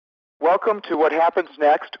Welcome to What Happens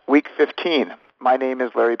Next, Week 15. My name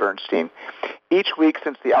is Larry Bernstein. Each week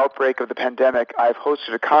since the outbreak of the pandemic, I've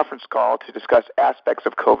hosted a conference call to discuss aspects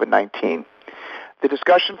of COVID-19. The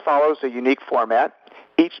discussion follows a unique format.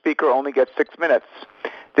 Each speaker only gets 6 minutes.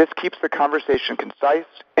 This keeps the conversation concise,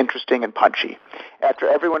 interesting, and punchy. After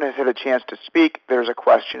everyone has had a chance to speak, there's a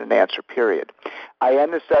question and answer period. I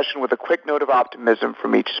end the session with a quick note of optimism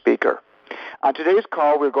from each speaker. On today's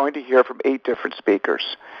call, we're going to hear from 8 different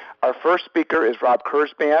speakers. Our first speaker is Rob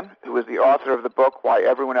Kurzban, who is the author of the book, Why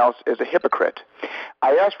Everyone Else is a Hypocrite.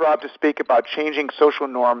 I asked Rob to speak about changing social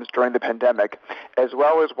norms during the pandemic, as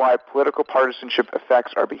well as why political partisanship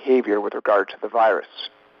affects our behavior with regard to the virus.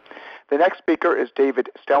 The next speaker is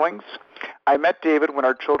David Stellings. I met David when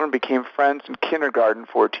our children became friends in kindergarten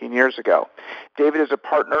 14 years ago. David is a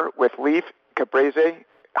partner with Leaf, Cabrese,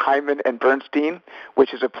 Hyman & Bernstein,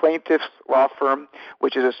 which is a plaintiff's law firm,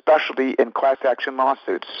 which is a specialty in class action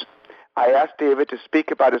lawsuits. I asked David to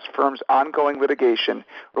speak about his firm's ongoing litigation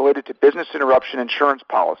related to business interruption insurance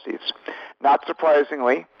policies. Not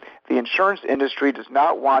surprisingly, the insurance industry does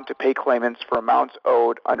not want to pay claimants for amounts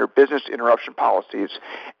owed under business interruption policies,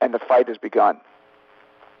 and the fight has begun.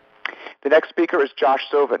 The next speaker is Josh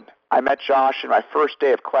Sovin. I met Josh in my first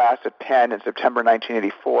day of class at Penn in September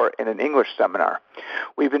 1984 in an English seminar.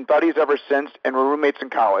 We've been buddies ever since and were roommates in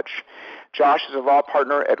college. Josh is a law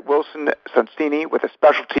partner at Wilson Sonsini with a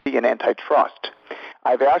specialty in antitrust.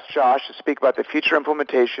 I've asked Josh to speak about the future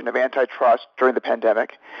implementation of antitrust during the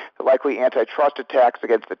pandemic, the likely antitrust attacks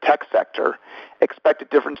against the tech sector, expected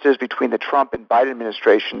differences between the Trump and Biden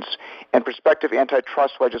administrations, and prospective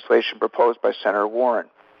antitrust legislation proposed by Senator Warren.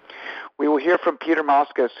 We will hear from Peter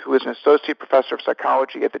Moskos, who is an associate professor of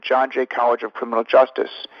psychology at the John Jay College of Criminal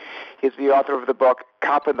Justice. He is the author of the book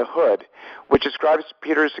Cop in the Hood, which describes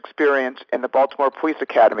Peter's experience in the Baltimore Police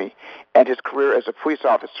Academy and his career as a police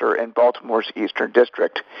officer in Baltimore's Eastern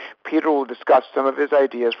District. Peter will discuss some of his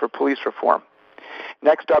ideas for police reform.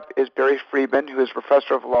 Next up is Barry Friedman, who is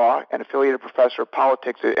professor of law and affiliated professor of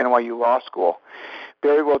politics at NYU Law School.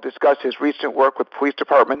 Barry will discuss his recent work with police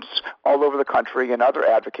departments all over the country and other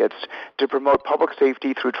advocates to promote public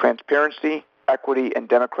safety through transparency, equity, and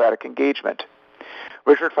democratic engagement.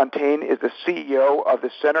 Richard Fontaine is the CEO of the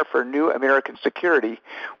Center for New American Security,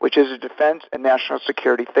 which is a defense and national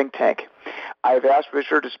security think tank. I have asked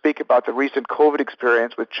Richard to speak about the recent COVID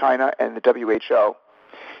experience with China and the WHO.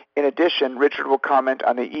 In addition, Richard will comment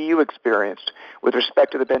on the EU experience with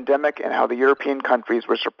respect to the pandemic and how the European countries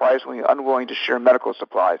were surprisingly unwilling to share medical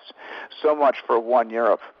supplies. So much for one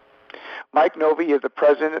Europe. Mike Novi is the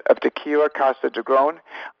president of Tequila Casa de Gron.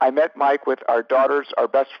 I met Mike with our daughters, our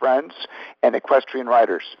best friends, and equestrian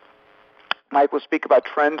riders. Mike will speak about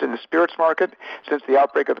trends in the spirits market since the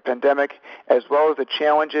outbreak of the pandemic, as well as the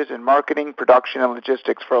challenges in marketing, production, and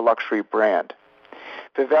logistics for a luxury brand.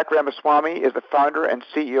 Vivek Ramaswamy is the founder and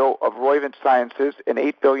CEO of Roivant Sciences, an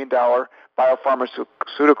 $8 billion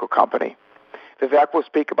biopharmaceutical company. Vivek will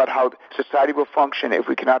speak about how society will function if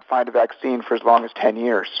we cannot find a vaccine for as long as 10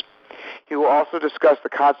 years. He will also discuss the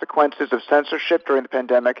consequences of censorship during the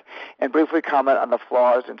pandemic and briefly comment on the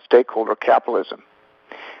flaws in stakeholder capitalism.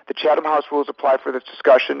 The Chatham House rules apply for this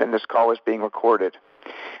discussion, and this call is being recorded.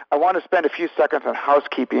 I want to spend a few seconds on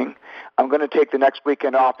housekeeping. I'm going to take the next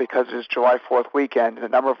weekend off because it is July 4th weekend, and a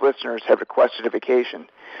number of listeners have requested a vacation.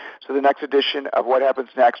 So the next edition of What Happens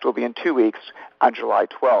Next will be in 2 weeks on July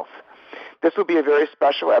 12th. This will be a very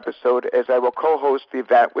special episode as I will co-host the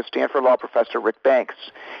event with Stanford Law professor Rick Banks,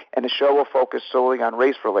 and the show will focus solely on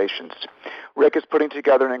race relations. Rick is putting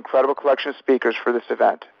together an incredible collection of speakers for this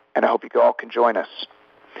event, and I hope you all can join us.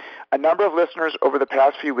 A number of listeners over the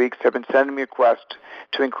past few weeks have been sending me requests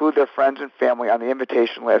to include their friends and family on the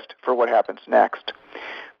invitation list for What Happens Next.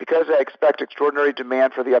 Because I expect extraordinary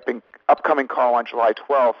demand for the upcoming call on July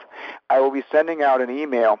 12th, I will be sending out an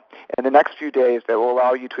email in the next few days that will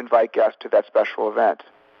allow you to invite guests to that special event.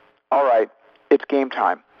 All right, it's game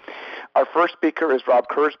time. Our first speaker is Rob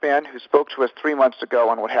Kurzban, who spoke to us 3 months ago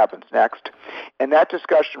on What Happens Next. In that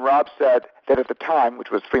discussion, Rob said that at the time,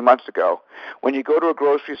 which was 3 months ago, when you go to a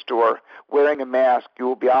grocery store wearing a mask, you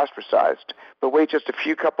will be ostracized. But wait just a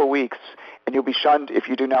few couple weeks, and you'll be shunned if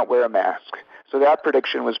you do not wear a mask. So that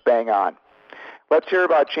prediction was bang on. Let's hear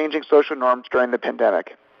about changing social norms during the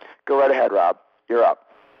pandemic. Go right ahead, Rob. You're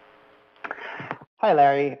up. Hi,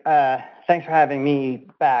 Larry. Thanks for having me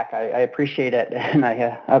back. I appreciate it, and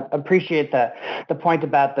I appreciate the point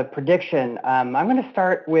about the prediction. I'm going to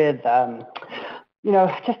start with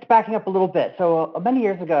Just backing up a little bit. So many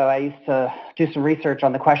years ago, I used to do some research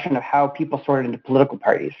on the question of how people sorted into political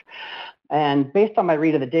parties. And based on my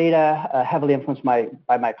read of the data, heavily influenced by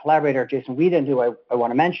my collaborator, Jason Weeden, who I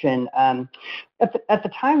want to mention, at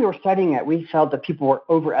the time we were studying it, we felt that people were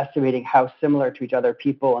overestimating how similar to each other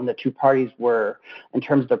people in the two parties were in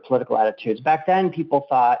terms of their political attitudes. Back then, people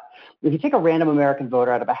thought if you take a random American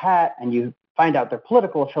voter out of a hat and you find out their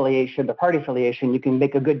political affiliation, their party affiliation, you can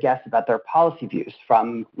make a good guess about their policy views,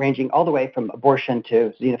 from ranging all the way from abortion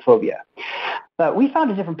to xenophobia. But we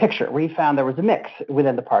found a different picture. We found there was a mix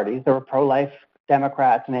within the parties. There were pro-life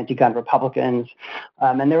Democrats and anti-gun Republicans,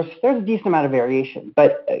 and there's a decent amount of variation.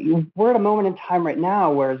 But we're at a moment in time right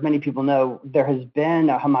now where, as many people know, there has been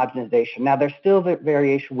a homogenization. Now, there's still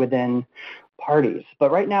variation within parties,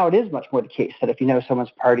 but right now it is much more the case that if you know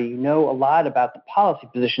someone's party, you know a lot about the policy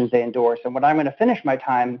positions they endorse. And what I'm going to finish my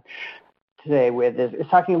time today with is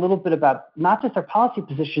talking a little bit about not just their policy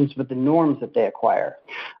positions, but the norms that they acquire.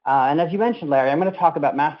 And as you mentioned, Larry, I'm going to talk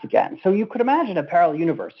about masks again. So you could imagine a parallel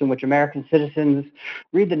universe in which American citizens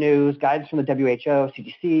read the news, guidance from the WHO,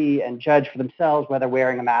 CDC, and judge for themselves whether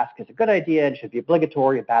wearing a mask is a good idea and should be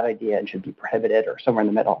obligatory, a bad idea and should be prohibited, or somewhere in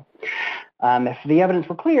the middle. If the evidence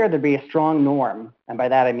were clear, there'd be a strong norm. And by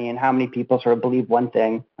that, I mean how many people sort of believe one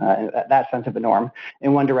thing, that sense of a norm,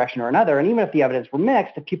 in one direction or another. And even if the evidence were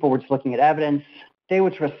mixed, if people were just looking at evidence, they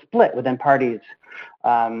would sort of split within parties,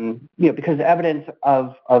 because the evidence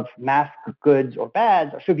of mask goods or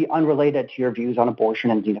bads should be unrelated to your views on abortion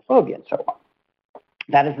and xenophobia and so on.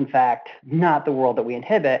 That is, in fact, not the world that we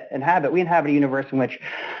inhabit. We inhabit a universe in which,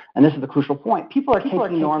 and this is the crucial point, people are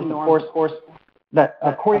taking norms, of course, that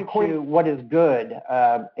according to what is good,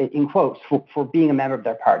 in quotes, for being a member of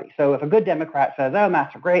their party. So if a good Democrat says, oh,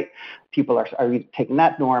 masks are great, people are taking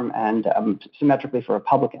that norm, and symmetrically for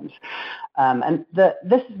Republicans. And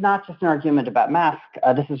this is not just an argument about masks.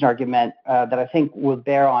 This is an argument that I think will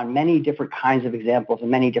bear on many different kinds of examples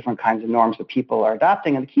and many different kinds of norms that people are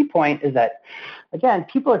adopting. And the key point is that, again,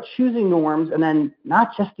 people are choosing norms, and then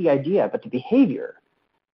not just the idea, but the behavior,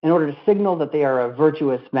 in order to signal that they are a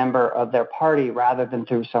virtuous member of their party rather than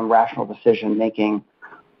through some rational decision-making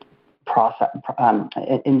process,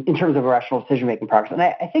 in terms of a rational decision-making process. And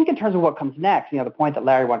I think in terms of what comes next, the point that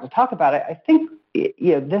Larry wants to talk about, I think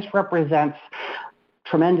this represents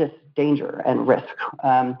tremendous danger and risk.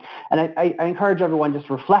 And I encourage everyone just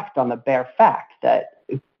to reflect on the bare fact that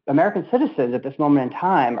American citizens at this moment in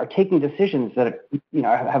time are taking decisions that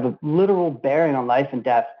have a literal bearing on life and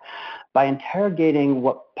death by interrogating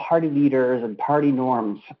what party leaders and party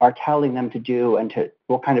norms are telling them to do and to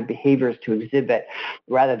what kind of behaviors to exhibit,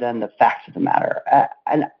 rather than the facts of the matter.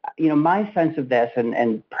 And my sense of this,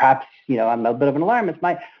 and perhaps I'm a bit of an alarmist,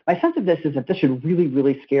 my sense of this is that this should really,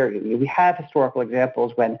 really scare you. We have historical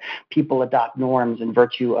examples when people adopt norms in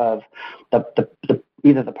virtue of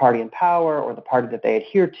either the party in power or the party that they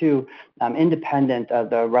adhere to, independent of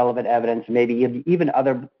the relevant evidence, and maybe even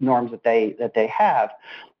other norms that they have.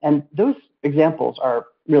 And those examples are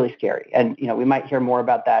really scary. And we might hear more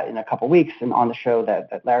about that in a couple of weeks and on the show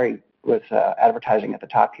that Larry was advertising at the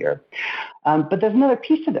top here. But there's another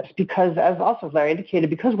piece to this, because as Larry indicated,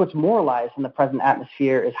 because what's moralized in the present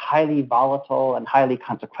atmosphere is highly volatile and highly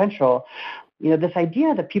consequential, this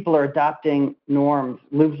idea that people are adopting norms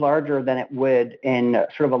looms larger than it would in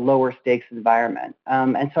sort of a lower stakes environment.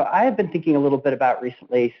 And so I have been thinking a little bit about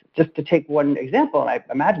recently, just to take one example, and I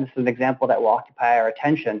imagine this is an example that will occupy our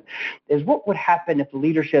attention, is what would happen if the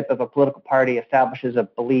leadership of a political party establishes a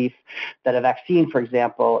belief that a vaccine, for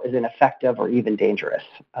example, is ineffective or even dangerous.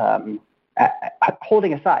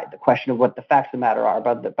 Holding aside the question of what the facts of the matter are,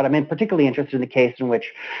 but I'm particularly interested in the case in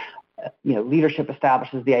which leadership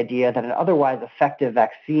establishes the idea that an otherwise effective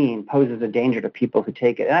vaccine poses a danger to people who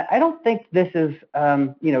take it. And I don't think this is,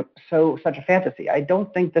 such a fantasy. I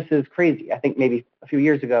don't think this is crazy. I think maybe a few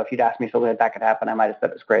years ago, if you'd asked me something like that could happen, I might have said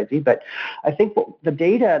it was crazy. But I think the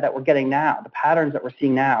data that we're getting now, the patterns that we're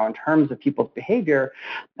seeing now in terms of people's behavior,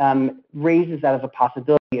 raises that as a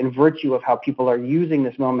possibility in virtue of how people are using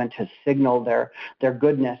this moment to signal their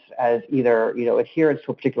goodness as either, adherence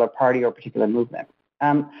to a particular party or a particular movement.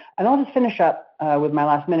 And I'll just finish up with my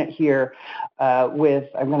last minute here I'm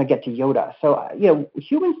going to get to Yoda. So,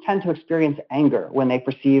 humans tend to experience anger when they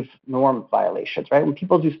perceive norm violations, right? When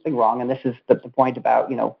people do something wrong, and this is the point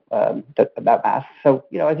about, about masks. So,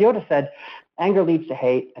 as Yoda said, anger leads to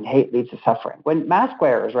hate, and hate leads to suffering. When mask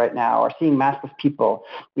wearers right now are seeing maskless people,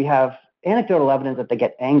 we have anecdotal evidence that they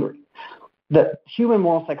get angry. The human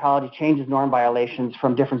moral psychology changes norm violations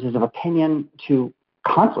from differences of opinion to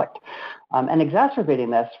conflict and exacerbating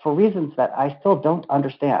this for reasons that I still don't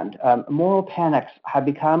understand. Moral panics have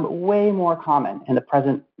become way more common in the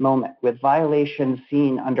present moment, with violations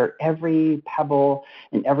seen under every pebble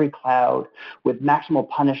in every cloud, with maximal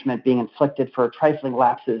punishment being inflicted for trifling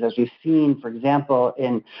lapses, as we've seen, for example,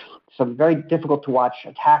 in some very difficult to watch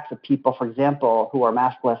attacks of people, for example, who are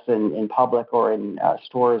maskless in public or in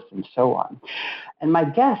stores and so on. And my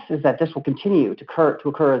guess is that this will continue to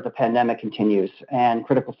occur as the pandemic continues and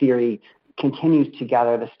critical theory continues to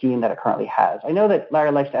gather the steam that it currently has. I know that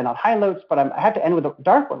Larry likes to end on high notes, but I have to end with a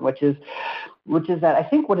dark one, which is that I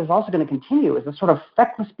think what is also going to continue is the sort of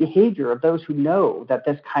feckless behavior of those who know that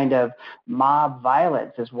this kind of mob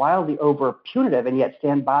violence is wildly over punitive and yet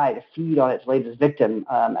stand by to feed on its latest victim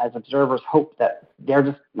as observers hope that they're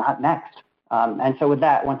just not next. And so with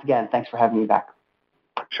that, once again, thanks for having me back.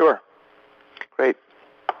 Sure. Great.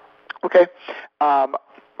 Okay.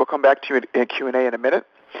 We'll come back to you in Q&A in a minute.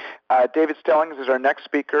 David Stellings is our next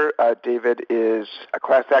speaker. David is a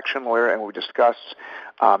class action lawyer, and we discuss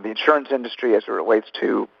the insurance industry as it relates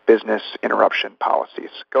to business interruption policies.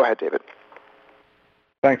 Go ahead, David.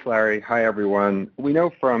 Thanks, Larry. Hi, everyone. We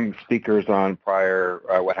know from speakers on prior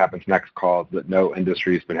What Happens Next calls that no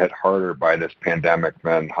industry has been hit harder by this pandemic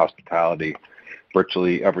than hospitality.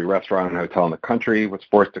 Virtually every restaurant and hotel in the country was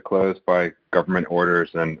forced to close by government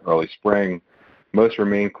orders in early spring. Most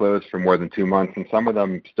remain closed for more than 2 months, and some of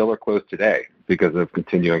them still are closed today because of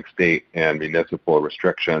continuing state and municipal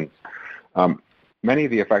restrictions. Many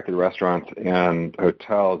of the affected restaurants and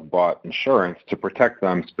hotels bought insurance to protect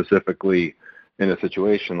them specifically in a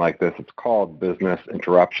situation like this. It's called business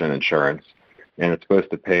interruption insurance, and it's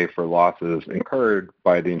supposed to pay for losses incurred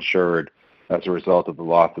by the insured as a result of the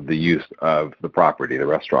loss of the use of the property, the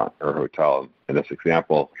restaurant or hotel in this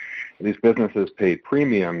example. These businesses pay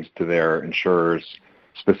premiums to their insurers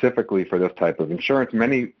specifically for this type of insurance.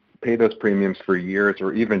 Many pay those premiums for years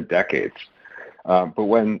or even decades. But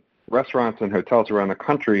when restaurants and hotels around the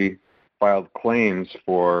country filed claims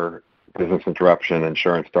for business interruption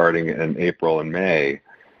insurance starting in April and May,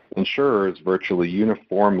 insurers virtually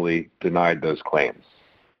uniformly denied those claims.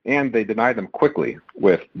 And they denied them quickly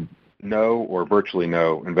with no or virtually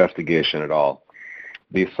no investigation at all.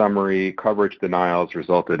 These summary coverage denials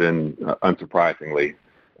resulted in, unsurprisingly,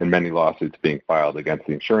 in many lawsuits being filed against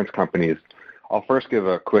the insurance companies. I'll first give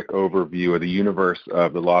a quick overview of the universe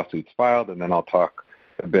of the lawsuits filed, and then I'll talk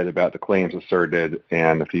a bit about the claims asserted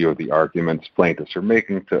and a few of the arguments plaintiffs are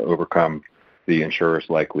making to overcome the insurer's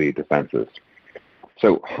likely defenses.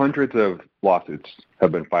 So hundreds of lawsuits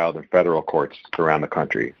have been filed in federal courts around the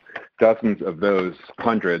country. Dozens of those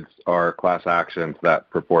hundreds are class actions that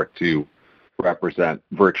purport to represent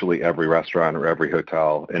virtually every restaurant or every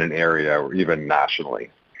hotel in an area or even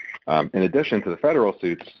nationally. In addition to the federal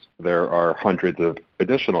suits, there are hundreds of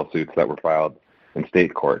additional suits that were filed in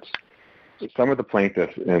state courts. Some of the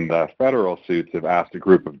plaintiffs in the federal suits have asked a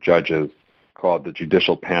group of judges called the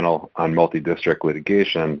Judicial Panel on Multi-District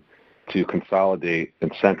Litigation to consolidate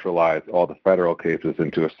and centralize all the federal cases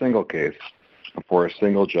into a single case before a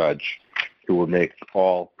single judge who will make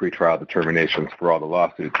all pretrial determinations for all the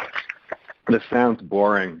lawsuits. This sounds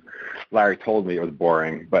boring. Larry told me it was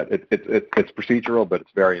boring, but it's procedural, but it's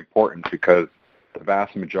very important because the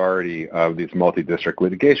vast majority of these multi-district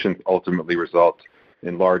litigations ultimately result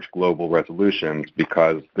in large global resolutions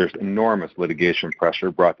because there's enormous litigation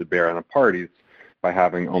pressure brought to bear on the parties by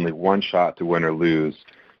having only one shot to win or lose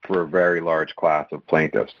for a very large class of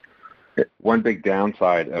plaintiffs. One big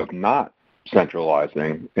downside of not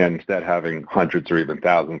centralizing and instead having hundreds or even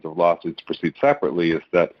thousands of lawsuits proceed separately is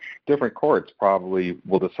that different courts probably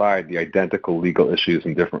will decide the identical legal issues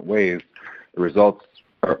in different ways. The results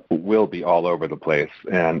will be all over the place,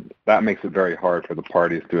 and that makes it very hard for the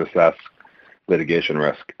parties to assess litigation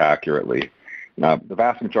risk accurately. Now, the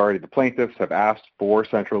vast majority of the plaintiffs have asked for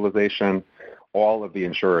centralization. All of the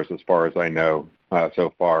insurers, as far as I know,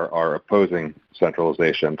 so far are opposing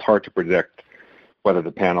centralization. It's hard to predict whether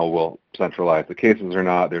the panel will centralize the cases or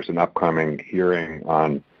not. There's an upcoming hearing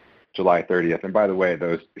on July 30th. And by the way,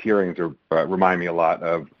 those hearings remind me a lot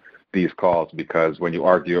of these calls because when you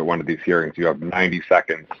argue at one of these hearings, you have 90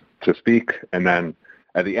 seconds to speak. And then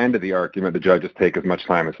at the end of the argument, the judges take as much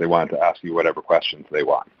time as they want to ask you whatever questions they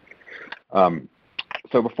want.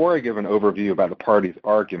 So before I give an overview about the parties'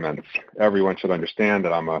 arguments, everyone should understand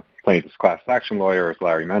that I'm a plaintiff's class action lawyer, as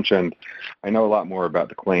Larry mentioned. I know a lot more about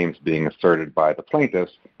the claims being asserted by the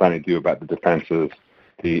plaintiffs than I do about the defenses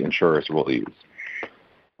the insurers will use.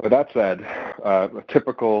 With that said, a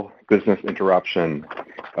typical business interruption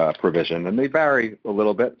provision, and they vary a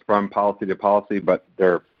little bit from policy to policy, but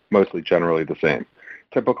they're mostly generally the same.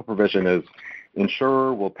 Typical provision is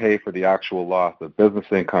Insurer will pay for the actual loss of business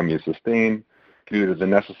income you sustain due to the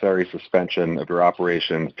necessary suspension of your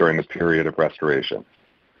operations during the period of restoration.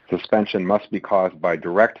 Suspension must be caused by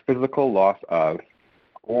direct physical loss of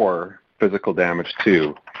or physical damage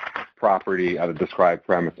to property at a described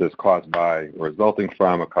premises caused by or resulting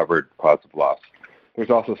from a covered cause of loss. There's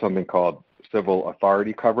also something called civil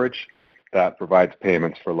authority coverage that provides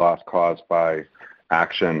payments for loss caused by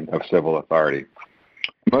action of civil authority.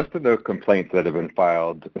 Most of those complaints that have been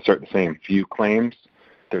filed assert the same few claims.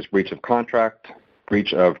 There's breach of contract,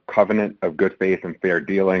 breach of covenant of good faith and fair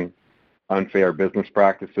dealing, unfair business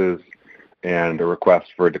practices, and a request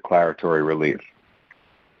for declaratory relief.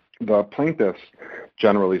 The plaintiffs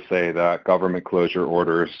generally say that government closure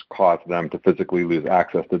orders cause them to physically lose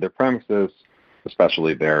access to their premises,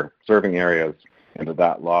 especially their serving areas, and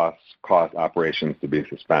that loss caused operations to be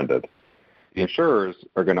suspended. The insurers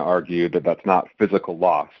are going to argue that that's not physical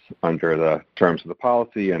loss under the terms of the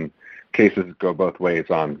policy, and cases go both ways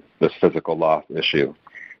on this physical loss issue.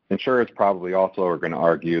 Insurers probably also are going to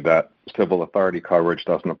argue that civil authority coverage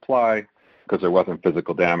doesn't apply because there wasn't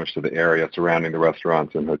physical damage to the area surrounding the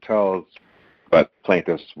restaurants and hotels, but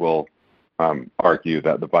plaintiffs will argue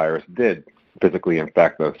that the virus did physically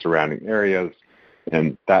infect those surrounding areas,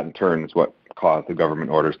 and that in turn is what caused the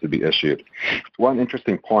government orders to be issued. One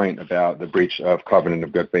interesting point about the breach of covenant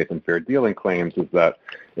of good faith and fair dealing claims is that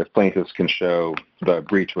if plaintiffs can show the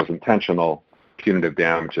breach was intentional, punitive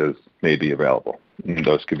damages may be available, and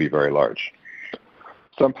those could be very large.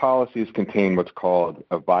 Some policies contain what's called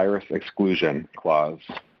a virus exclusion clause,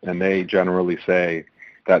 and they generally say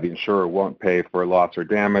that the insurer won't pay for loss or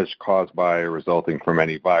damage caused by or resulting from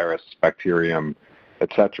any virus, bacterium,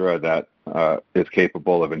 etc., that is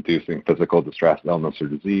capable of inducing physical distress, illness, or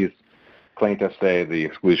disease. Plaintiffs say the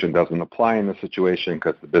exclusion doesn't apply in this situation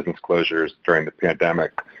because the business closures during the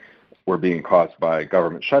pandemic were being caused by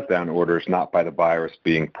government shutdown orders, not by the virus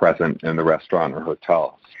being present in the restaurant or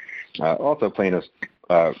hotel. Also, plaintiffs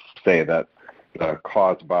say that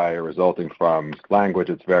caused by or resulting from language,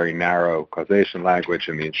 it's very narrow causation language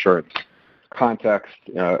in the insurance context.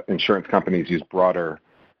 Insurance companies use broader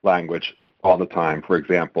language all the time. For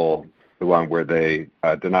example, the one where they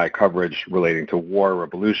deny coverage relating to war,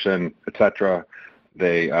 revolution, etc.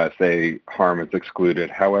 They say harm is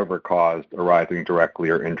excluded, however caused, arising directly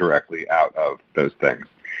or indirectly out of those things.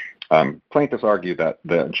 Plaintiffs argue that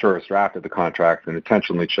the insurers drafted the contract and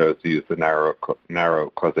intentionally chose to use the narrow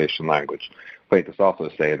causation language. Plaintiffs also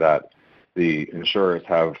say that the insurers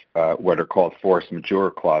have what are called force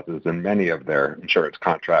majeure clauses in many of their insurance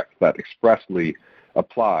contracts that expressly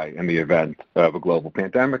apply in the event of a global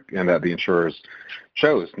pandemic, and that the insurers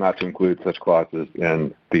chose not to include such clauses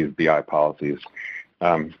in these BI policies.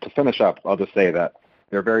 To finish up, I'll just say that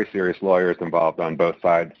there are very serious lawyers involved on both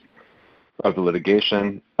sides of the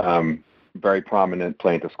litigation. Very prominent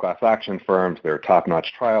plaintiffs' class action firms. There are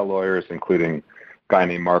top-notch trial lawyers, including a guy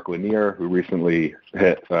named Mark Lanier, who recently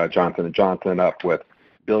hit Johnson & Johnson up with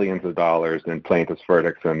billions of dollars in plaintiffs'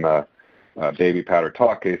 verdicts in the baby powder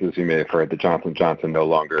talk cases. You may have heard that Johnson & Johnson no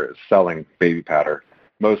longer is selling baby powder,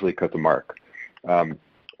 mostly because of Mark.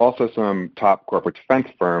 Also, some top corporate defense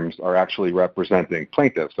firms are actually representing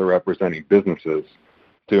plaintiffs. They're representing businesses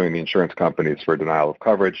suing the insurance companies for denial of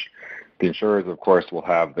coverage. The insurers, of course, will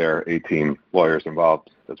have their A-team lawyers involved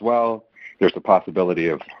as well. There's the possibility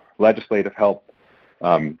of legislative help,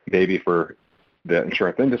 maybe for the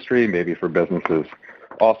insurance industry, maybe for businesses.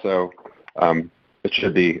 Also, it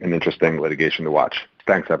should be an interesting litigation to watch.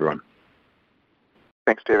 Thanks, everyone.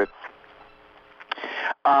 Thanks, David.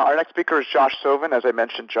 Our next speaker is Josh Sovin. As I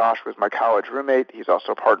mentioned, Josh was my college roommate. He's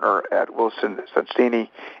also a partner at Wilson Sonsini,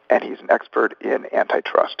 and he's an expert in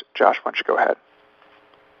antitrust. Josh, why don't you go ahead?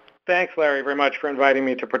 Thanks, Larry, very much for inviting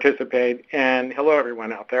me to participate. And hello,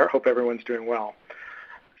 everyone out there. Hope everyone's doing well.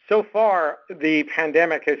 So far, the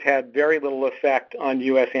pandemic has had very little effect on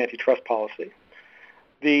U.S. antitrust policy.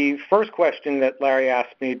 The first question that Larry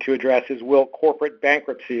asked me to address is, will corporate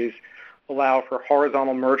bankruptcies allow for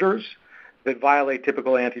horizontal mergers that violate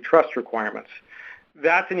typical antitrust requirements?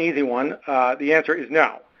 That's an easy one. The answer is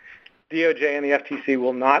no. DOJ and the FTC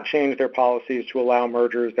will not change their policies to allow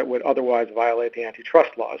mergers that would otherwise violate the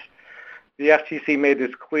antitrust laws. The FTC made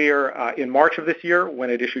this clear in March of this year when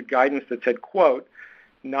it issued guidance that said, quote,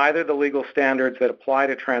 neither the legal standards that apply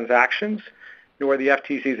to transactions nor the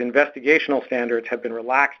FTC's investigational standards have been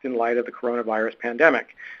relaxed in light of the coronavirus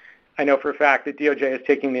pandemic. I know for a fact that DOJ is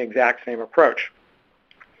taking the exact same approach.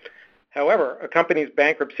 However, a company's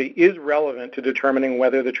bankruptcy is relevant to determining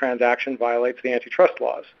whether the transaction violates the antitrust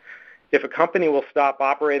laws. If a company will stop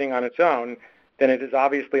operating on its own, then it is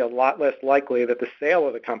obviously a lot less likely that the sale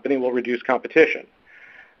of the company will reduce competition.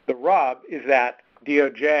 The rub is that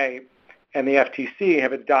DOJ and the FTC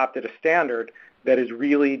have adopted a standard that is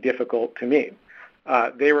really difficult to meet.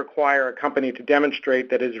 They require a company to demonstrate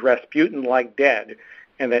that it is Rasputin-like dead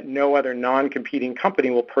and that no other non-competing company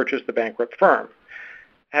will purchase the bankrupt firm.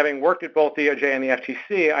 Having worked at both DOJ and the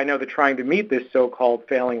FTC, I know that trying to meet this so-called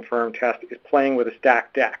failing firm test is playing with a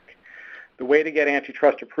stacked deck. The way to get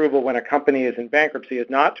antitrust approval when a company is in bankruptcy is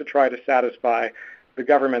not to try to satisfy the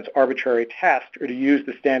government's arbitrary test or to use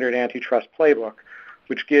the standard antitrust playbook,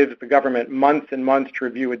 which gives the government months and months to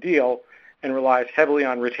review a deal and relies heavily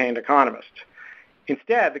on retained economists.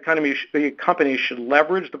 Instead, the company should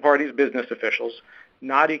leverage the party's business officials,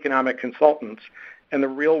 not economic consultants, and the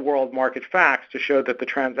real-world market facts to show that the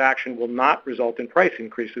transaction will not result in price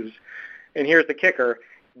increases. And here's the kicker: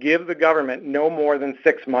 give the government no more than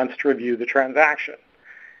 6 months to review the transaction.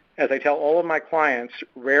 As I tell all of my clients,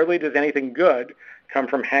 rarely does anything good come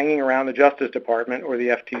from hanging around the Justice Department or the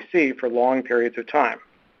FTC for long periods of time.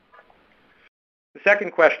 The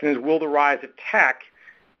second question is, will the rise of tech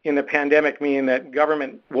in the pandemic mean that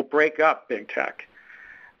government will break up big tech?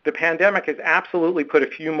 The pandemic has absolutely put a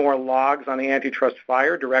few more logs on the antitrust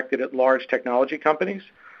fire directed at large technology companies,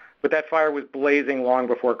 but that fire was blazing long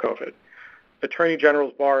before COVID. Attorney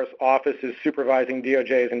General Barr's office is supervising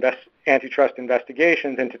DOJ's antitrust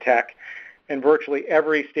investigations into tech, and virtually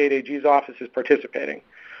every state AG's office is participating.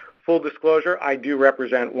 Full disclosure, I do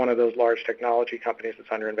represent one of those large technology companies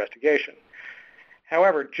that's under investigation.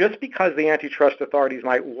 However, just because the antitrust authorities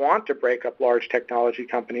might want to break up large technology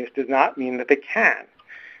companies does not mean that they can.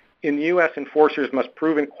 In the U.S., enforcers must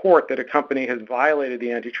prove in court that a company has violated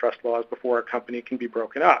the antitrust laws before a company can be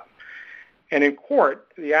broken up. And in court,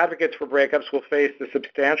 the advocates for breakups will face the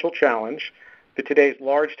substantial challenge that today's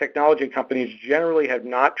large technology companies generally have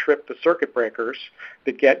not tripped the circuit breakers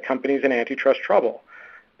that get companies in antitrust trouble.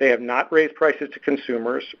 They have not raised prices to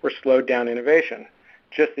consumers or slowed down innovation,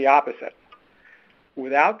 just the opposite.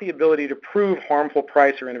 Without the ability to prove harmful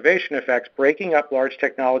price or innovation effects, breaking up large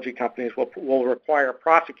technology companies will require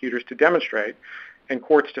prosecutors to demonstrate and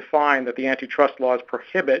courts to find that the antitrust laws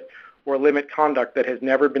prohibit or limit conduct that has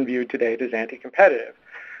never been viewed to date as anti-competitive.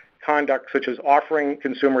 Conduct such as offering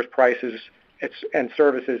consumers prices and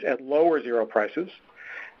services at low or zero prices,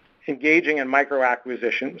 engaging in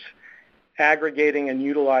micro-acquisitions, aggregating and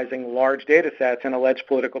utilizing large data sets, and alleged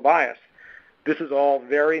political bias. This is all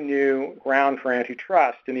very new ground for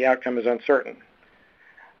antitrust, and the outcome is uncertain.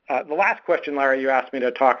 The last question, Larry, you asked me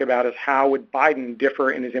to talk about is how would Biden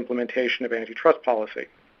differ in his implementation of antitrust policy?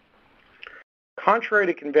 Contrary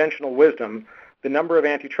to conventional wisdom, the number of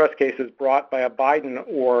antitrust cases brought by a Biden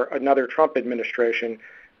or another Trump administration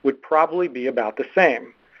would probably be about the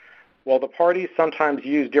same. While the parties sometimes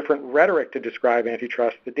use different rhetoric to describe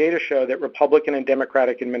antitrust, the data show that Republican and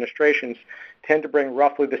Democratic administrations tend to bring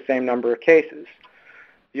roughly the same number of cases.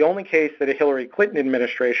 The only case that a Hillary Clinton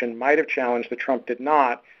administration might have challenged that Trump did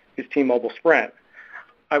not is T-Mobile Sprint.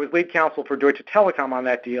 I was lead counsel for Deutsche Telekom on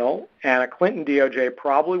that deal, and a Clinton DOJ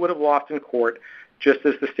probably would have lost in court just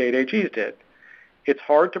as the state AGs did. It's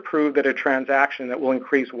hard to prove that a transaction that will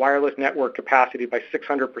increase wireless network capacity by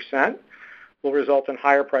 600% will result in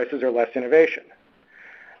higher prices or less innovation.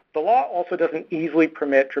 The law also doesn't easily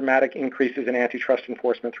permit dramatic increases in antitrust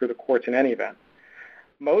enforcement through the courts in any event.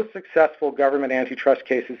 Most successful government antitrust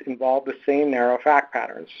cases involve the same narrow fact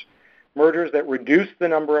patterns: mergers that reduce the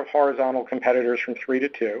number of horizontal competitors from 3 to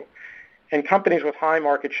 2, and companies with high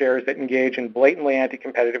market shares that engage in blatantly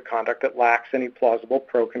anti-competitive conduct that lacks any plausible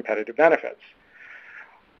pro-competitive benefits.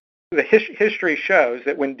 The history shows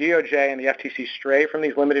that when DOJ and the FTC stray from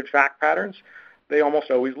these limited fact patterns, they almost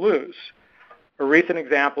always lose. A recent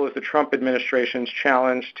example is the Trump administration's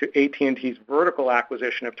challenge to AT&T's vertical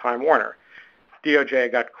acquisition of Time Warner.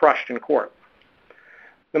 DOJ got crushed in court.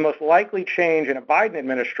 The most likely change in a Biden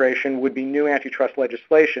administration would be new antitrust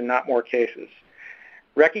legislation, not more cases.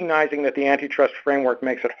 Recognizing that the antitrust framework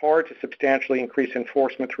makes it hard to substantially increase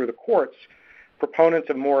enforcement through the courts, proponents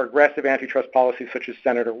of more aggressive antitrust policies such as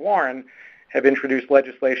Senator Warren have introduced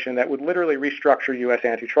legislation that would literally restructure U.S.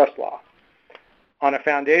 antitrust law. On a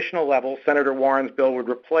foundational level, Senator Warren's bill would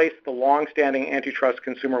replace the long-standing antitrust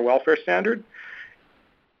consumer welfare standard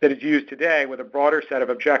that is used today with a broader set of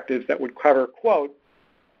objectives that would cover, quote,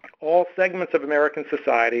 all segments of American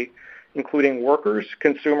society, including workers,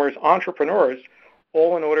 consumers, entrepreneurs,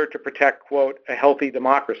 all in order to protect, quote, a healthy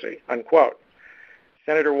democracy, unquote.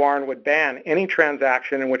 Senator Warren would ban any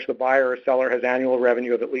transaction in which the buyer or seller has annual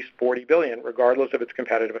revenue of at least $40 billion, regardless of its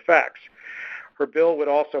competitive effects. Her bill would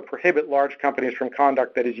also prohibit large companies from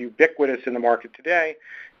conduct that is ubiquitous in the market today,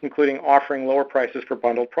 including offering lower prices for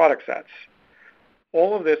bundled product sets.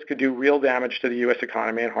 All of this could do real damage to the U.S.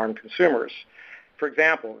 economy and harm consumers. For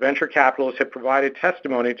example, venture capitalists have provided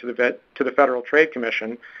testimony to the Federal Trade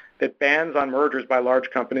Commission that bans on mergers by large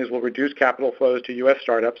companies will reduce capital flows to U.S.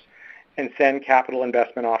 startups and send capital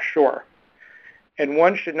investment offshore. And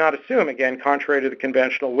one should not assume, again, contrary to the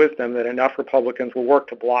conventional wisdom, that enough Republicans will work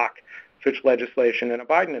to block such legislation in a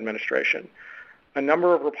Biden administration. A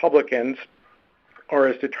number of Republicans are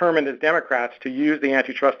as determined as Democrats to use the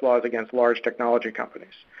antitrust laws against large technology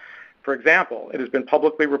companies. For example, it has been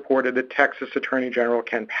publicly reported that Texas Attorney General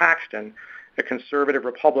Ken Paxton, a conservative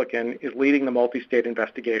Republican, is leading the multi-state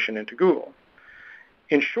investigation into Google.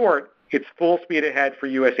 In short, it's full speed ahead for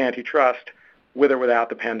U.S. antitrust, with or without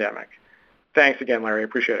the pandemic. Thanks again, Larry. I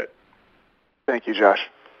appreciate it. Thank you, Josh.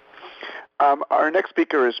 Our next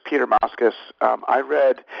speaker is Peter Moskos. I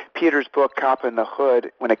read Peter's book, Cop in the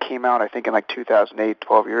Hood, when it came out, I think in like 2008,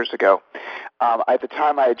 12 years ago. At the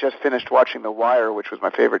time, I had just finished watching The Wire, which was my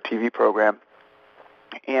favorite TV program,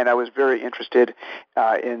 and I was very interested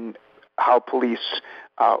in how police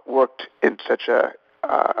worked in such a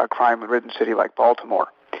crime-ridden city like Baltimore.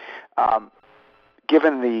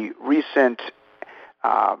 Given the recent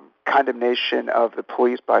condemnation of the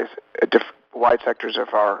police by wide sectors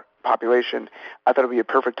of our population, I thought it would be a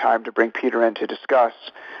perfect time to bring Peter in to discuss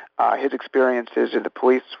his experiences in the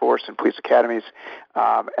police force and police academies,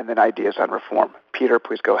 and then ideas on reform. Peter,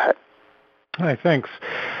 please go ahead. Hi, thanks.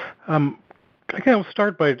 I'll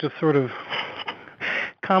start by just sort of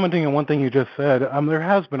commenting on one thing you just said. There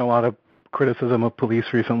has been a lot of criticism of police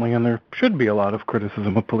recently, and there should be a lot of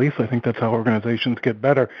criticism of police. I think that's how organizations get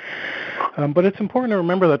better. But it's important to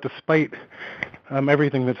remember that despite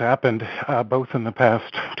everything that's happened, both in the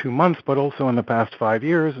past 2 months, but also in the past 5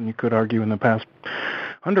 years, and you could argue in the past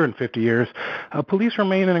 150 years, police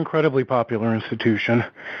remain an incredibly popular institution.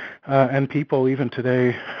 And people, even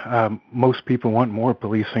today, most people want more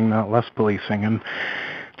policing, not less policing. And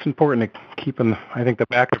it's important to keep in, I think, the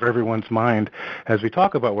back of everyone's mind as we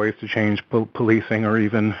talk about ways to change policing, or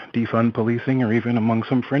even defund policing, or even among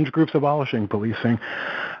some fringe groups abolishing policing.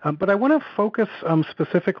 But I want to focus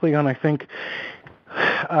specifically on, I think,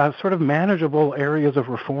 sort of manageable areas of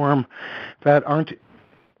reform that aren't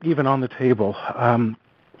even on the table.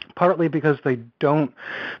 Partly because they don't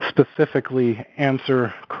specifically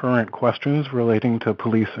answer current questions relating to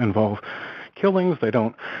police-involved killings. They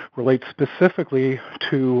don't relate specifically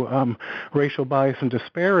to racial bias and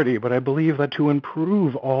disparity, but I believe that to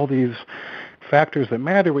improve all these factors that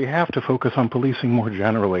matter, we have to focus on policing more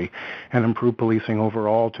generally and improve policing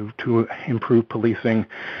overall to improve policing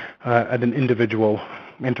at an individual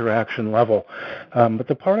interaction level. But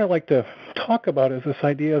the part I like to talk about is this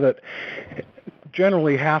idea that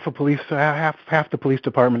generally half the police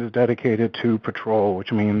department is dedicated to patrol,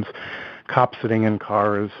 which means cops sitting in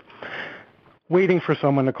cars waiting for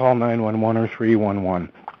someone to call 911 or 311.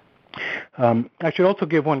 I should also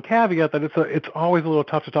give one caveat that it's always a little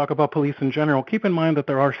tough to talk about police in general. Keep in mind that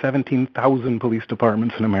there are 17,000 police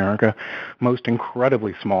departments in America, most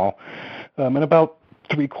incredibly small, and about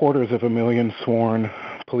 750,000 sworn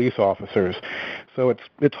police officers. So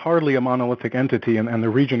it's hardly a monolithic entity, and the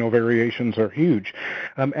regional variations are huge,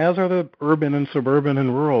 as are the urban and suburban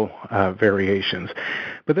and rural variations.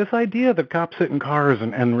 But this idea that cops sit in cars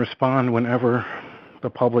and respond whenever the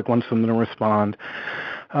public wants them to respond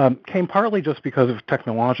came partly just because of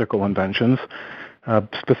technological inventions,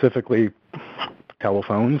 specifically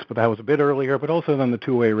telephones, but that was a bit earlier, but also then the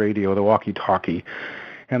two-way radio, the walkie-talkie.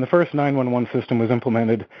 And the first 911 system was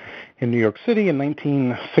implemented in New York City in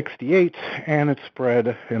 1968, and it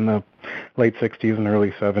spread in the late 60s and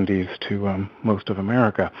early 70s to most of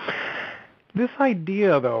America. This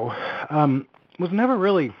idea, though, was never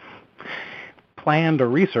really planned or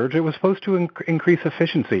researched. It was supposed to increase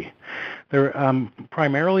efficiency.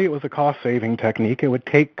 Primarily, it was a cost-saving technique. It would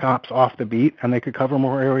take cops off the beat, and they could cover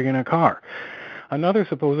more area in a car. Another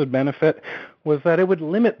supposed benefit was that it would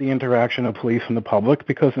limit the interaction of police and the public,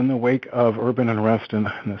 because in the wake of urban unrest in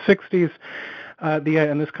the 60s,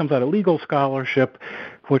 and this comes out of legal scholarship,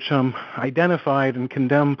 which identified and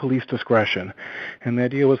condemned police discretion. And the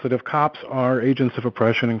idea was that if cops are agents of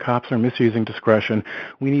oppression and cops are misusing discretion,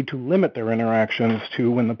 we need to limit their interactions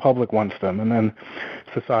to when the public wants them. And then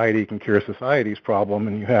society can cure society's problem,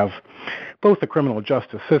 and you have both the criminal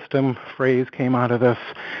justice system phrase came out of this,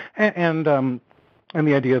 and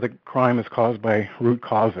the idea that crime is caused by root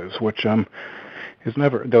causes, which is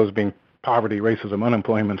never, those being poverty, racism,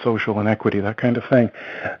 unemployment, social inequity, that kind of thing,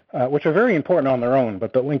 which are very important on their own,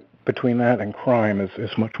 but the link between that and crime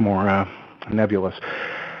is much more nebulous.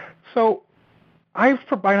 So I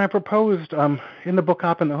proposed in the book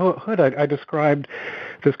Cop in the Hood, I described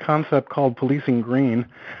this concept called policing green,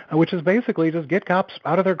 which is basically just get cops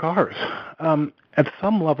out of their cars. At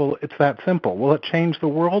some level, it's that simple. Will it change the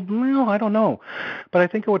world? No, I don't know. But I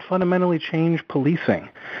think it would fundamentally change policing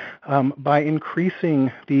by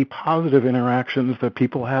increasing the positive interactions that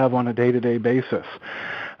people have on a day-to-day basis.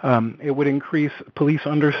 It would increase police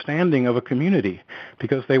understanding of a community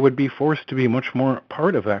because they would be forced to be much more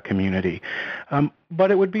part of that community.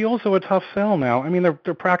 But it would be also a tough sell now. I mean, there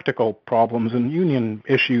are practical problems and union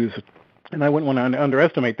issues, and I wouldn't want to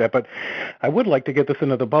underestimate that, but I would like to get this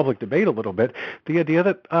into the public debate a little bit. The idea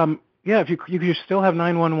that, if you still have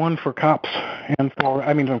 911 for cops and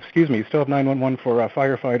you still have 911 for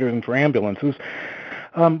firefighters and for ambulances.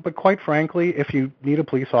 But quite frankly, if you need a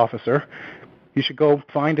police officer, you should go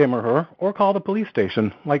find him or her or call the police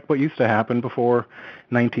station, like what used to happen before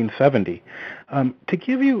 1970. To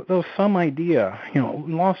give you some idea,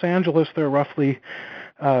 in Los Angeles, there are roughly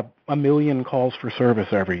 1 million calls for service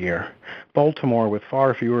every year. Baltimore, with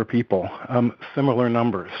far fewer people, similar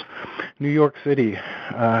numbers. New York City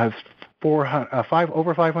has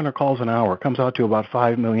over 500 calls an hour. Comes out to about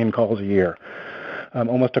 5 million calls a year.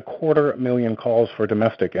 Almost 250,000 calls for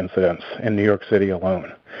domestic incidents in New York City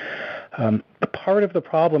alone. Part of the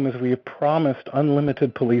problem is we have promised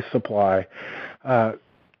unlimited police supply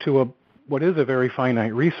to what is a very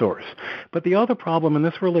finite resource. But the other problem, and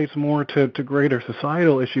this relates more to greater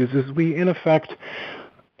societal issues, is we, in effect,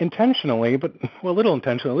 intentionally, a little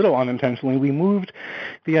unintentionally, we moved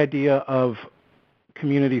the idea of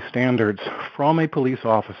community standards from a police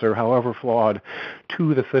officer, however flawed,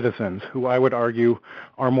 to the citizens, who I would argue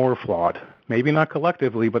are more flawed. Maybe not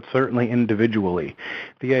collectively, but certainly individually.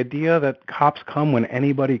 The idea that cops come when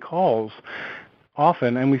anybody calls,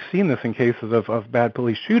 often, and we've seen this in cases of bad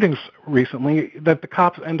police shootings recently, that the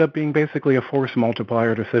cops end up being basically a force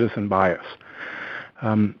multiplier to citizen bias.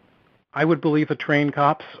 I would believe that trained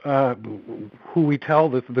cops, who we tell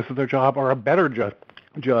this is their job, are a better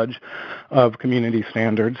judge of community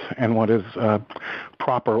standards and what is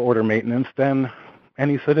proper order maintenance than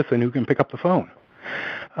any citizen who can pick up the phone.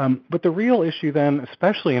 But the real issue then,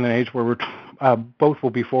 especially in an age where both will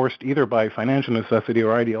be forced either by financial necessity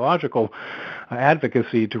or ideological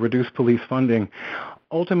advocacy to reduce police funding,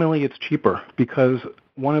 ultimately it's cheaper because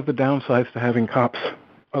one of the downsides to having cops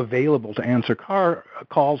available to answer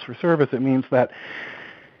calls for service, it means that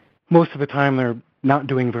most of the time they're not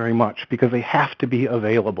doing very much because they have to be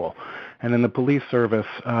available. And in the police service,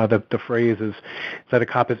 the phrase is that a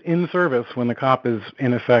cop is in service when the cop is,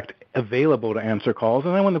 in effect, available to answer calls.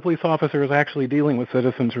 And then when the police officer is actually dealing with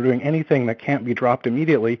citizens or doing anything that can't be dropped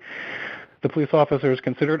immediately, the police officer is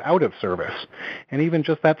considered out of service. And even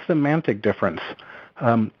just that semantic difference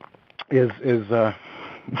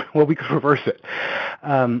we could reverse it.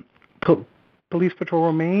 Police patrol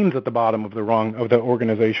remains at the bottom of the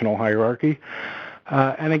organizational hierarchy.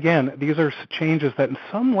 And again, these are changes that in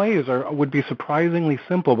some ways would be surprisingly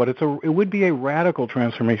simple, but it would be a radical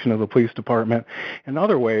transformation of the police department in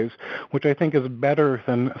other ways, which I think is better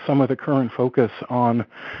than some of the current focus on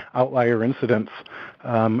outlier incidents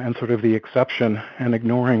and sort of the exception and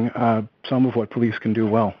ignoring some of what police can do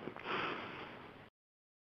well.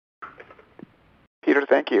 Peter,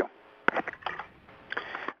 thank you.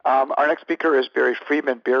 Our next speaker is Barry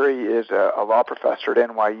Friedman. Barry is a law professor at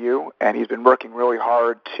NYU, and he's been working really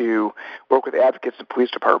hard to work with advocates and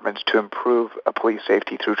police departments to improve police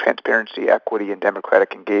safety through transparency, equity, and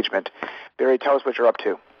democratic engagement. Barry, tell us what you're up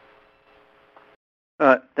to.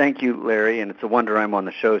 Thank you, Larry, and it's a wonder I'm on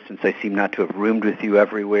the show since I seem not to have roomed with you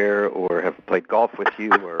everywhere or have played golf with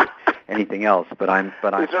you or anything else. But I'm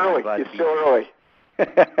it's early. It's still early.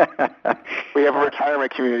 We have a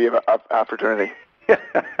retirement community of opportunity.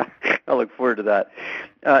 I look forward to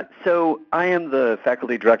that. So I am the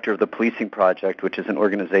faculty director of the Policing Project, which is an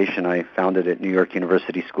organization I founded at New York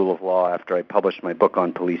University School of Law after I published my book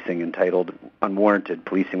on policing entitled Unwarranted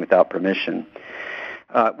Policing Without Permission.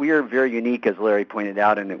 We are very unique, as Larry pointed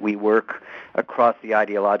out, in that we work across the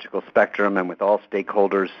ideological spectrum and with all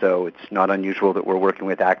stakeholders, so it's not unusual that we're working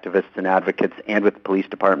with activists and advocates and with police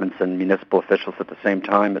departments and municipal officials at the same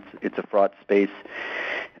time. It's a fraught space.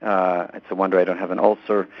 It's a wonder I don't have an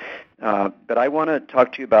ulcer. But I want to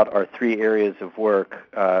talk to you about our three areas of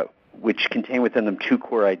work, which contain within them two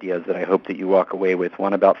core ideas that I hope that you walk away with,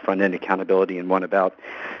 one about front-end accountability and one about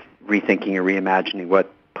rethinking or reimagining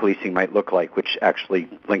what policing might look like, which actually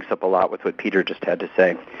links up a lot with what Peter just had to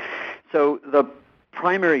say. So the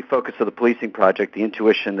primary focus of the Policing Project, the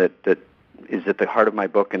intuition that is at the heart of my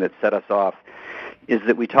book and that set us off, is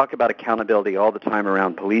that we talk about accountability all the time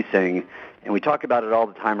around policing, and we talk about it all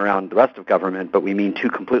the time around the rest of government, but we mean two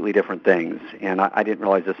completely different things. And I didn't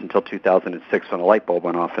realize this until 2006 when a light bulb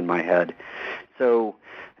went off in my head. So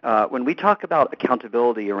when we talk about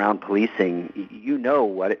accountability around policing, you know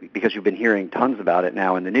what because you've been hearing tons about it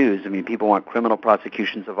now in the news. I mean, people want criminal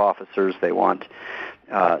prosecutions of officers. They want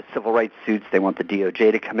civil rights suits. They want the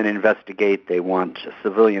DOJ to come in and investigate. They want a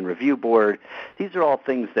civilian review board. These are all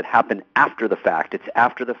things that happen after the fact. It's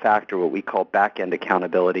after the fact, or what we call back-end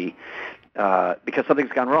accountability, because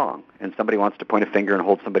something's gone wrong and somebody wants to point a finger and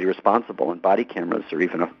hold somebody responsible, and body cameras are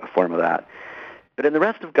even a form of that. But in the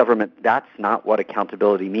rest of government, that's not what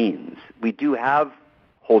accountability means. We do have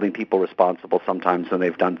holding people responsible sometimes when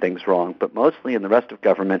they've done things wrong, but mostly in the rest of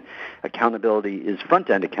government, accountability is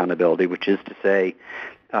front-end accountability, which is to say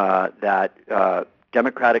that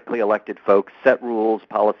democratically elected folks set rules,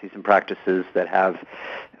 policies, and practices that have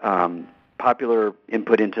popular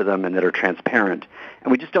input into them and that are transparent.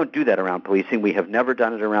 And we just don't do that around policing. We have never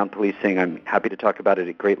done it around policing. I'm happy to talk about it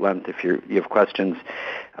at great length if you have questions.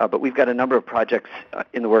 But we've got a number of projects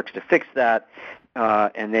in the works to fix that,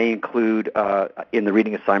 and they include, in the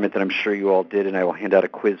reading assignment that I'm sure you all did, and I will hand out a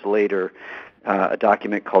quiz later, a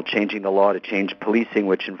document called Changing the Law to Change Policing,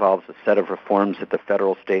 which involves a set of reforms at the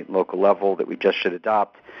federal, state, and local level that we just should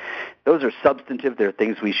adopt. Those are substantive. They're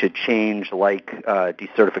things we should change, like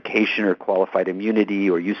decertification or qualified immunity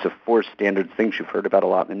or use of force standards, things you've heard about a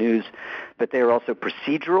lot in the news. But they are also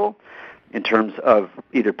procedural in terms of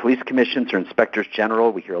either police commissions or inspectors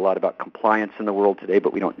general. We hear a lot about compliance in the world today,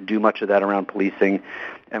 but we don't do much of that around policing.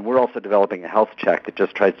 And we're also developing a health check that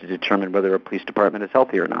just tries to determine whether a police department is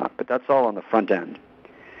healthy or not. But that's all on the front end.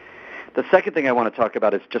 The second thing I want to talk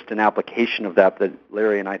about is just an application of that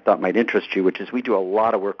Larry and I thought might interest you, which is we do a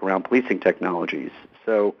lot of work around policing technologies.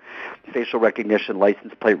 So facial recognition,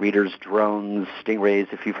 license plate readers, drones,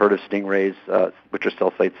 stingrays, if you've heard of stingrays, which are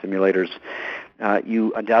cell site simulators.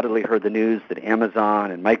 You undoubtedly heard the news that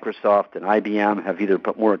Amazon and Microsoft and IBM have either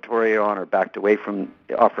put moratorium on or backed away from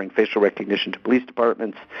offering facial recognition to police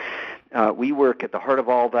departments. We work at the heart of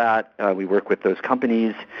all that. We work with those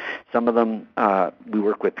companies. Some of them, we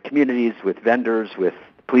work with communities, with vendors, with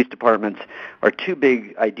police departments. Our two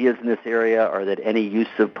big ideas in this area are that any use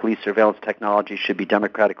of police surveillance technology should be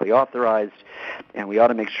democratically authorized, and we ought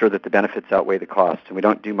to make sure that the benefits outweigh the costs. And we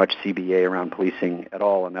don't do much CBA around policing at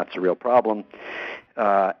all, and that's a real problem.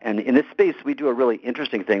 And in this space, we do a really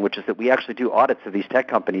interesting thing, which is that we actually do audits of these tech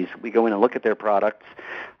companies. We go in and look at their products.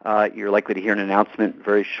 You're likely to hear an announcement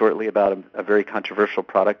very shortly about a very controversial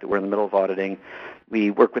product that we're in the middle of auditing. We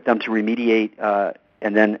work with them to remediate,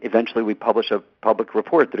 and then eventually we publish a public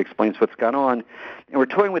report that explains what's gone on. And we're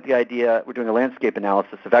toying with the idea, we're doing a landscape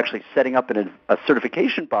analysis of actually setting up a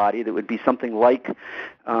certification body that would be something like,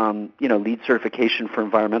 LEED certification for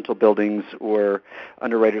environmental buildings or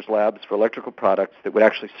underwriters labs for electrical products that would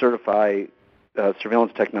actually certify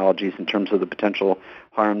surveillance technologies in terms of the potential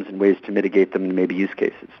harms and ways to mitigate them and maybe use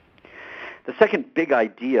cases. The second big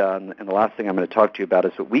idea, and the last thing I'm going to talk to you about,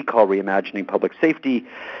 is what we call reimagining public safety.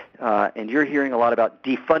 And you're hearing a lot about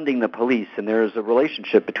defunding the police, and there is a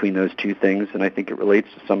relationship between those two things, and I think it relates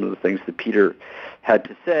to some of the things that Peter had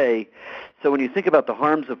to say. So when you think about the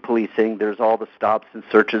harms of policing, there's all the stops and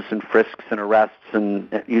searches and frisks and arrests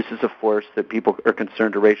and uses of force that people are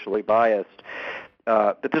concerned are racially biased.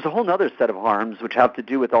 But there's a whole other set of harms which have to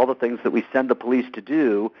do with all the things that we send the police to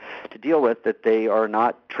deal with that they are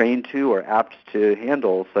not trained to or apt to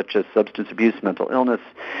handle, such as substance abuse, mental illness,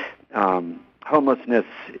 homelessness,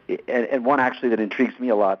 and one actually that intrigues me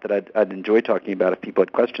a lot that I'd enjoy talking about if people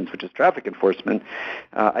had questions, which is traffic enforcement.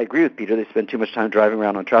 I agree with Peter. They spend too much time driving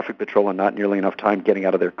around on traffic patrol and not nearly enough time getting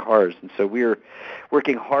out of their cars. And so we're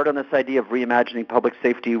working hard on this idea of reimagining public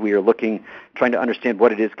safety. We are trying to understand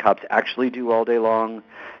what it is cops actually do all day long,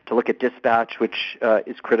 to look at dispatch, which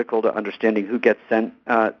is critical to understanding who gets sent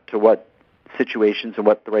to what situations and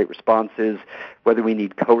what the right response is, whether we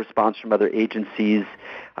need co-response from other agencies.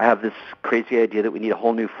 I have this crazy idea that we need a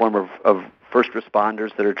whole new form of first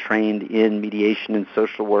responders that are trained in mediation and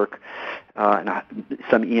social work, and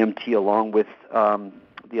some EMT along with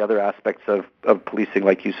the other aspects of policing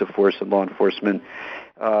like use of force and law enforcement.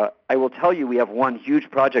 I will tell you we have one huge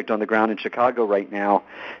project on the ground in Chicago right now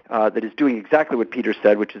that is doing exactly what Peter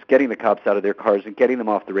said, which is getting the cops out of their cars and getting them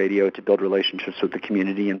off the radio to build relationships with the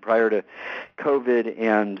community. And prior to COVID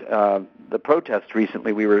and the protests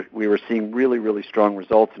recently, we were seeing really, really strong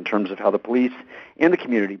results in terms of how the police and the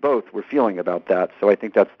community both were feeling about that. So I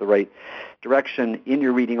think that's the right direction. In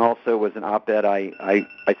your reading also was an op-ed I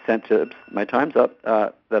sent to, my time's up,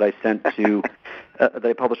 that I sent to, that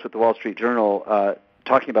I published with the Wall Street Journal,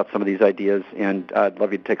 talking about some of these ideas, and I'd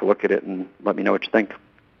love you to take a look at it and let me know what you think.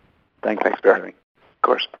 Thanks, Barry. Of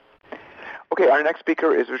course. Okay, our next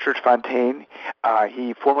speaker is Richard Fontaine.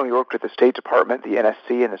 He formerly worked with the State Department, the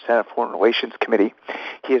NSC, and the Senate Foreign Relations Committee.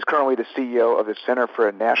 He is currently the CEO of the Center for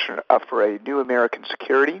a New American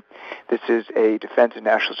Security. This is a defense and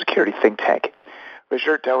national security think tank.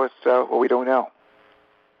 Richard, tell us what we don't know.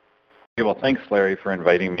 Okay, well, thanks, Larry, for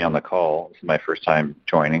inviting me on the call. This is my first time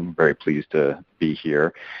joining. Very pleased to be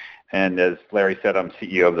here. And as Larry said, I'm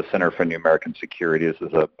CEO of the Center for New American Security. This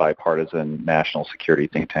is a bipartisan national security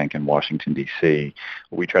think tank in Washington, D.C.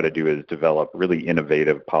 What we try to do is develop really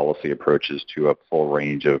innovative policy approaches to a full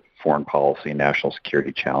range of foreign policy and national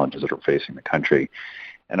security challenges that are facing the country.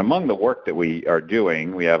 And among the work that we are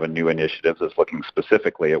doing, we have a new initiative that's looking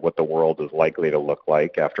specifically at what the world is likely to look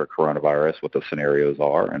like after coronavirus, what the scenarios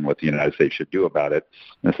are, and what the United States should do about it.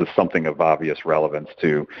 And this is something of obvious relevance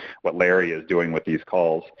to what Larry is doing with these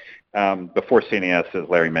calls. Before CNES, as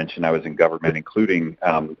Larry mentioned, I was in government, including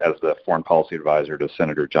as the foreign policy advisor to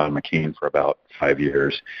Senator John McCain for about 5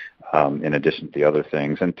 years, in addition to the other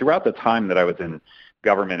things. And throughout the time that I was in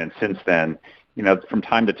government and since then, from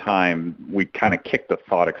time to time, we kind of kicked the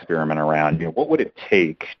thought experiment around, what would it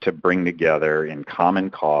take to bring together in common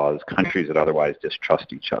cause countries that otherwise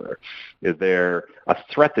distrust each other? Is there a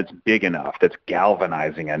threat that's big enough, that's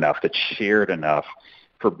galvanizing enough, that's shared enough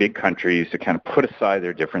for big countries to kind of put aside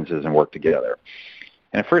their differences and work together?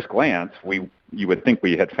 And at first glance, you would think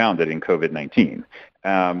we had found it in COVID-19.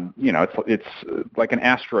 It's like an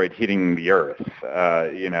asteroid hitting the Earth.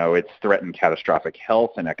 It's threatened catastrophic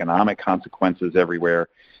health and economic consequences everywhere.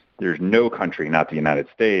 There's no country, not the United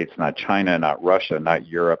States, not China, not Russia, not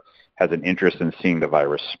Europe, has an interest in seeing the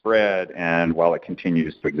virus spread. And while it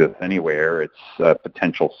continues to exist anywhere, it's a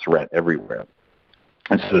potential threat everywhere.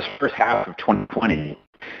 And so this first half of 2020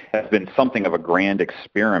 has been something of a grand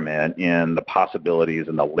experiment in the possibilities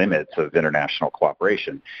and the limits of international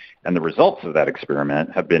cooperation. And the results of that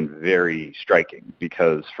experiment have been very striking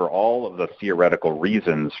because for all of the theoretical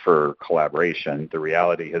reasons for collaboration, the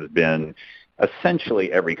reality has been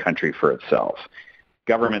essentially every country for itself.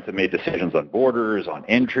 Governments have made decisions on borders, on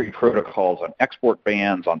entry protocols, on export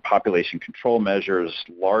bans, on population control measures,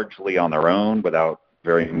 largely on their own without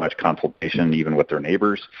very much consultation even with their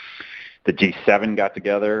neighbors. The G7 got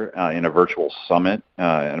together in a virtual summit,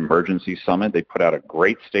 an emergency summit. They put out a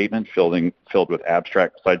great statement filled with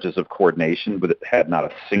abstract pledges of coordination, but it had not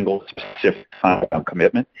a single specific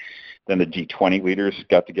commitment. Then the G20 leaders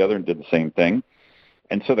got together and did the same thing.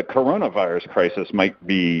 And so the coronavirus crisis might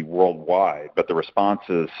be worldwide, but the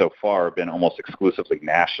responses so far have been almost exclusively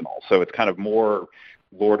national. So it's kind of more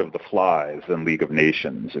Lord of the Flies than League of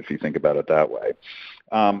Nations, if you think about it that way.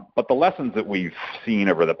 But the lessons that we've seen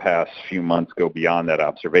over the past few months go beyond that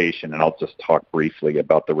observation, and I'll just talk briefly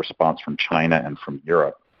about the response from China and from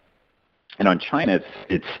Europe. And on China,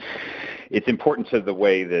 it's important to the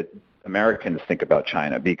way that Americans think about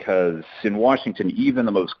China, because in Washington, even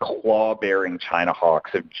the most claw-bearing China hawks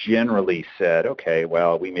have generally said, okay,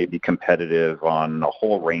 well, we may be competitive on a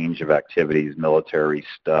whole range of activities, military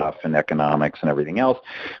stuff and economics and everything else,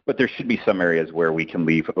 but there should be some areas where we can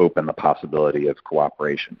leave open the possibility of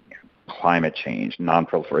cooperation, climate change,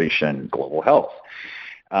 non-proliferation, global health.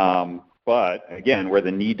 But again, where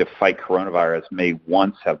the need to fight coronavirus may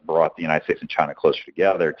once have brought the United States and China closer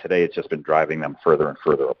together, today it's just been driving them further and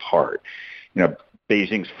further apart.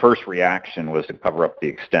 Beijing's first reaction was to cover up the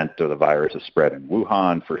extent of the virus's spread in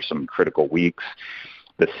Wuhan for some critical weeks.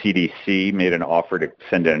 The CDC made an offer to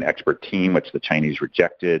send in an expert team, which the Chinese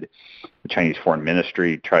rejected. The Chinese Foreign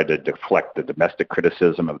Ministry tried to deflect the domestic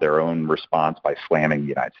criticism of their own response by slamming the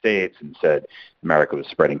United States and said America was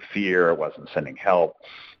spreading fear, it wasn't sending help.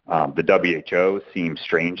 The WHO seemed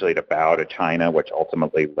strangely to bow to China, which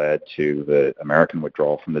ultimately led to the American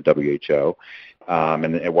withdrawal from the WHO.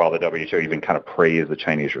 And while the WHO even kind of praised the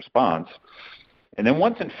Chinese response. And then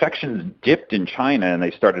once infections dipped in China and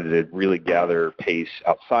they started to really gather pace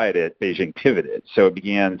outside it, Beijing pivoted. So it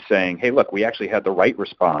began saying, hey, look, we actually had the right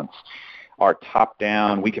response. Our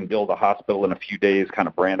top-down, we can build a hospital in a few days kind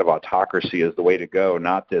of brand of autocracy is the way to go,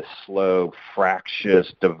 not this slow,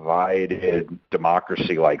 fractious, divided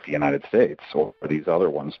democracy like the United States or these other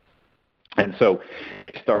ones. And so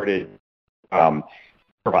it started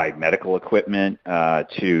provide medical equipment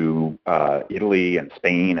to Italy and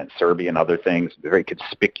Spain and Serbia and other things, very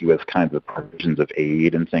conspicuous kinds of provisions of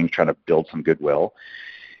aid and things, trying to build some goodwill.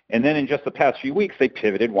 And then in just the past few weeks, they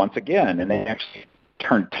pivoted once again, and they actually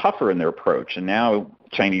turned tougher in their approach. And now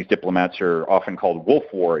Chinese diplomats are often called wolf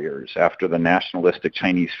warriors after the nationalistic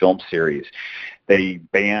Chinese film series. They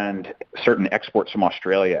banned certain exports from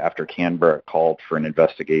Australia after Canberra called for an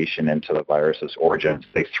investigation into the virus's origins.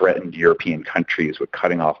 They threatened European countries with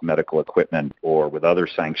cutting off medical equipment or with other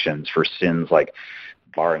sanctions for sins like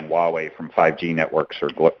barring Huawei from 5G networks or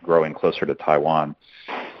growing closer to Taiwan.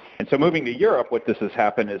 And so moving to Europe, what this has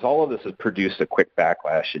happened is all of this has produced a quick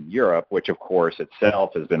backlash in Europe, which of course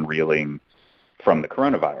itself has been reeling from the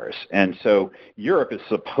coronavirus. And so Europe is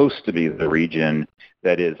supposed to be the region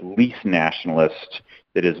that is least nationalist,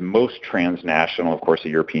 that is most transnational. Of course, the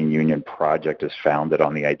European Union project is founded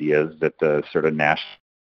on the ideas that the sort of national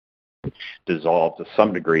dissolved to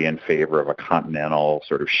some degree in favor of a continental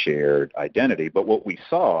sort of shared identity. But what we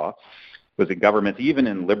saw was that governments, even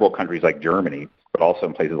in liberal countries like Germany, but also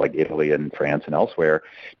in places like Italy and France and elsewhere,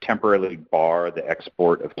 temporarily bar the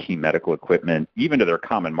export of key medical equipment, even to their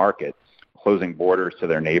common market, closing borders to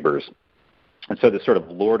their neighbors. And so this sort of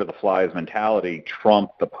Lord of the Flies mentality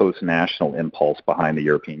trumped the post-national impulse behind the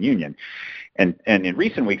European Union. And in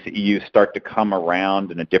recent weeks, the EU start to come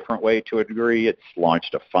around in a different way to a degree. It's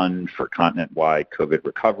launched a fund for continent-wide COVID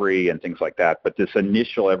recovery and things like that. But this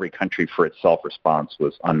initial every country for itself response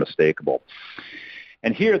was unmistakable.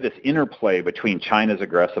 And here, this interplay between China's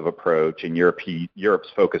aggressive approach and Europe's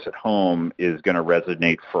focus at home is going to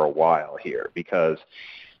resonate for a while here, because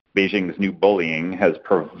Beijing's new bullying has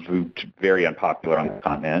proved very unpopular on the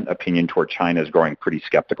continent. Opinion toward China is growing pretty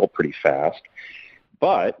skeptical pretty fast.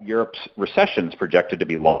 But Europe's recession is projected to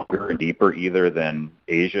be longer and deeper either than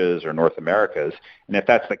Asia's or North America's. And if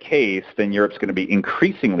that's the case, then Europe's going to be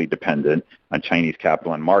increasingly dependent on Chinese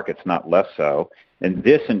capital and markets, not less so. And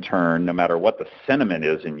this, in turn, no matter what the sentiment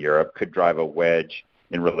is in Europe, could drive a wedge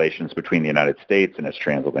in relations between the United States and its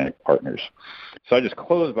transatlantic partners. So I just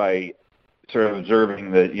close by sort of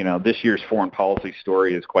observing that, this year's foreign policy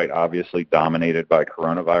story is quite obviously dominated by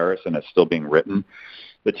coronavirus, and it's still being written.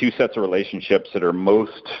 The two sets of relationships that are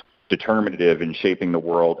most determinative in shaping the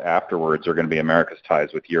world afterwards are going to be America's ties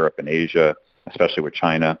with Europe and Asia, especially with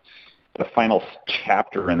China. The final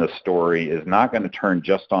chapter in the story is not going to turn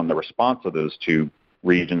just on the response of those two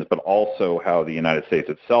regions, but also how the United States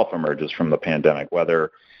itself emerges from the pandemic,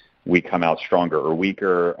 whether we come out stronger or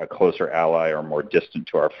weaker, a closer ally or more distant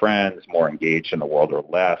to our friends, more engaged in the world or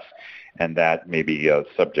less. And that may be a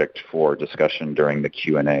subject for discussion during the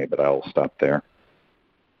Q&A, but I'll stop there.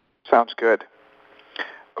 Sounds good.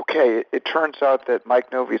 Okay, it turns out that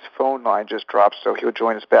Mike Novey's phone line just dropped, so he'll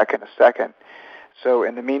join us back in a second. So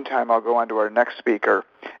in the meantime, I'll go on to our next speaker.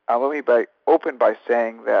 Let me open by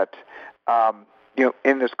saying that,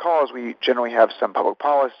 in this call, we generally have some public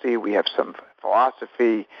policy, we have some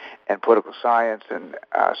philosophy and political science and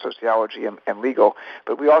sociology and legal,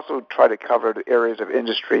 but we also try to cover the areas of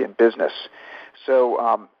industry and business.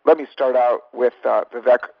 So let me start out with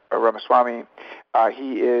Vivek Ramaswamy.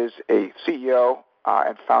 He is a CEO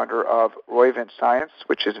and founder of Roivant Science,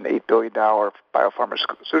 which is an $8 billion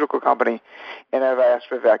biopharmaceutical company. And I've asked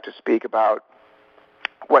Vivek to speak about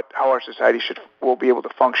how our society will be able to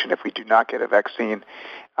function if we do not get a vaccine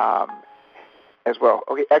as well.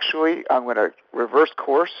 Okay, actually, I'm going to reverse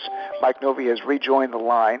course. Mike Novey has rejoined the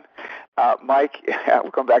line. Mike,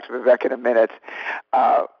 we'll come back to Vivek in a minute.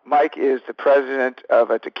 Mike is the president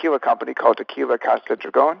of a tequila company called Tequila Casa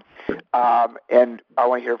Dragon, and I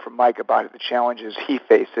want to hear from Mike about the challenges he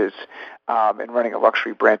faces in running a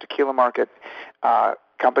luxury brand tequila market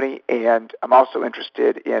company, and I'm also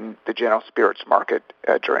interested in the general spirits market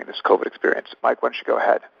during this COVID experience. Mike, why don't you go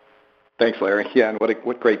ahead? Thanks, Larry. Yeah, and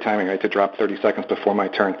what great timing. I had to drop 30 seconds before my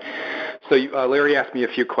turn. So Larry asked me a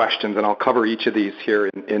few questions, and I'll cover each of these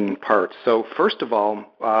here in parts. So first of all,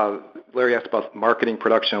 Larry asked about marketing,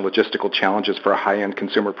 production, and logistical challenges for a high-end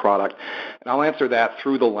consumer product. And I'll answer that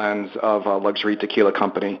through the lens of a luxury tequila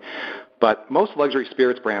company. But most luxury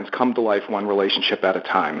spirits brands come to life one relationship at a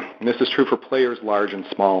time. And this is true for players large and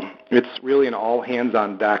small. It's really an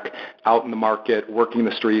all-hands-on deck, out in the market, working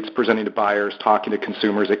the streets, presenting to buyers, talking to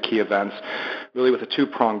consumers at key events, really with a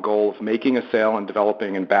two-pronged goal of making a sale and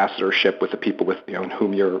developing ambassadorship with the people with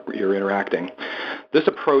whom you're interacting. This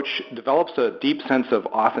approach develops a deep sense of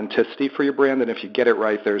authenticity for your brand, and if you get it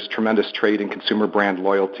right, there's tremendous trade and consumer brand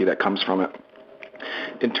loyalty that comes from it.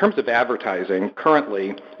 In terms of advertising, currently,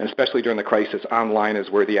 and especially during the crisis, online is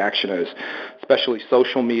where the action is, especially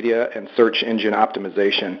social media and search engine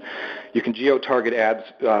optimization. You can geo-target ads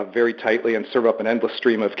very tightly and serve up an endless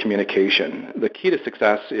stream of communication. The key to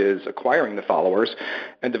success is acquiring the followers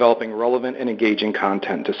and developing relevant and engaging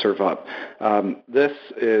content to serve up. This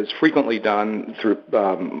is frequently done through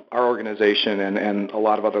our organization and a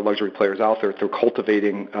lot of other luxury players out there through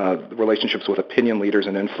cultivating relationships with opinion leaders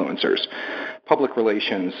and influencers. Public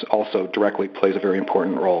relations also directly plays a very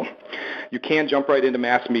important role. You can jump right into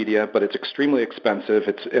mass media, but it's extremely expensive.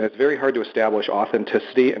 It's very hard to establish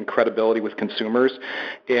authenticity and credibility with consumers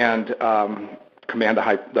and command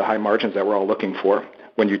the high margins that we're all looking for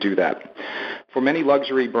when you do that. For many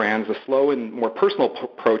luxury brands, the slow and more personal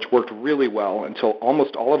approach worked really well until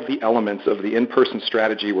almost all of the elements of the in-person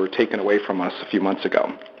strategy were taken away from us a few months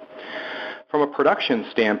ago. From a production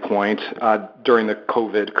standpoint, during the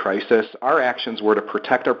COVID crisis, our actions were to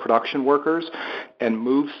protect our production workers and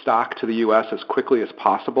move stock to the U.S. as quickly as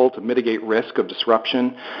possible to mitigate risk of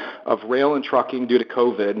disruption of rail and trucking due to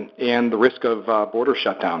COVID and the risk of border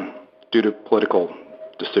shutdown due to political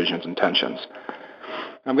decisions and tensions.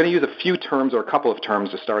 I'm going to use a few terms or a couple of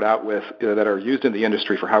terms to start out with that are used in the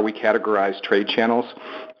industry for how we categorize trade channels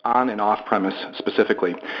on and off-premise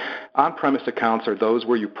specifically. On-premise accounts are those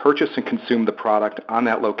where you purchase and consume the product on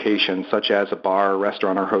that location, such as a bar,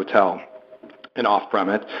 restaurant, or hotel. And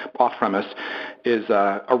off-premise is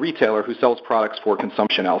a retailer who sells products for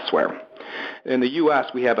consumption elsewhere. In the U.S.,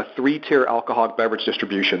 we have a 3-tier alcoholic beverage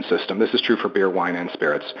distribution system. This is true for beer, wine, and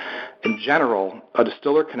spirits. In general, a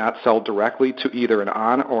distiller cannot sell directly to either an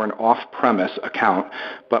on- or an off-premise account,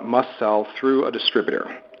 but must sell through a distributor.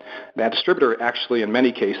 That distributor actually, in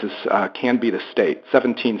many cases, can be the state.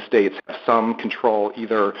 17 states have some control,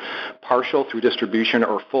 either partial through distribution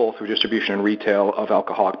or full through distribution and retail of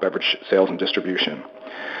alcoholic beverage sales and distribution.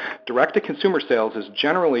 Direct-to-consumer sales is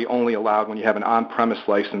generally only allowed when you have an on-premise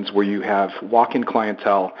license where you have walk-in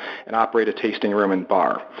clientele and operate a tasting room and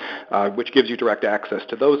bar, which gives you direct access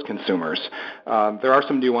to those consumers. There are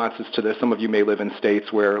some nuances to this. Some of you may live in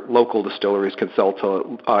states where local distilleries can sell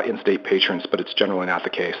to in-state patrons, but it's generally not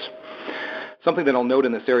the case. Something that I'll note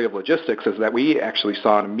in this area of logistics is that we actually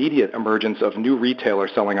saw an immediate emergence of new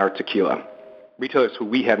retailers selling our tequila. Retailers who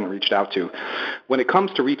we hadn't reached out to. When it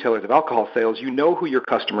comes to retailers of alcohol sales, you know who your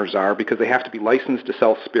customers are because they have to be licensed to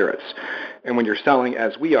sell spirits. And when you're selling,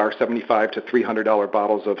 as we are, $75 to $300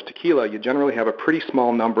 bottles of tequila, you generally have a pretty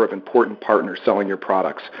small number of important partners selling your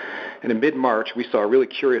products. And in mid-March, we saw a really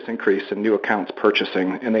curious increase in new accounts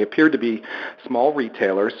purchasing, and they appeared to be small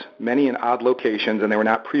retailers, many in odd locations, and they were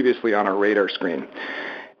not previously on our radar screen.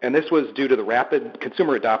 And this was due to the rapid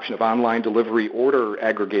consumer adoption of online delivery order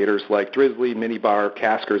aggregators like Drizzly, Minibar,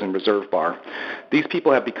 Caskers, and Reserve Bar. These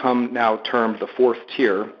people have become now termed the 4th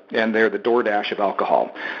tier, and they're the DoorDash of alcohol.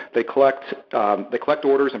 They collect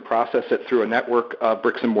orders and process it through a network of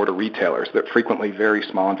bricks-and-mortar retailers that are frequently very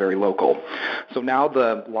small and very local. So now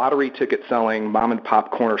the lottery ticket-selling mom-and-pop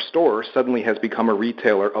corner store suddenly has become a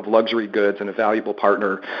retailer of luxury goods and a valuable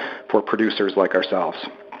partner for producers like ourselves.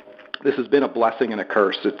 This has been a blessing and a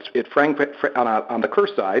curse. On the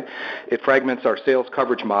curse side, it fragments our sales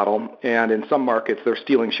coverage model, and in some markets, they're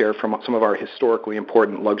stealing share from some of our historically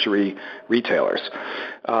important luxury retailers.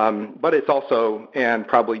 But it's also, and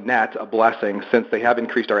probably net, a blessing since they have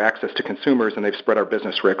increased our access to consumers and they've spread our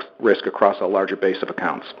business risk across a larger base of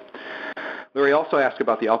accounts. Larry also asked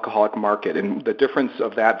about the alcoholic market and the difference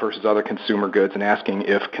of that versus other consumer goods and asking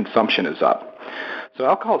if consumption is up. So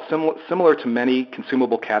alcohol is similar to many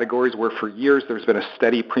consumable categories where for years there's been a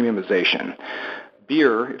steady premiumization.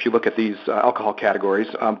 Beer, if you look at these alcohol categories,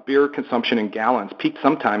 beer consumption in gallons peaked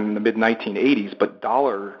sometime in the mid-1980s, but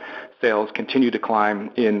dollar sales continue to climb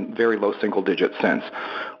in very low single digits since.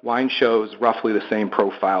 Wine shows roughly the same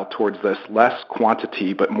profile towards this less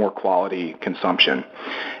quantity but more quality consumption.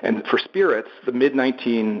 And for spirits, the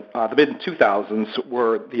mid-2000s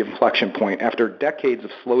were the inflection point. After decades of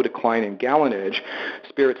slow decline in gallonage,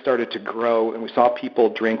 spirits started to grow, and we saw people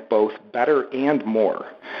drink both better and more.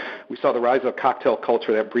 We saw the rise of a cocktail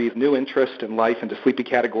culture that breathed new interest and life into sleepy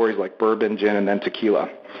categories like bourbon, gin, and then tequila.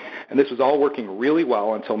 And this was all working really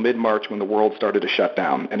well until mid-March when the world started to shut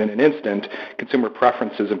down. And in an instant, consumer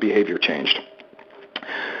preferences and behavior changed.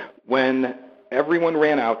 When everyone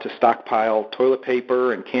ran out to stockpile toilet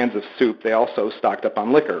paper and cans of soup, they also stocked up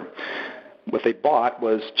on liquor. What they bought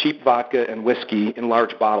was cheap vodka and whiskey in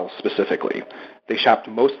large bottles specifically. They shopped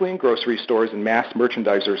mostly in grocery stores and mass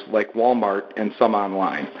merchandisers like Walmart and some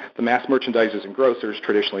online. The mass merchandisers and grocers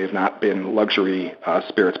traditionally have not been luxury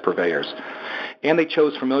spirits purveyors. And they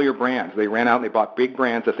chose familiar brands. They ran out and they bought big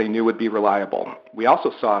brands that they knew would be reliable. We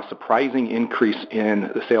also saw a surprising increase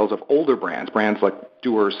in the sales of older brands like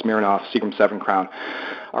Dewar's, Smirnoff, Seagram 7 Crown,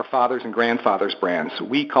 our fathers' and grandfathers' brands.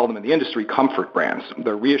 We call them in the industry comfort brands.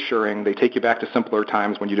 They're reassuring. They take you back to simpler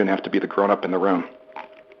times when you didn't have to be the grown-up in the room.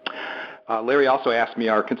 Larry also asked me,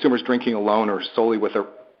 are consumers drinking alone or solely with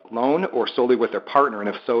their partner, and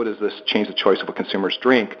if so, does this change the choice of what consumers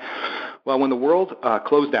drink? Well, when the world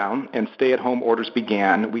closed down and stay-at-home orders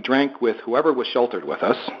began, we drank with whoever was sheltered with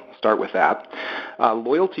us. Start with that.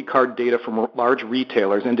 Loyalty card data from large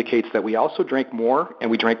retailers indicates that we also drank more, and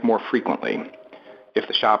we drank more frequently, if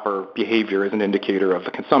the shopper behavior is an indicator of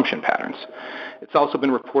the consumption patterns. It's also been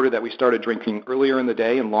reported that we started drinking earlier in the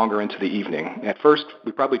day and longer into the evening. At first,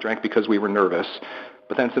 we probably drank because we were nervous,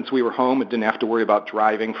 but then since we were home and didn't have to worry about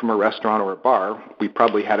driving from a restaurant or a bar, we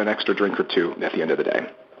probably had an extra drink or two at the end of the day.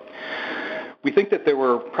 We think that there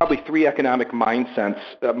were probably three economic mindsets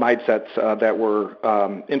that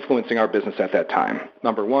were influencing our business at that time.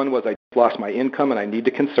 Number one was I lost my income and I need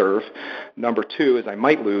to conserve. Number two is I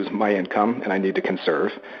might lose my income and I need to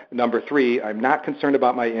conserve. Number three, I'm not concerned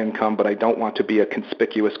about my income, but I don't want to be a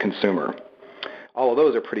conspicuous consumer. All of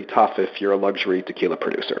those are pretty tough if you're a luxury tequila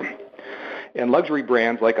producer. And luxury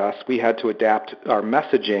brands like us, we had to adapt our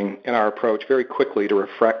messaging and our approach very quickly to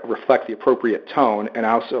reflect the appropriate tone, and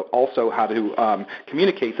also how to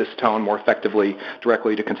communicate this tone more effectively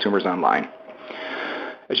directly to consumers online.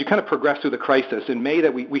 As you kind of progress through the crisis, in May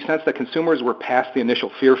we sensed that consumers were past the initial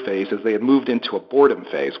fear phase as they had moved into a boredom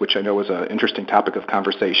phase, which I know was an interesting topic of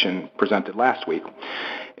conversation presented last week.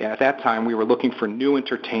 And at that time, we were looking for new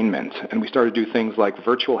entertainment, and we started to do things like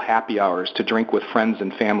virtual happy hours to drink with friends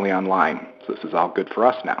and family online. So this is all good for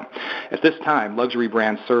us now. At this time, luxury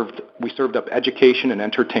brands served up education and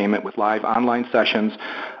entertainment with live online sessions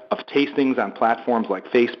of tastings on platforms like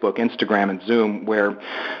Facebook, Instagram, and Zoom, where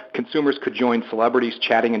consumers could join celebrities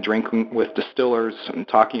chatting and drinking with distillers and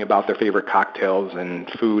talking about their favorite cocktails and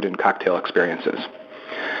food and cocktail experiences.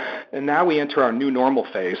 And now we enter our new normal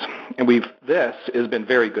phase, and this has been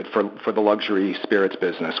very good for the luxury spirits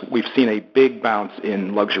business. We've seen a big bounce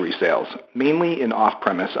in luxury sales, mainly in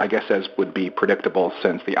off-premise, I guess as would be predictable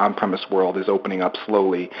since the on-premise world is opening up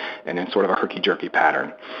slowly and in sort of a herky-jerky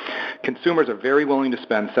pattern. Consumers are very willing to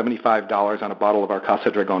spend $75 on a bottle of our Casa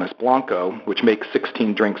Dragones Blanco, which makes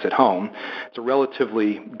 16 drinks at home. It's a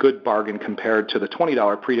relatively good bargain compared to the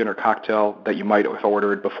 $20 pre-dinner cocktail that you might have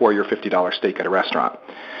ordered before your $50 steak at a restaurant.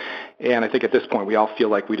 And I think at this point, we all feel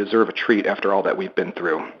like we deserve a treat after all that we've been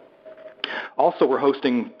through. Also, we're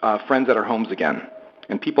hosting friends at our homes again.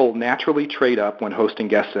 And people naturally trade up when hosting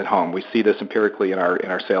guests at home. We see this empirically in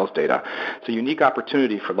our sales data. It's a unique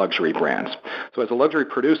opportunity for luxury brands. So as a luxury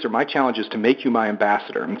producer, my challenge is to make you my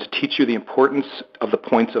ambassador and to teach you the importance of the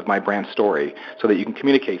points of my brand story so that you can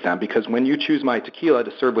communicate them. Because when you choose my tequila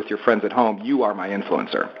to serve with your friends at home, you are my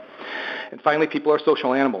influencer. And finally, people are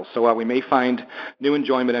social animals, so while we may find new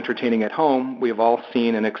enjoyment entertaining at home, we have all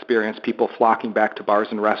seen and experienced people flocking back to bars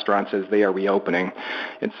and restaurants as they are reopening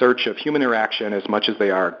in search of human interaction as much as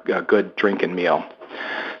they are a good drink and meal.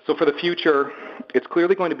 So for the future, it's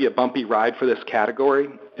clearly going to be a bumpy ride for this category,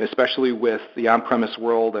 especially with the on-premise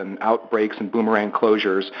world and outbreaks and boomerang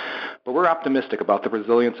closures, but we're optimistic about the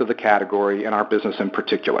resilience of the category and our business in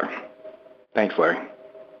particular. Thanks, Larry.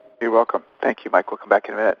 You're welcome. Thank you, Mike. We'll come back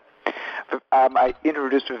in a minute. I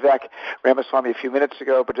introduced Vivek Ramaswamy a few minutes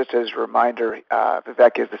ago, but just as a reminder,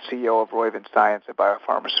 Vivek is the CEO of Roivant Science, a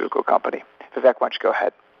biopharmaceutical company. Vivek, why don't you go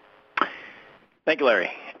ahead? Thank you,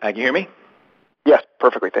 Larry. Can you hear me? Yes,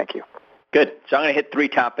 perfectly. Thank you. Good. So I'm going to hit three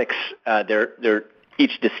topics. They're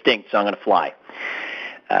each distinct, so I'm going to fly.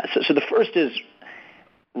 So the first is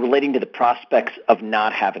relating to the prospects of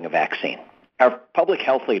not having a vaccine. Our public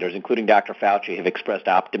health leaders, including Dr. Fauci, have expressed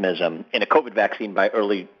optimism in a COVID vaccine by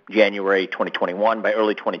early January 2021, by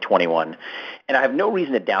early 2021. And I have no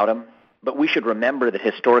reason to doubt them, but we should remember that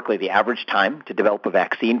historically the average time to develop a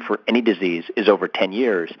vaccine for any disease is over 10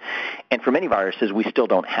 years. And for many viruses, we still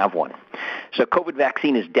don't have one. So COVID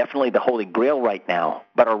vaccine is definitely the holy grail right now,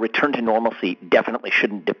 but our return to normalcy definitely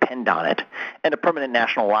shouldn't depend on it. And a permanent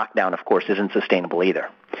national lockdown, of course, isn't sustainable either.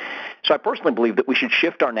 So I personally believe that we should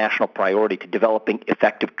shift our national priority to developing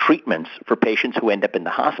effective treatments for patients who end up in the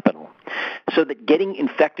hospital so that getting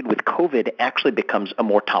infected with COVID actually becomes a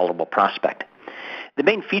more tolerable prospect. The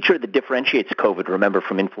main feature that differentiates COVID, remember,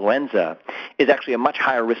 from influenza is actually a much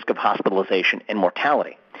higher risk of hospitalization and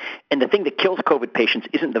mortality. And the thing that kills COVID patients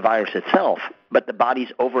isn't the virus itself, but the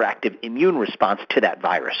body's overactive immune response to that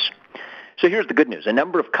virus. So here's the good news. A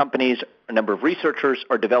number of companies, a number of researchers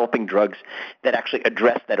are developing drugs that actually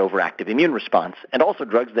address that overactive immune response, and also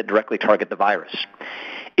drugs that directly target the virus.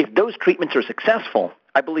 If those treatments are successful,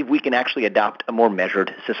 I believe we can actually adopt a more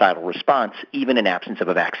measured societal response, even in absence of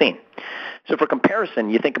a vaccine. So for comparison,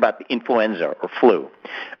 you think about the influenza or flu.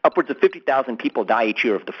 Upwards of 50,000 people die each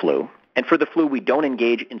year of the flu. And for the flu, we don't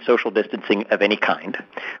engage in social distancing of any kind.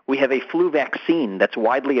 We have a flu vaccine that's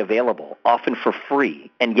widely available, often for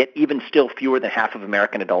free, and yet even still fewer than half of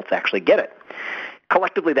American adults actually get it.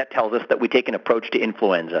 Collectively, that tells us that we take an approach to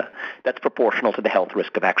influenza that's proportional to the health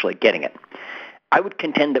risk of actually getting it. I would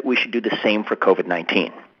contend that we should do the same for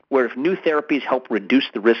COVID-19, where if new therapies help reduce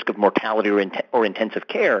the risk of mortality or intensive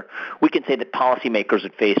care, we can say that policymakers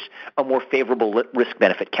would face a more favorable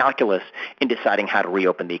risk-benefit calculus in deciding how to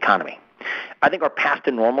reopen the economy. I think our path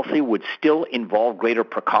to normalcy would still involve greater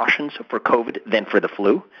precautions for COVID than for the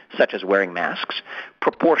flu, such as wearing masks,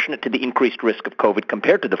 proportionate to the increased risk of COVID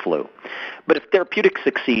compared to the flu. But if therapeutics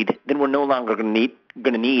succeed, then we're no longer going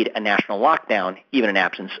to need a national lockdown, even in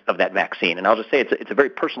absence of that vaccine. And I'll just say it's a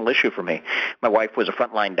very personal issue for me. My wife was a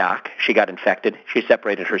frontline doc. She got infected. She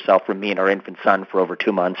separated herself from me and our infant son for over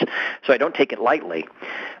 2 months. So I don't take it lightly.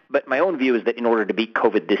 But my own view is that in order to beat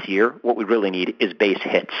COVID this year, what we really need is base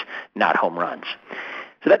hits, not home runs.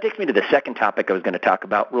 So that takes me to the second topic I was going to talk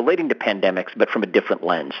about, relating to pandemics, but from a different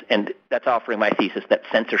lens. And that's offering my thesis that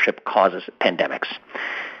censorship causes pandemics.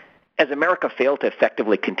 As America failed to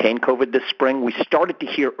effectively contain COVID this spring, we started to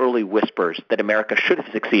hear early whispers that America should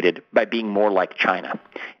have succeeded by being more like China.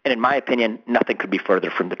 And in my opinion, nothing could be further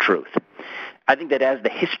from the truth. I think that as the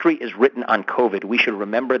history is written on COVID, we should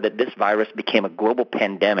remember that this virus became a global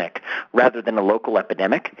pandemic rather than a local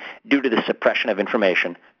epidemic due to the suppression of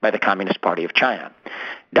information by the Communist Party of China.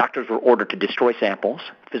 Doctors were ordered to destroy samples.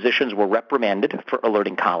 Physicians were reprimanded for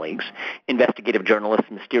alerting colleagues. Investigative journalists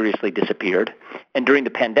mysteriously disappeared. And during the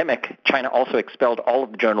pandemic, China also expelled all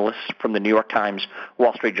of the journalists from the New York Times,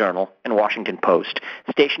 Wall Street Journal, and Washington Post,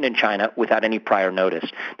 stationed in China without any prior notice.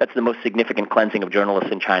 That's the most significant cleansing of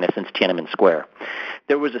journalists in China since Tiananmen Square.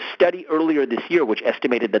 There was a study earlier this year which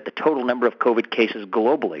estimated that the total number of COVID cases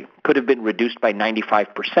globally could have been reduced by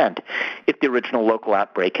 95% if the original local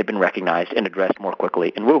outbreak had been recognized and addressed more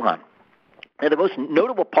quickly in Wuhan. Now, the most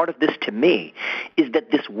notable part of this to me is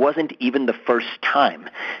that this wasn't even the first time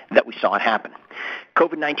that we saw it happen.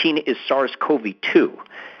 COVID-19 is SARS-CoV-2.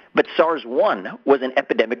 But SARS-1 was an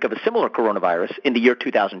epidemic of a similar coronavirus in the year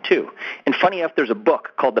 2002. And funny enough, there's a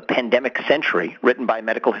book called The Pandemic Century, written by a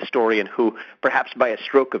medical historian who, perhaps by a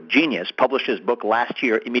stroke of genius, published his book last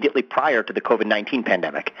year immediately prior to the COVID-19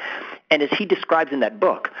 pandemic. And as he describes in that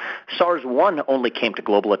book, SARS-1 only came to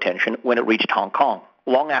global attention when it reached Hong Kong,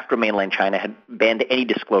 long after mainland China had banned any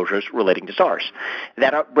disclosures relating to SARS.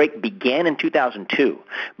 That outbreak began in 2002,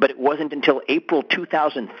 but it wasn't until April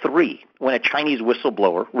 2003 when a Chinese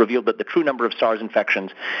whistleblower revealed that the true number of SARS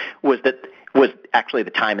infections was actually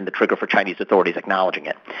the time and the trigger for Chinese authorities acknowledging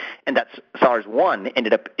it. And that SARS-1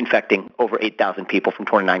 ended up infecting over 8,000 people from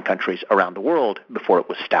 29 countries around the world before it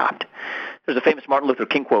was stopped. There's a famous Martin Luther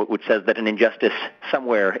King quote which says that an injustice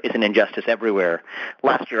somewhere is an injustice everywhere.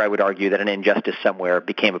 Last year, I would argue that an injustice somewhere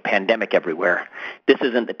became a pandemic everywhere. This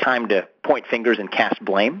isn't the time to point fingers and cast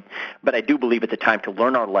blame, but I do believe it's a time to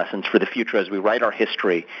learn our lessons for the future as we write our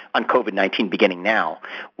history on COVID-19 beginning now.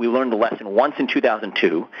 We learned the lesson once in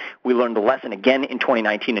 2002. We learned the lesson again in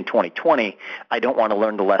 2019 and 2020. I don't want to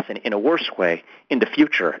learn the lesson in a worse way in the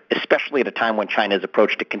future, especially at a time when China's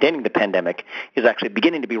approach to containing the pandemic is actually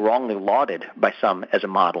beginning to be wrongly lauded by some as a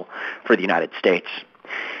model for the United States.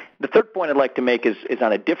 The third point I'd like to make is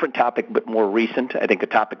on a different topic, but more recent. I think a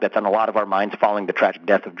topic that's on a lot of our minds following the tragic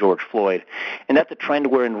death of George Floyd. And that's a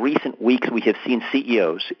trend where in recent weeks we have seen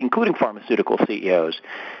CEOs, including pharmaceutical CEOs,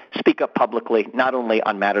 speak up publicly not only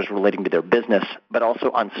on matters relating to their business, but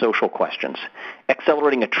also on social questions,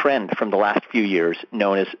 accelerating a trend from the last few years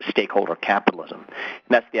known as stakeholder capitalism. And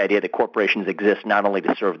that's the idea that corporations exist not only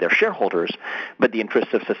to serve their shareholders, but the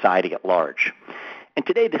interests of society at large. And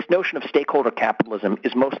today, this notion of stakeholder capitalism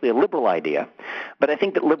is mostly a liberal idea, but I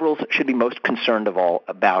think that liberals should be most concerned of all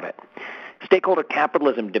about it. Stakeholder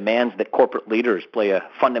capitalism demands that corporate leaders play a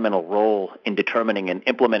fundamental role in determining and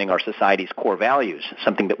implementing our society's core values,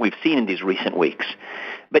 something that we've seen in these recent weeks.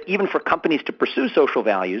 But even for companies to pursue social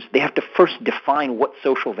values, they have to first define what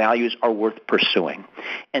social values are worth pursuing.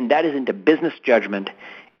 And that isn't a business judgment.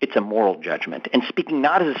 It's a moral judgment. And speaking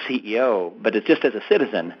not as a CEO, but just as a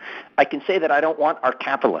citizen, I can say that I don't want our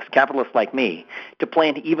capitalists like me, to play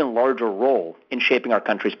an even larger role in shaping our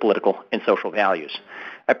country's political and social values.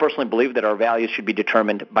 I personally believe that our values should be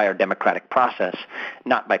determined by our democratic process,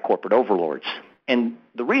 not by corporate overlords. And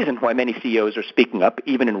the reason why many CEOs are speaking up,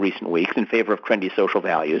 even in recent weeks, in favor of trendy social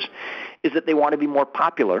values, is that they want to be more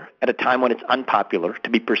popular at a time when it's unpopular to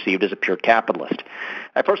be perceived as a pure capitalist.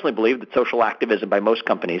 I personally believe that social activism by most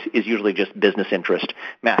companies is usually just business interest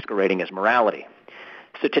masquerading as morality.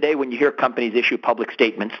 So today, when you hear companies issue public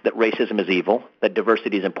statements that racism is evil, that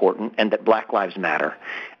diversity is important, and that Black lives matter,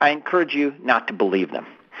 I encourage you not to believe them.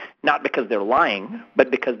 Not because they're lying,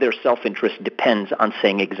 but because their self-interest depends on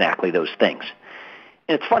saying exactly those things.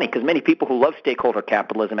 And it's funny because many people who love stakeholder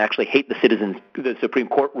capitalism actually hate the Supreme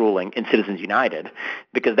Court ruling in Citizens United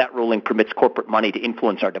because that ruling permits corporate money to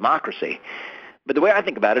influence our democracy. But the way I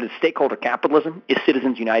think about it is stakeholder capitalism is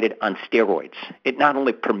Citizens United on steroids. It not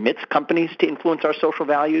only permits companies to influence our social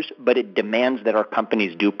values, but it demands that our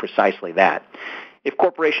companies do precisely that. If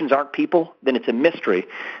corporations aren't people, then it's a mystery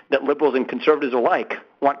that liberals and conservatives alike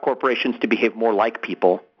want corporations to behave more like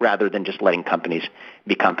people rather than just letting companies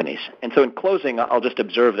be companies. And so in closing, I'll just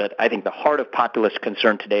observe that I think the heart of populist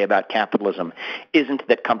concern today about capitalism isn't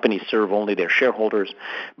that companies serve only their shareholders,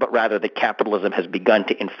 but rather that capitalism has begun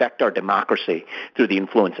to infect our democracy through the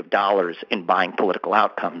influence of dollars in buying political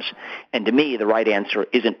outcomes. And to me, the right answer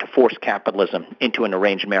isn't to force capitalism into an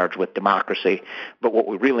arranged marriage with democracy, but what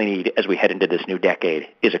we really need as we head into this new decade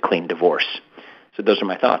is a clean divorce. So those are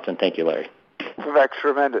my thoughts, and thank you, Larry. That's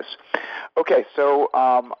tremendous. Okay, so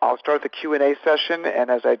I'll start the Q&A session,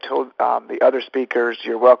 and as I told the other speakers,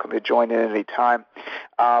 you're welcome to join in at any time.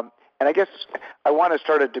 And I guess I want to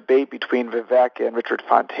start a debate between Vivek and Richard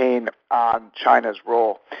Fontaine on China's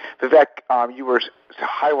role. Vivek, you were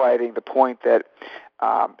highlighting the point that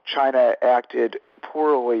China acted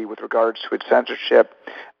poorly with regards to its censorship.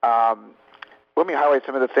 Let me highlight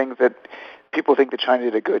some of the things that people think that China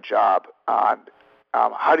did a good job on.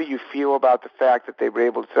 How do you feel about the fact that they were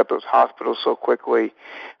able to set up those hospitals so quickly?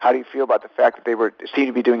 How do you feel about the fact that they seemed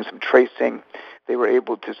to be doing some tracing? They were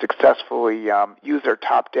able to successfully use their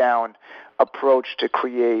top-down approach to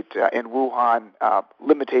create in Wuhan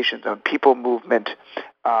limitations on people movement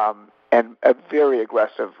and a very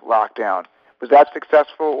aggressive lockdown. Was that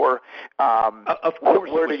successful, or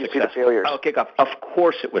where did you see the failures? I'll kick off. Of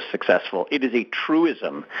course it was successful. It is a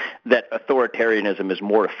truism that authoritarianism is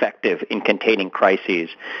more effective in containing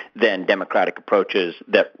crises than democratic approaches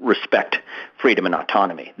that respect freedom and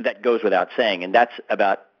autonomy. That goes without saying, and that's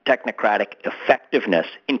about technocratic effectiveness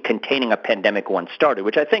in containing a pandemic once started,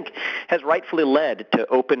 which I think has rightfully led to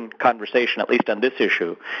open conversation, at least on this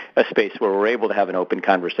issue, a space where we're able to have an open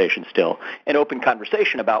conversation still, an open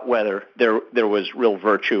conversation about whether there was real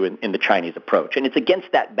virtue in the Chinese approach. And it's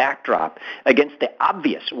against that backdrop, against the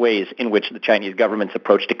obvious ways in which the Chinese government's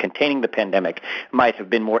approach to containing the pandemic might have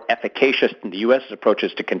been more efficacious than the U.S.'s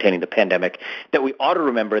approaches to containing the pandemic, that we ought to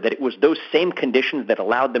remember that it was those same conditions that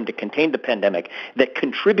allowed them to contain the pandemic that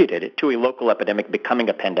contributed to a local epidemic becoming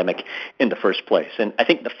a pandemic in the first place. And I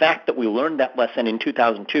think the fact that we learned that lesson in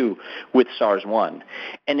 2002 with SARS-1,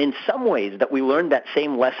 and in some ways that we learned that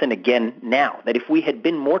same lesson again now, that if we had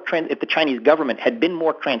been more if the Chinese government had been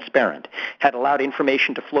more transparent, had allowed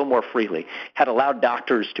information to flow more freely, had allowed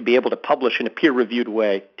doctors to be able to publish in a peer-reviewed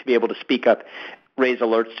way, to be able to speak up, raise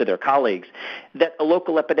alerts to their colleagues, that a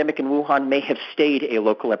local epidemic in Wuhan may have stayed a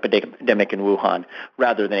local epidemic in Wuhan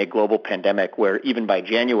rather than a global pandemic where even by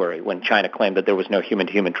January, when China claimed that there was no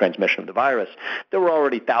human-to-human transmission of the virus, there were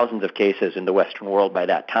already thousands of cases in the Western world by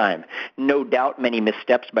that time. No doubt many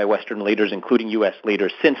missteps by Western leaders, including U.S.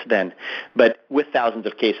 leaders since then, but with thousands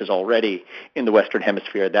of cases already in the Western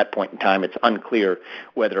Hemisphere at that point in time, it's unclear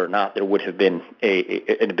whether or not there would have been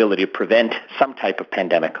an ability to prevent some type of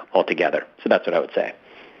pandemic altogether. So that's what I would say.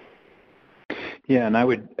 Yeah, and I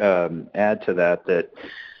would add to that,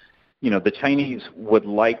 the Chinese would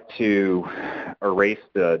like to erase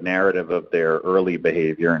the narrative of their early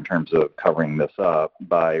behavior in terms of covering this up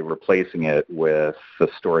by replacing it with the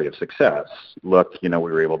story of success. Look, we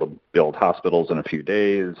were able to build hospitals in a few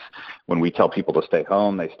days. When we tell people to stay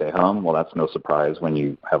home, they stay home. Well, that's no surprise when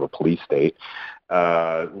you have a police state.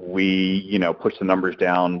 We, push the numbers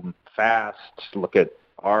down fast. Look at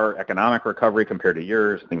our economic recovery compared to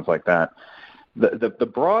yours, things like that. The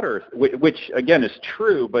broader, which again is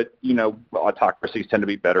true, but autocracies tend to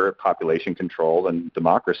be better at population control than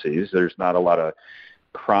democracies. There's not a lot of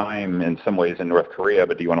crime in some ways in North Korea,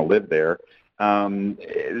 but do you want to live there? But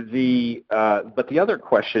the other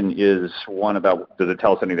question is one about, does it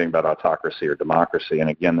tell us anything about autocracy or democracy?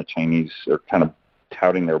 And again, the Chinese are kind of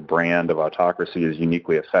touting their brand of autocracy as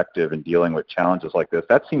uniquely effective in dealing with challenges like this.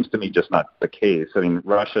 That seems to me just not the case. I mean,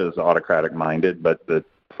 Russia is autocratic-minded, but the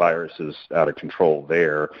virus is out of control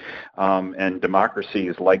there. And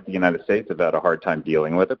democracies like the United States have had a hard time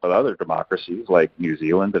dealing with it, but other democracies like New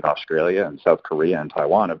Zealand and Australia and South Korea and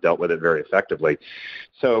Taiwan have dealt with it very effectively.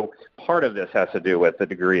 So part of this has to do with the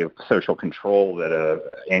degree of social control that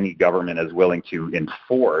any government is willing to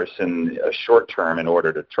enforce in a short term in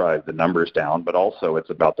order to drive the numbers down, but also it's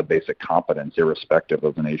about the basic competence irrespective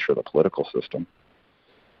of the nature of the political system.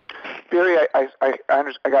 Barry, I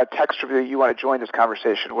got a text from you. You want to join this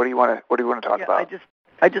conversation? What do you want to talk about?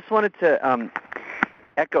 I just wanted to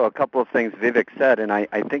echo a couple of things Vivek said, and I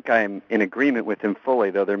think I'm in agreement with him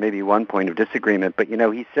fully, though there may be one point of disagreement. But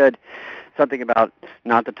he said something about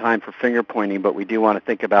not the time for finger pointing, but we do want to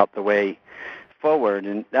think about the way forward,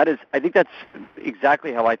 and I think that's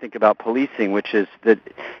exactly how I think about policing, which is that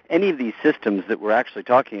any of these systems that we're actually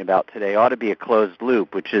talking about today ought to be a closed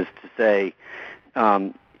loop, which is to say,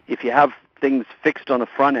 if you have things fixed on the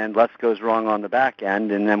front end, less goes wrong on the back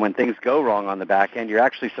end, and then when things go wrong on the back end, you're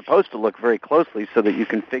actually supposed to look very closely so that you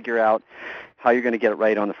can figure out how you're going to get it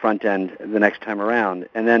right on the front end the next time around.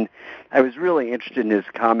 And then I was really interested in his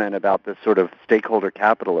comment about this sort of stakeholder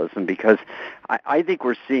capitalism, because I think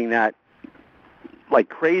we're seeing that like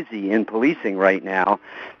crazy in policing right now.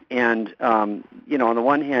 And, on the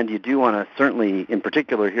one hand, you do want to certainly, in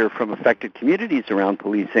particular, hear from affected communities around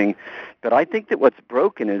policing, but I think that what's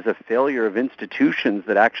broken is a failure of institutions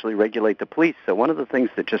that actually regulate the police. So one of the things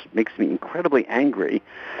that just makes me incredibly angry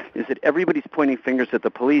is that everybody's pointing fingers at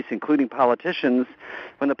the police, including politicians,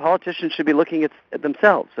 when the politicians should be looking at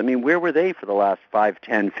themselves. I mean, where were they for the last 5,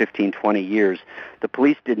 10, 15, 20 years? The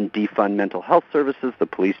police didn't defund mental health services. The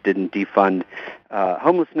police didn't defund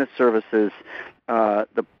homelessness services.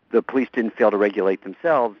 The police didn't fail to regulate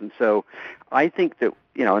themselves. And so I think that,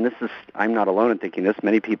 and this is, I'm not alone in thinking this,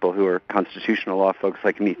 many people who are constitutional law folks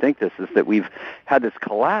like me think this, is that we've had this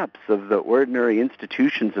collapse of the ordinary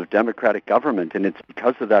institutions of democratic government, and it's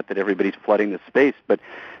because of that everybody's flooding the space. But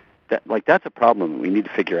that's a problem we need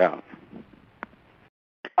to figure out.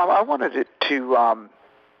 I wanted to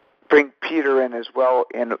bring Peter in as well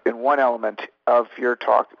in one element of your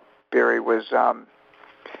talk, Barry, was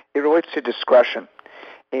it relates to discretion.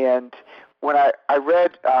 And when I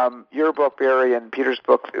read your book, Barry, and Peter's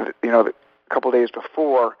book, a couple of days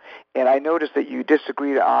before, and I noticed that you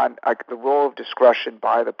disagreed on the role of discretion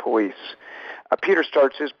by the police. Peter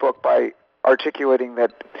starts his book by articulating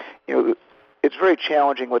that, it's very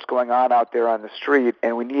challenging what's going on out there on the street,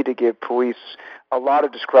 and we need to give police a lot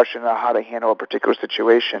of discretion on how to handle a particular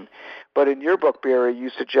situation. But in your book, Barry,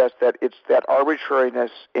 you suggest that it's that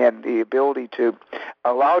arbitrariness and the ability to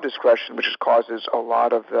allow discretion which causes a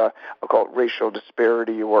lot of the, I'll call it racial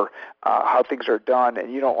disparity or how things are done,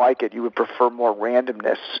 and you don't like it. You would prefer more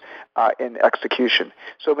randomness in execution.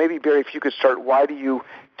 So maybe, Barry, if you could start, why do you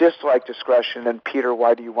dislike discretion? And Peter,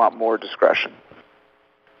 why do you want more discretion?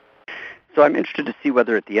 So I'm interested to see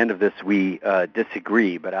whether at the end of this we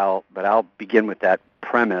disagree, but I'll begin with that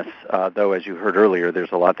premise, though as you heard earlier,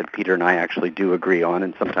 there's a lot that Peter and I actually do agree on,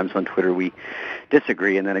 and sometimes on Twitter we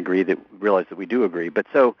disagree and then realize that we do agree. But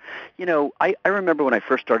so, I remember when I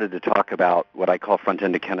first started to talk about what I call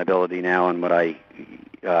front-end accountability now and what I,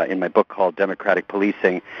 in my book called Democratic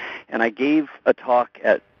Policing, and I gave a talk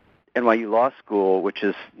at NYU Law School, which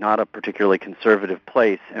is not a particularly conservative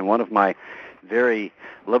place, and one of my very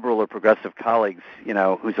liberal or progressive colleagues,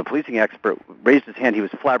 who's a policing expert, raised his hand. He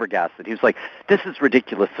was flabbergasted. He was like, this is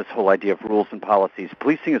ridiculous, this whole idea of rules and policies.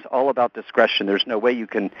 Policing is all about discretion. There's no way you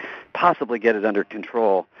can possibly get it under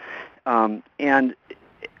control. And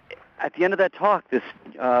at the end of that talk, this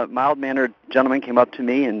mild-mannered gentleman came up to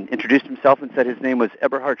me and introduced himself and said his name was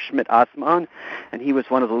Eberhard Schmidt-Assmann, and he was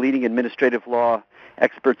one of the leading administrative law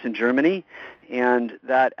experts in Germany, and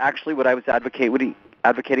that actually what I was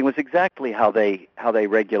advocating was exactly how they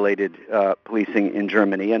regulated policing in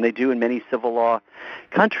Germany, and they do in many civil law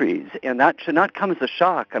countries. And that should not come as a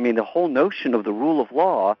shock. I mean, the whole notion of the rule of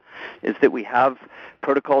law is that we have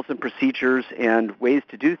protocols and procedures and ways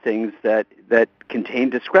to do things that contain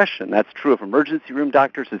discretion. That's true of emergency room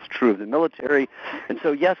doctors. It's true of the military. And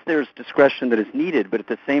so, yes, there's discretion that is needed, but at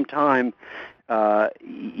the same time,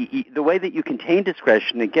 the way that you contain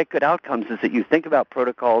discretion and get good outcomes is that you think about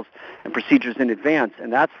protocols and procedures in advance,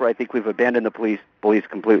 and that's where I think we've abandoned the police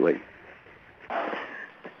completely.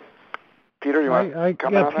 Peter, you want to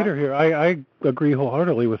comment on Peter that? here. I agree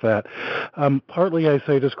wholeheartedly with that. Partly I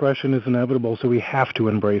say discretion is inevitable, so we have to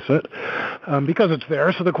embrace it because it's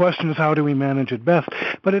there. So the question is, how do we manage it best?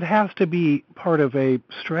 But it has to be part of a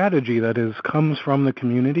strategy that comes from the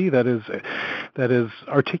community, that is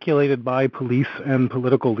articulated by police and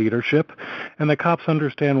political leadership, and the cops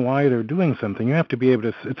understand why they're doing something. You have to be able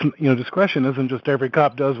to. It's, discretion isn't just every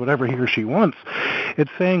cop does whatever he or she wants.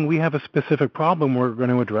 It's saying we have a specific problem we're going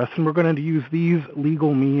to address, and we're going to use these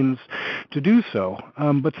legal means to do so.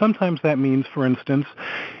 But sometimes that means, for instance,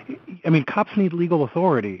 cops need legal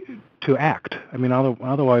authority to act.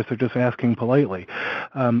 Otherwise they're just asking politely.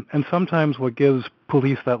 And sometimes what gives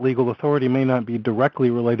police that legal authority may not be directly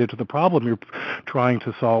related to the problem you're trying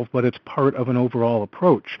to solve, but it's part of an overall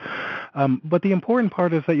approach. But the important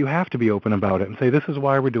part is that you have to be open about it and say, this is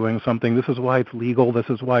why we're doing something, this is why it's legal, this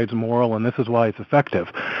is why it's moral, and this is why it's effective.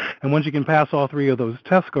 And once you can pass all three of those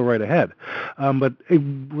tests, go right ahead. But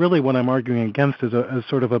really what I'm arguing against is a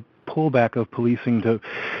sort of a pullback of policing to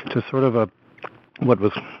sort of a what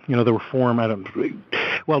was, the reform, let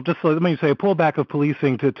me say a pullback of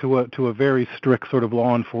policing to a very strict sort of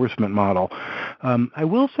law enforcement model. I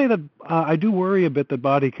will say that I do worry a bit that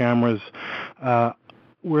body cameras,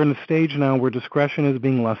 we're in a stage now where discretion is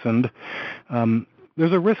being lessened.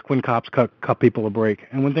 There's a risk when cops cut people a break,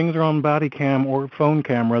 and when things are on body cam or phone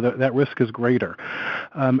camera, that risk is greater.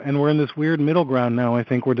 And we're in this weird middle ground now, I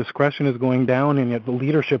think, where discretion is going down, and yet the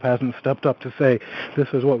leadership hasn't stepped up to say, this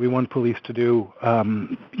is what we want police to do,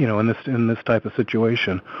 in this type of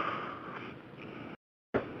situation.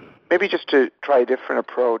 Maybe just to try a different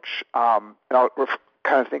approach, and I'll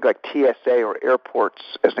kind of think like TSA or airports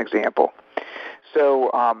as an example. So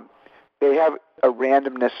they have a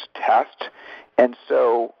randomness test. And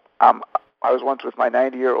so I was once with my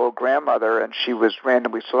 90-year-old grandmother, and she was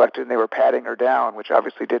randomly selected, and they were patting her down, which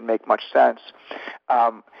obviously didn't make much sense.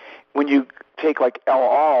 When you take like El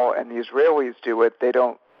Al and the Israelis do it, they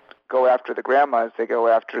don't go after the grandmas, they go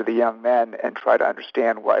after the young men and try to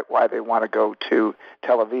understand why they want to go to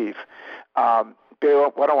Tel Aviv.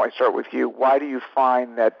 Bill, why don't I start with you? Why do you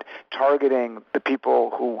find that targeting the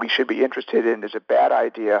people who we should be interested in is a bad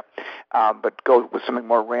idea, but go with something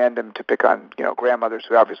more random to pick on, grandmothers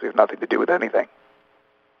who obviously have nothing to do with anything?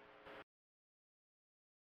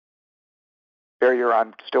 Barry,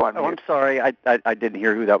 you're still on mute. I'm sorry. I didn't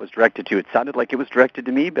hear who that was directed to. It sounded like it was directed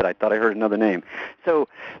to me, but I thought I heard another name. So,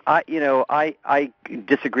 I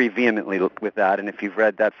disagree vehemently with that, and if you've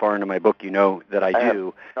read that far into my book, you know that I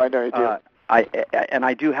do. I know you do.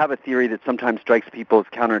 I do have a theory that sometimes strikes people as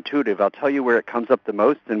counterintuitive. I'll tell you where it comes up the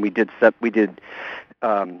most, and we did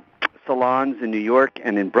salons in New York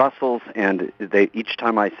and in Brussels, and each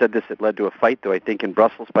time I said this, it led to a fight, though I think in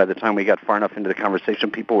Brussels, by the time we got far enough into the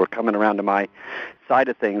conversation, people were coming around to my side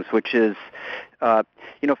of things, which is,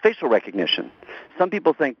 facial recognition. Some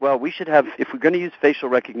people think, well, we should have, if we're going to use facial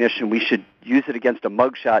recognition, we should use it against a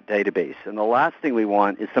mugshot database. And the last thing we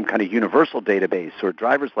want is some kind of universal database or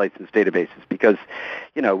driver's license databases because,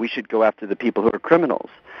 we should go after the people who are criminals.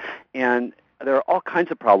 And there are all kinds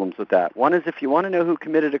of problems with that. One is if you want to know who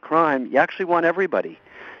committed a crime, you actually want everybody.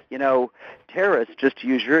 Terrorists, just to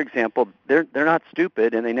use your example, they're not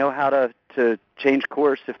stupid, and they know how to change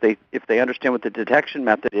course if they understand what the detection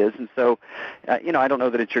method is. And so, I don't know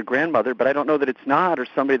that it's your grandmother, but I don't know that it's not, or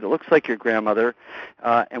somebody that looks like your grandmother,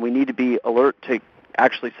 and we need to be alert to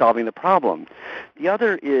actually solving the problem. The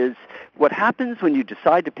other is what happens when you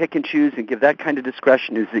decide to pick and choose and give that kind of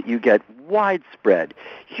discretion is that you get widespread,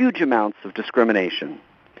 huge amounts of discrimination,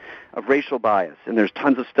 of racial bias. And there's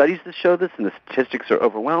tons of studies that show this, and the statistics are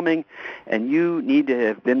overwhelming. And you need to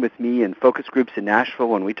have been with me in focus groups in Nashville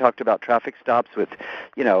when we talked about traffic stops with,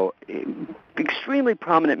 extremely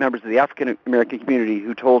prominent members of the African-American community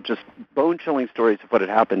who told just bone-chilling stories of what had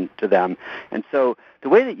happened to them. And so the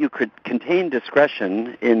way that you could contain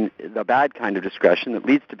discretion in the bad kind of discretion that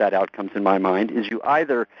leads to bad outcomes in my mind is you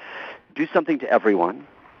either do something to everyone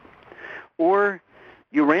or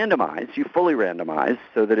you fully randomize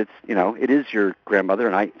so that it's, it is your grandmother,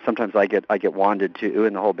 and sometimes I get wanded too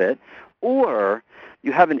in the whole bit, or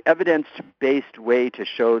you have an evidence-based way to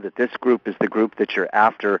show that this group is the group that you're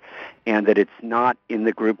after and that it's not in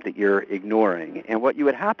the group that you're ignoring. And what you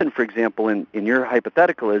would happen, for example, in your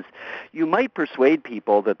hypothetical is you might persuade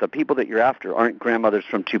people that the people that you're after aren't grandmothers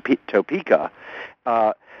from Topeka,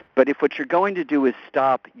 but if what you're going to do is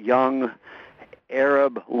stop young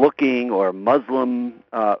Arab-looking or Muslim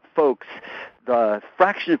folks, the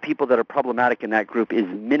fraction of people that are problematic in that group is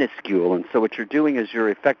minuscule. And so what you're doing is you're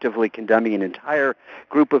effectively condemning an entire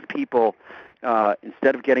group of people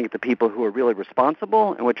instead of getting at the people who are really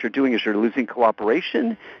responsible. And what you're doing is you're losing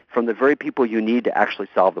cooperation from the very people you need to actually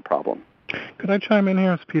solve the problem. Could I chime in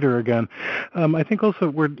here? It's Peter again. I think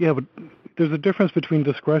also there's a difference between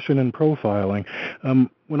discretion and profiling.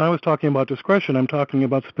 When I was talking about discretion, I'm talking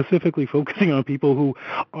about specifically focusing on people who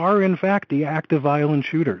are, in fact, the active violent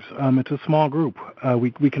shooters. It's a small group.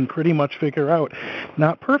 We can pretty much figure out,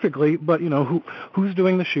 not perfectly, but who's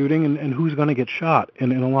doing the shooting and who's going to get shot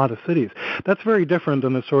in a lot of cities. That's very different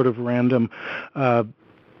than the sort of random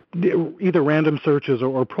either random searches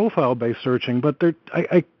or profile-based searching, but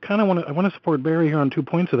I kind of want to support Barry here on 2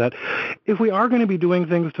 points of that. If we are going to be doing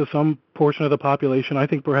things to some portion of the population, I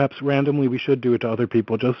think perhaps randomly we should do it to other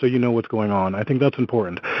people just so you know what's going on. I think that's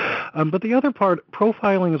important. But the other part,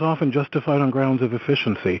 profiling is often justified on grounds of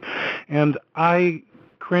efficiency, and I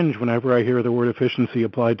cringe whenever I hear the word efficiency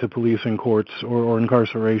applied to police and courts or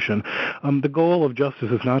incarceration. The goal of justice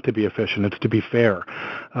is not to be efficient, it's to be fair.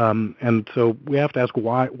 And so we have to ask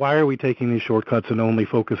why are we taking these shortcuts and only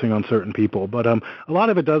focusing on certain people? But a lot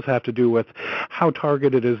of it does have to do with how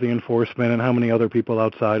targeted is the enforcement and how many other people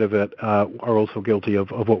outside of it are also guilty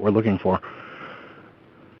of what we're looking for.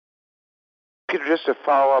 Just to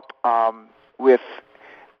follow up with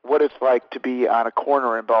what it's like to be on a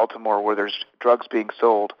corner in Baltimore where there's drugs being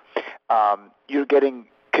sold. You're getting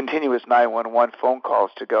continuous 911 phone calls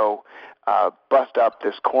to go bust up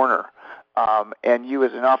this corner. And you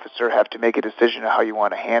as an officer have to make a decision on how you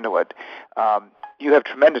want to handle it. You have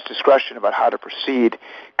tremendous discretion about how to proceed.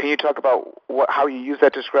 Can you talk about how you use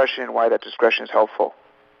that discretion and why that discretion is helpful?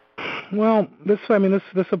 Well, this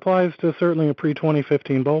applies to certainly a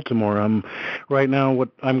pre-2015 Baltimore. Right now, what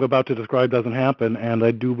I'm about to describe doesn't happen, and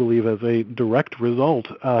I do believe as a direct result,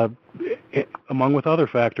 among with other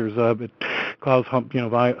factors, it caused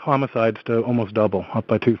homicides to almost double, up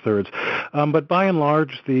by 2/3. But by and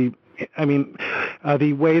large, the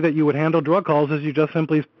way that you would handle drug calls is you just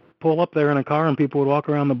simply pull up there in a car and people would walk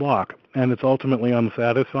around the block. And it's ultimately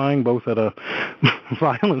unsatisfying, both at a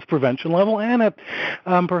violence prevention level and at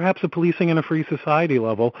perhaps a policing in a free society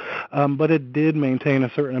level. But it did maintain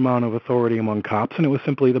a certain amount of authority among cops, and it was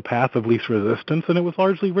simply the path of least resistance, and it was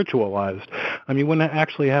largely ritualized. You wouldn't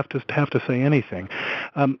actually have to say anything.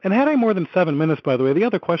 And had I more than 7 minutes, by the way, the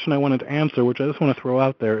other question I wanted to answer, which I just want to throw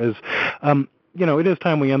out there, is it is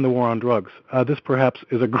time we end the war on drugs. This perhaps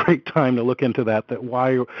is a great time to look into that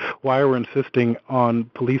why we're insisting on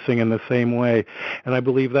policing in the same way. And I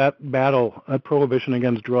believe that battle, prohibition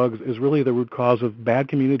against drugs, is really the root cause of bad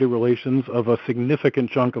community relations, of a significant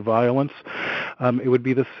chunk of violence. It would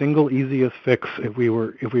be the single easiest fix if we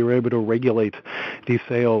were able to regulate the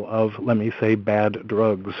sale of, let me say, bad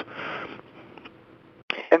drugs.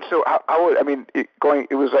 And so,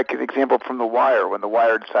 it was like an example from The Wire, when The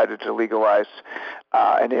Wire decided to legalize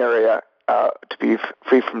an area to be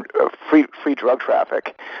free from free drug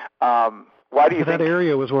traffic. Why do you think that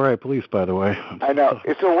area was where I policed, by the way? I know.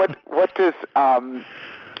 So what does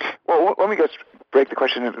well, let me just break the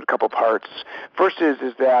question into a couple parts. First is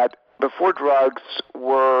that before drugs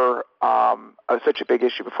were such a big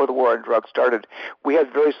issue, before the war on drugs started, we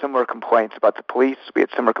had very similar complaints about the police. We had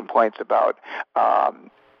similar complaints about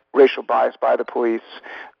racial bias by the police.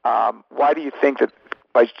 Why do you think that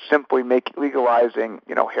by simply legalizing,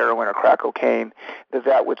 heroin or crack cocaine,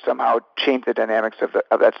 that would somehow change the dynamics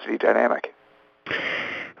of that city dynamic?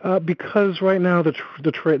 Because right now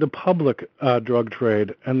the public drug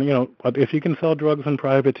trade, and if you can sell drugs in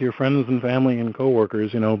private to your friends and family and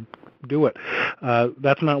coworkers, do it.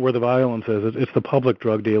 That's not where the violence is. It's the public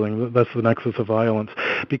drug dealing. That's the nexus of violence.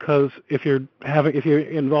 Because if you're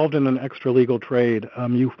involved in an extra legal trade,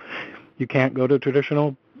 you can't go to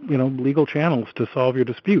traditional legal channels to solve your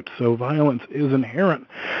disputes. So violence is inherent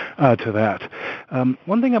to that.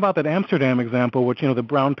 One thing about that Amsterdam example, which the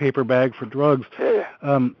brown paper bag for drugs.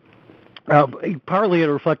 Partly it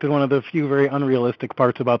reflected one of the few very unrealistic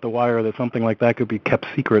parts about The Wire, that something like that could be kept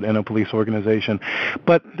secret in a police organization.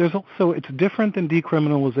 But it's different than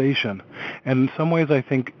decriminalization. And in some ways I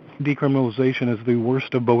think decriminalization is the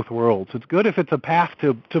worst of both worlds. It's good if it's a path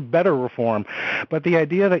to better reform. But the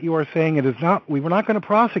idea that you are saying we're not going to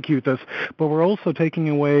prosecute this, but we're also taking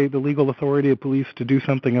away the legal authority of police to do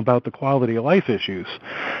something about the quality of life issues.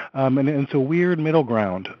 And it's a weird middle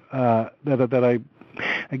ground that I...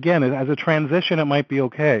 Again, as a transition, it might be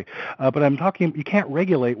okay, but I'm talking. You can't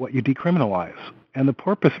regulate what you decriminalize, and the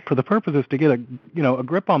purpose is to get a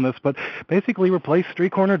grip on this. But basically, replace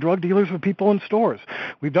street corner drug dealers with people in stores.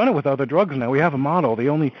 We've done it with other drugs now. We have a model. The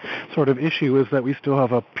only sort of issue is that we still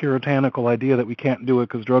have a puritanical idea that we can't do it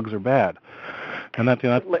because drugs are bad, and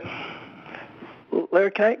that.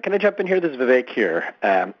 Larry, can I jump in here? This is Vivek here.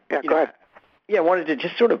 Go ahead. Yeah, I wanted to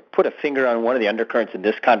just sort of put a finger on one of the undercurrents in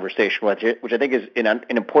this conversation, which I think is an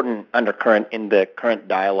important undercurrent in the current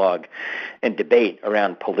dialogue and debate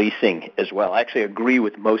around policing as well. I actually agree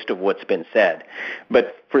with most of what's been said,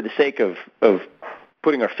 but for the sake of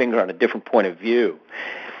putting our finger on a different point of view,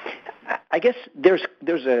 I guess there's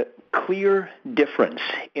a clear difference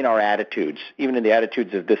in our attitudes, even in the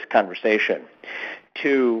attitudes of this conversation,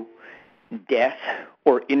 to death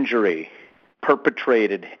or injury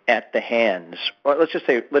perpetrated at the hands, or let's just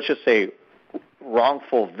say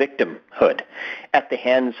wrongful victimhood at the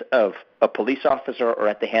hands of a police officer or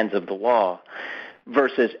at the hands of the law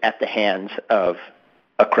versus at the hands of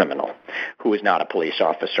a criminal who is not a police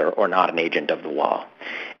officer or not an agent of the law.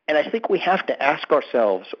 And I think we have to ask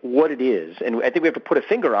ourselves what it is, and I think we have to put a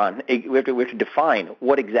finger on, we have to define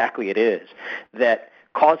what exactly it is that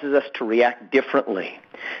causes us to react differently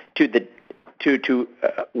to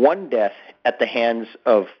one death at the hands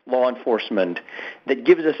of law enforcement that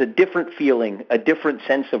gives us a different feeling, a different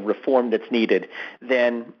sense of reform that's needed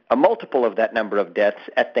than a multiple of that number of deaths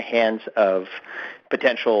at the hands of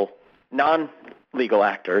potential non-legal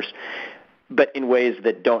actors, but in ways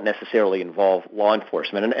that don't necessarily involve law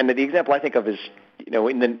enforcement. And the example I think of is,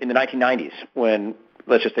 in the 1990s when,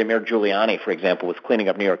 let's just say, Mayor Giuliani, for example, was cleaning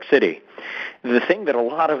up New York City. The thing that a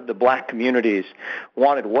lot of the black communities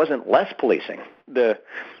wanted wasn't less policing. The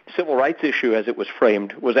civil rights issue, as it was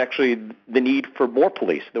framed, was actually the need for more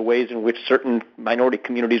police, the ways in which certain minority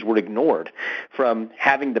communities were ignored from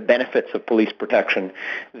having the benefits of police protection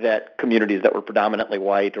that communities that were predominantly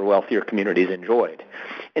white or wealthier communities enjoyed.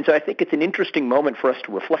 And so I think it's an interesting moment for us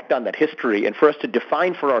to reflect on that history and for us to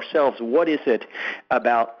define for ourselves what is it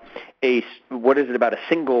about a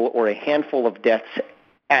single or a handful of deaths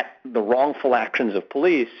at the wrongful actions of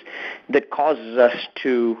police that causes us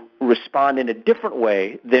to respond in a different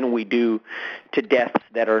way than we do to deaths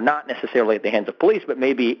that are not necessarily at the hands of police, but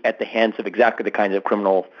maybe at the hands of exactly the kinds of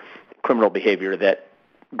criminal behavior that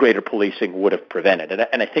greater policing would have prevented.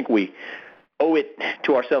 And I think we owe it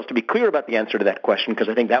to ourselves to be clear about the answer to that question, because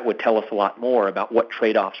I think that would tell us a lot more about what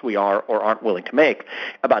trade-offs we are or aren't willing to make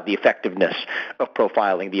about the effectiveness of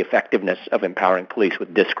profiling, the effectiveness of empowering police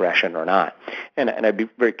with discretion or not. And I'd be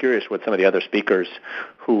very curious what some of the other speakers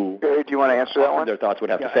who do you want to answer that one? Their thoughts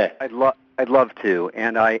would have to say. I'd love to,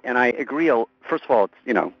 and I agree. First of all,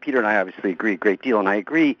 Peter and I obviously agree a great deal, and I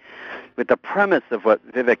agree with the premise of what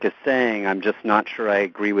Vivek is saying. I'm just not sure I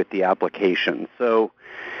agree with the application. So.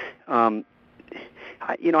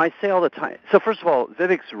 I say all the time. So first of all,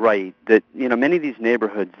 Vivek's right that many of these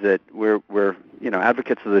neighborhoods that we're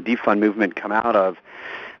advocates of the defund movement come out of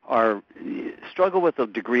struggle with a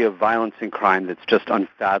degree of violence and crime that's just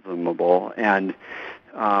unfathomable and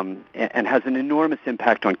has an enormous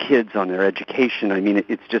impact on kids, on their education. I mean,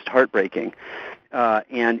 it's just heartbreaking,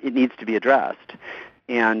 and it needs to be addressed.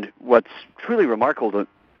 And what's truly remarkable to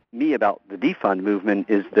me about the defund movement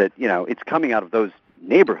is that it's coming out of those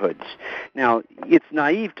neighborhoods. Now, it's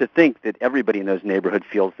naive to think that everybody in those neighborhoods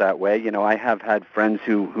feels that way. I have had friends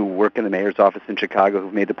who work in the mayor's office in Chicago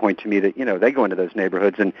who've made the point to me that, they go into those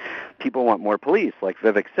neighborhoods and people want more police, like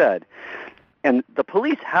Vivek said. And the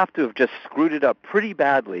police have to have just screwed it up pretty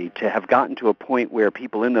badly to have gotten to a point where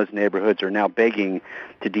people in those neighborhoods are now begging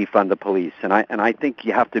to defund the police. And I think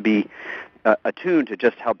you have to be attuned to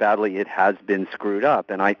just how badly it has been screwed up.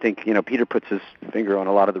 And I think, Peter puts his finger on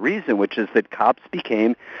a lot of the reason, which is that cops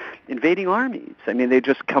became invading armies. I mean, they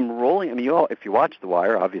just come rolling. I mean, if you watch The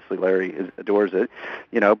Wire, obviously Larry adores it,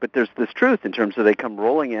 but there's this truth in terms of they come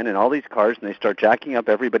rolling in all these cars and they start jacking up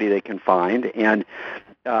everybody they can find. And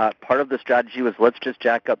part of the strategy was, let's just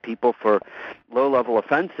jack up people for low-level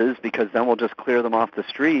offenses because then we'll just clear them off the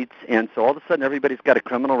streets. And so all of a sudden everybody's got a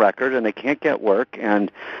criminal record and they can't get work and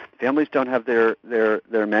families don't have their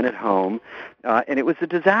men at home. And it was a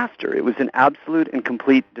disaster. It was an absolute and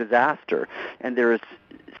complete disaster. And there is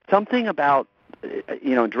something about,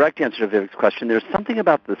 in direct answer to Vivek's question, there's something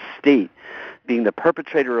about the state being the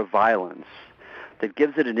perpetrator of violence that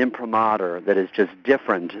gives it an imprimatur that is just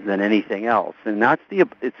different than anything else. And that's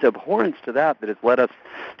it's abhorrence to that has led us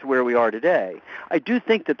to where we are today. I do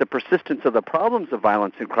think that the persistence of the problems of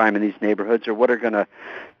violence and crime in these neighborhoods are what are going to,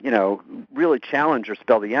 really challenge or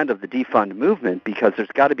spell the end of the defund movement, because there's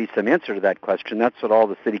got to be some answer to that question. That's what all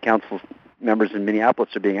the city council members in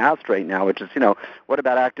Minneapolis are being asked right now, which is, what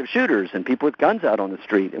about active shooters and people with guns out on the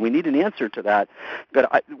street? And we need an answer to that.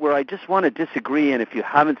 But where I just want to disagree, and if you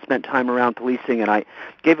haven't spent time around policing, and I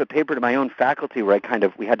gave a paper to my own faculty where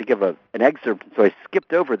we had to give an excerpt, so I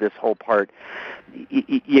skipped over this whole part.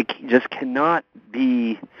 You just cannot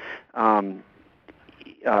be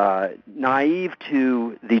naive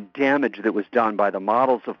to the damage that was done by the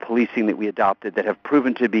models of policing that we adopted that have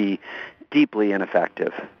proven to be deeply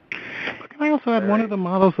ineffective. Can I also add, one of the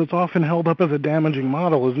models that's often held up as a damaging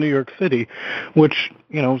model is New York City, which,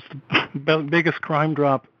 is the biggest crime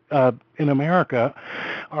drop in America,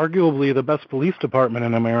 arguably the best police department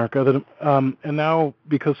in America. And now,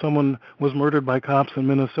 because someone was murdered by cops in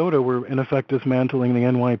Minnesota, we're in effect dismantling the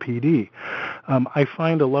NYPD. I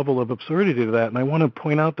find a level of absurdity to that, and I want to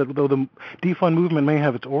point out that though the defund movement may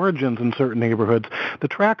have its origins in certain neighborhoods, the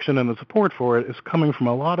traction and the support for it is coming from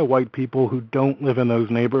a lot of white people who don't live in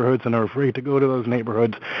those neighborhoods and are afraid to go to those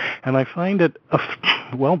neighborhoods. And I find it,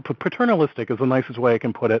 paternalistic is the nicest way I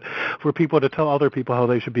can put it, for people to tell other people how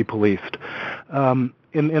they should be policed.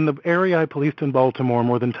 In the area I policed in Baltimore,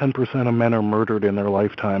 more than 10% of men are murdered in their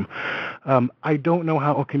lifetime. I don't know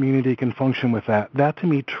how a community can function with that. That, to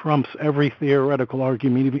me, trumps every theoretical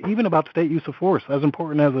argument, even about state use of force, as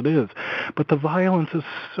important as it is. But the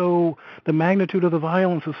magnitude of the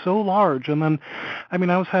violence is so large. And then, I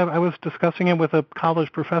was discussing it with a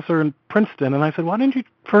college professor in Princeton, and I said, why didn't you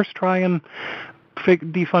first try and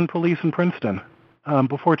defund police in Princeton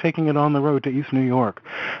before taking it on the road to East New York?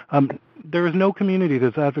 There is no community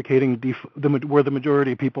that's advocating where the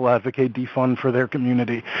majority of people advocate defund for their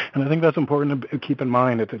community. And I think that's important to keep in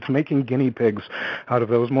mind. It's making guinea pigs out of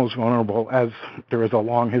those most vulnerable, as there is a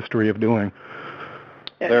long history of doing.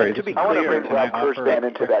 Larry, I want to bring Rob Kurzban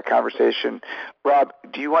into that conversation. Rob,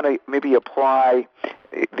 do you want to maybe apply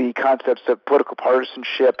the concepts of political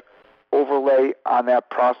partisanship overlay on that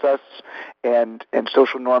process and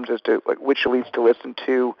social norms as to which elites to listen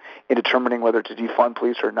to in determining whether to defund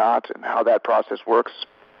police or not, and how that process works?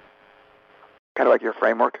 Kind of like your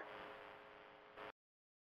framework.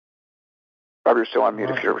 Rob, you're still on mute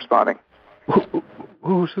if you're responding.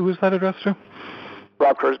 Who is that addressed to?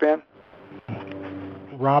 Rob Kurzban.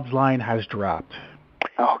 Rob's line has dropped.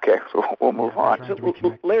 Oh, okay, so we'll move on.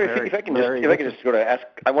 So, Larry, if I can just sort of ask,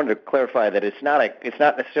 I wanted to clarify that it's not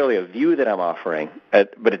necessarily a view that I'm offering,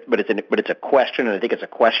 but it's a question, and I think it's a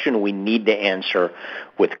question we need to answer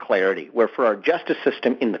with clarity. Where for our justice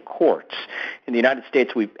system in the courts in the United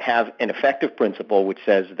States, we have an effective principle which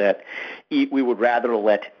says that we would rather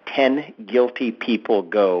let 10 guilty people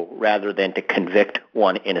go rather than to convict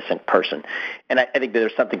one innocent person. And I think that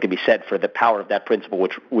there's something to be said for the power of that principle,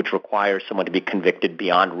 which requires someone to be convicted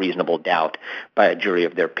beyond reasonable doubt by a jury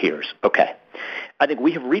of their peers. Okay. I think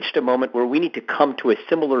we have reached a moment where we need to come to a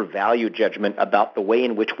similar value judgment about the way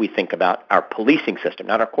in which we think about our policing system,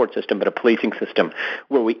 not our court system, but a policing system,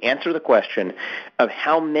 where we answer the question of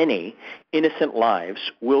how many innocent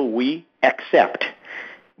lives will we accept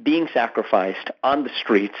being sacrificed on the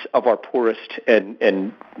streets of our poorest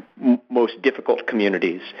and most difficult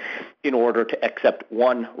communities in order to accept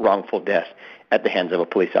one wrongful death at the hands of a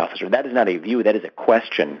police officer. That is not a view, that is a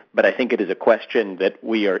question, but I think it is a question that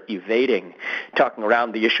we are evading, talking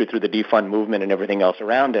around the issue through the defund movement and everything else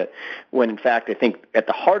around it, when in fact I think at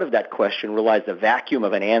the heart of that question relies the vacuum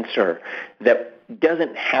of an answer that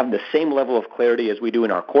doesn't have the same level of clarity as we do in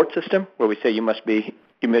our court system, where we say you must be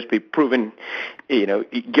proven,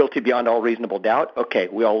 guilty beyond all reasonable doubt. Okay,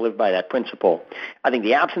 we all live by that principle. I think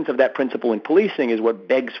the absence of that principle in policing is what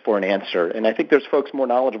begs for an answer. And I think there's folks more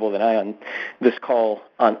knowledgeable than I on this call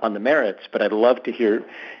on the merits, but I'd love to hear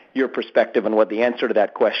your perspective on what the answer to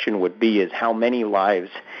that question would be, is how many lives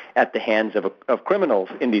at the hands of criminals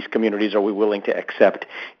in these communities are we willing to accept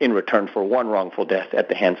in return for one wrongful death at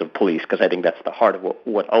the hands of police? Because I think that's the heart of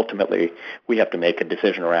what ultimately we have to make a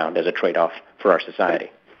decision around as a trade-off for our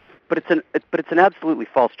society. But it's an absolutely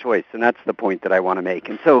false choice, and that's the point that I want to make.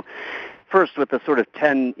 And so, first, with the sort of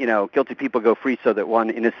 10, guilty people go free so that one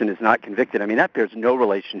innocent is not convicted, I mean, that bears no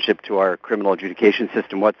relationship to our criminal adjudication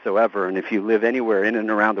system whatsoever. And if you live anywhere in and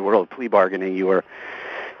around the world plea bargaining, you are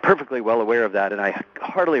perfectly well aware of that. And I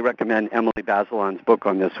heartily recommend Emily Bazelon's book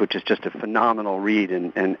on this, which is just a phenomenal read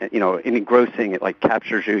and engrossing. It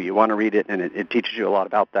captures you. You want to read it, and it teaches you a lot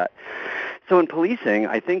about that. So in policing,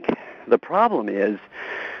 I think the problem is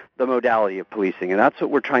the modality of policing, and that's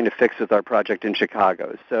what we're trying to fix with our project in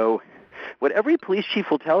Chicago. So what every police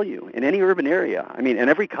chief will tell you in any urban area, and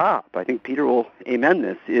every cop, I think Peter will amen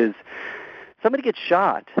this, is somebody gets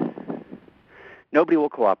shot, nobody will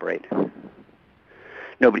cooperate.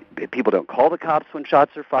 People don't call the cops when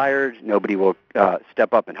shots are fired. Nobody will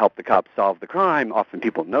step up and help the cops solve the crime. Often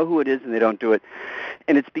people know who it is and they don't do it.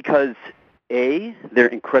 And it's because, A, they're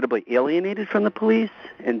incredibly alienated from the police,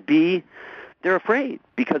 and B, they're afraid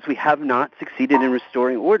because we have not succeeded in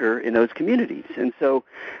restoring order in those communities. And so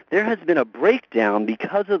there has been a breakdown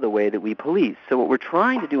because of the way that we police. So what we're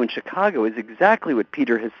trying to do in Chicago is exactly what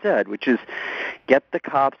Peter has said, which is get the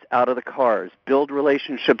cops out of the cars, build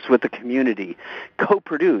relationships with the community,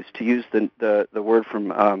 co-produce, to use the word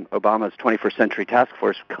from Obama's 21st Century Task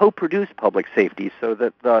Force, co-produce public safety so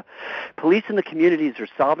that the police and the communities are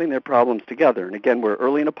solving their problems together. And again, we're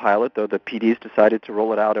early in a pilot, though the PD's decided to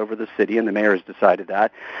roll it out over the city and the mayor has decided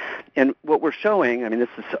that. And what we're showing, I mean, this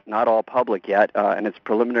is not all public yet, and its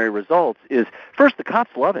preliminary results, is first, the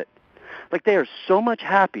cops love it. Like, they are so much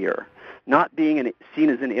happier not being seen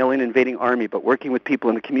as an alien invading army, but working with people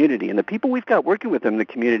in the community. And the people we've got working with them in the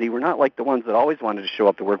community were not like the ones that always wanted to show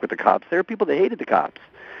up to work with the cops. They were people that hated the cops.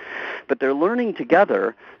 But they're learning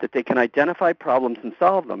together that they can identify problems and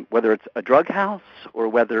solve them, whether it's a drug house or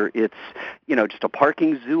whether it's, just a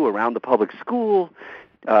parking zoo around the public school,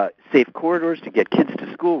 safe corridors to get kids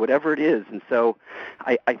to school, whatever it is. And so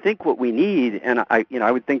I think what we need, and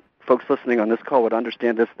I would think folks listening on this call would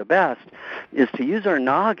understand this the best, is to use our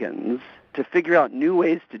noggins to figure out new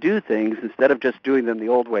ways to do things instead of just doing them the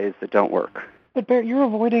old ways that don't work. But Barrett, you're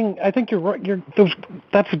avoiding. I think you're right.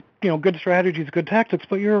 That's good strategies, good tactics.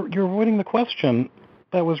 But you're avoiding the question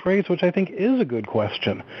that was raised, which I think is a good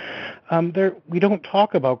question. We don't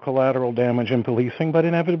talk about collateral damage in policing, but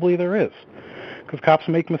inevitably there is, because cops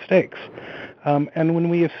make mistakes. And when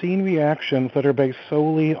we have seen reactions that are based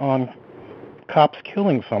solely on cops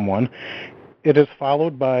killing someone, it is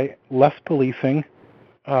followed by less policing,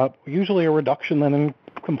 usually a reduction then in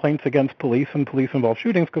complaints against police and police-involved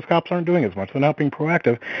shootings because cops aren't doing as much. They're not being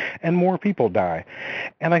proactive, and more people die.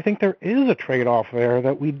 And I think there is a trade-off there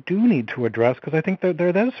that we do need to address because I think that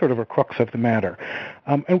is sort of a crux of the matter.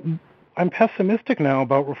 And I'm pessimistic now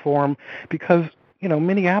about reform because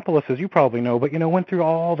Minneapolis, as you probably know, but went through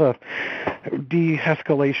all the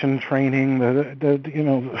de-escalation training,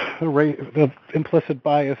 the implicit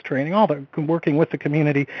bias training, all that, working with the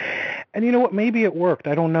community. And you know what? Maybe it worked.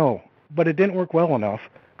 I don't know. But it didn't work well enough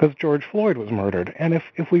because George Floyd was murdered. And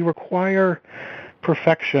if we require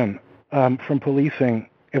perfection from policing,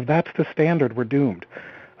 if that's the standard, we're doomed.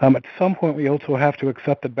 At some point, we also have to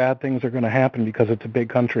accept that bad things are going to happen because it's a big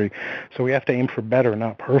country. So we have to aim for better,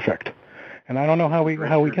 not perfect. And I don't know how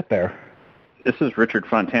we get there. This is Richard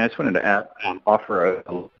Fontana. I just wanted to offer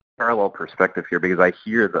a parallel perspective here because I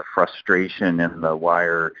hear the frustration and the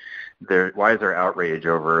why is there outrage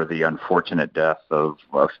over the unfortunate death of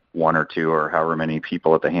one or two or however many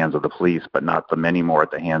people at the hands of the police, but not the many more at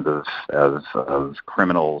the hands of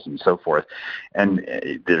criminals and so forth. And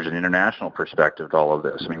there's an international perspective to all of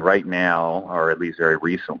this. I mean, right now, or at least very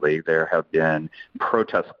recently, there have been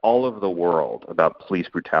protests all over the world about police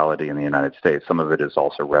brutality in the United States. Some of it is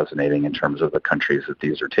also resonating in terms of the countries that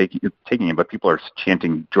these are taking in, but people are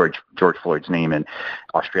chanting George Floyd's name in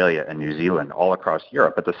Australia and New Zealand, all across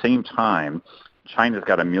Europe. At the same time, China's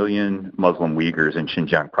got 1 million Muslim Uyghurs in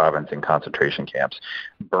Xinjiang province in concentration camps.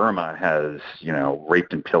 Burma has,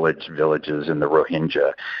 raped and pillaged villages in the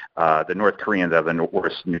Rohingya. The North Koreans have the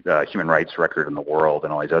worst human rights record in the world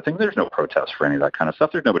and all these other things. There's no protest for any of that kind of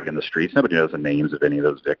stuff. There's nobody in the streets. Nobody knows the names of any of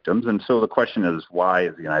those victims. And so the question is, why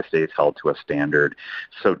is the United States held to a standard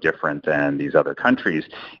so different than these other countries?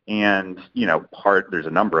 And, there's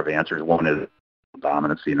a number of answers. One is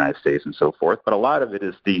dominance of the United States and so forth, but a lot of it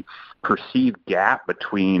is the perceived gap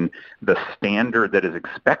between the standard that is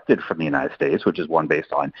expected from the United States, which is one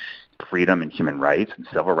based on freedom and human rights and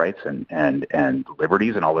civil rights and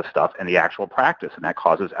liberties and all this stuff, and the actual practice, and that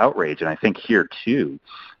causes outrage. And I think here, too,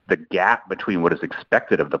 the gap between what is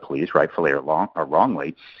expected of the police, rightfully or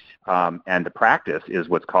wrongly, and the practice is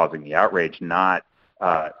what's causing the outrage, not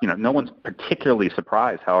no one's particularly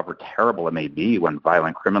surprised, however terrible it may be, when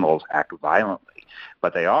violent criminals act violently.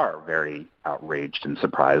 But they are very outraged and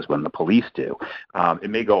surprised when the police do. It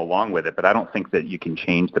may go along with it, but I don't think that you can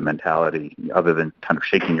change the mentality other than kind of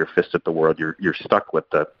shaking your fist at the world. You're stuck with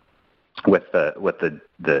the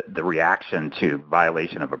reaction to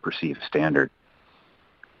violation of a perceived standard.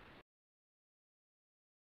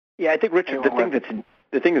 Yeah, I think, Richard,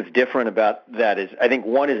 the thing that's different about that is, I think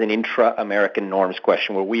one is an intra-American norms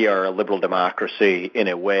question where we are a liberal democracy in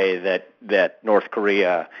a way that North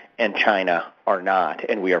Korea and China are not,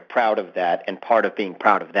 and we are proud of that, and part of being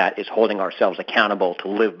proud of that is holding ourselves accountable to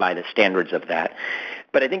live by the standards of that.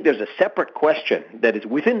 But I think there's a separate question that is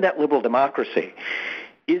within that liberal democracy.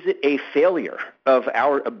 Is it a failure of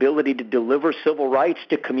our ability to deliver civil rights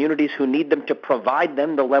to communities who need them, to provide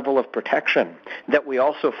them the level of protection that we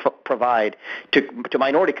also provide to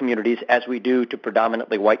minority communities as we do to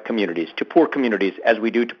predominantly white communities, to poor communities as we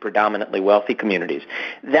do to predominantly wealthy communities?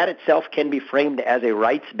 That itself can be framed as a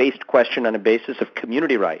rights-based question on a basis of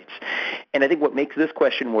community rights. And I think what makes this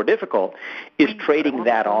question more difficult is trading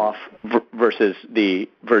that off versus the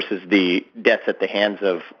deaths at the hands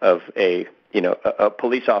of a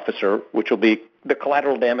police officer, which will be the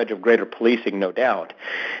collateral damage of greater policing, no doubt,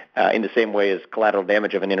 in the same way as collateral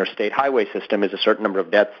damage of an interstate highway system is a certain number of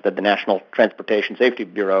deaths that the National Transportation Safety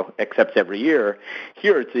Bureau accepts every year.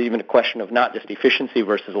 Here it's even a question of not just efficiency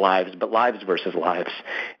versus lives, but lives versus lives.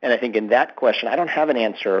 And I think in that question, I don't have an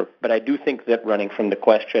answer, but I do think that running from the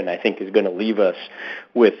question, I think, is going to leave us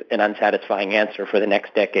with an unsatisfying answer for the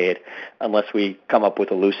next decade unless we come up with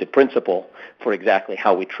a lucid principle for exactly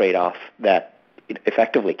how we trade off that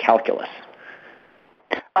effectively calculus.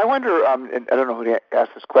 I wonder, and I don't know who to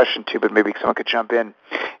ask this question to, but maybe someone could jump in.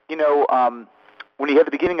 When you had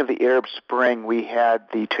the beginning of the Arab Spring, we had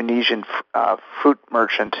the Tunisian fruit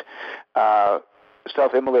merchant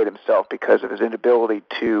self-immolate himself because of his inability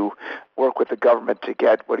to work with the government to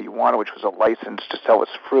get what he wanted, which was a license to sell his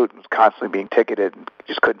fruit, and was constantly being ticketed and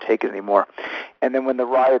just couldn't take it anymore. And then when the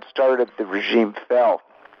riot started, the regime fell.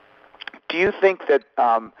 Do you think that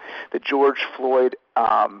the George Floyd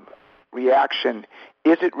reaction,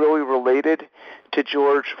 is it really related to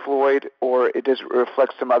George Floyd, or it does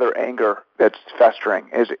reflect some other anger that's festering?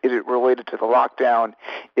 Is it related to the lockdown?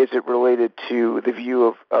 Is it related to the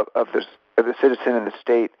view of the citizen in the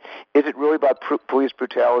state? Is it really about police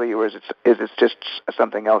brutality, or is it just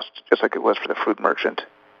something else, just like it was for the fruit merchant?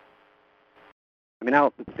 I mean,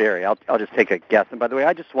 I'll just take a guess. And by the way,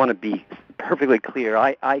 I just want to be perfectly clear.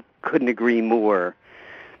 I couldn't agree more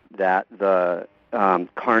that the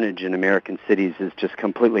carnage in American cities is just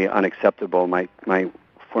completely unacceptable. My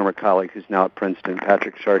former colleague, who's now at Princeton,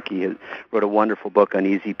 Patrick Sharkey, wrote a wonderful book on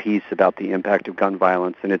Easy Peace about the impact of gun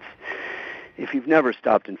violence, and if you've never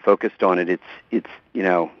stopped and focused on it, it's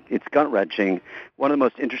gut-wrenching. One of the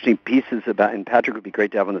most interesting pieces about, and Patrick would be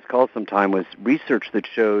great to have on this call sometime, was research that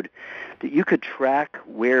showed that you could track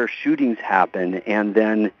where shootings happen, and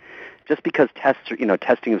then just because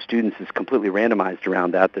testing of students is completely randomized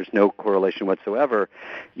around that, there's no correlation whatsoever,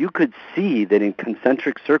 you could see that in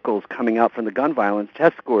concentric circles coming out from the gun violence,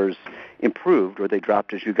 test scores improved or they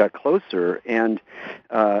dropped as you got closer, and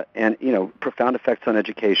profound effects on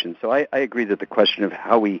education. So I agree that the question of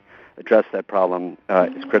how we address that problem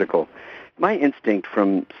is critical. My instinct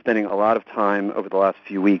from spending a lot of time over the last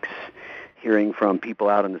few weeks hearing from people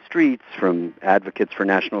out on the streets, from advocates for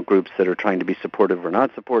national groups that are trying to be supportive or not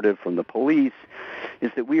supportive, from the police, is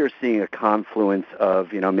that we are seeing a confluence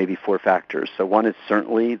of, maybe four factors. So one is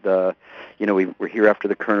certainly we're here after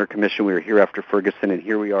the Kerner Commission, we were here after Ferguson, and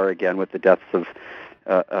here we are again with the deaths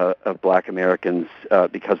of black Americans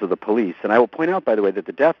because of the police. And I will point out, by the way, that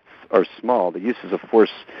the deaths are small. The uses of force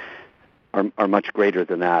are much greater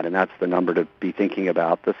than that, and that's the number to be thinking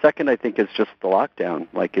about. The second, I think, is just the lockdown.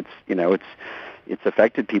 Like it's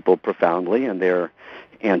affected people profoundly, and they're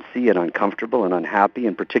antsy and uncomfortable and unhappy,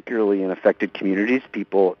 and particularly in affected communities,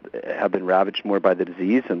 people have been ravaged more by the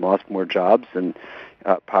disease and lost more jobs, and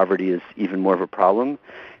poverty is even more of a problem.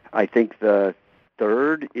 I think the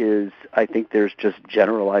third is I think there's just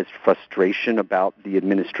generalized frustration about the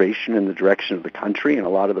administration and the direction of the country, and a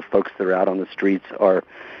lot of the folks that are out on the streets are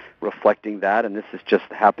reflecting that, and this has just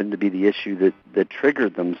happened to be the issue that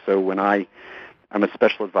triggered them. So when I'm a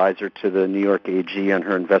special advisor to the New York AG on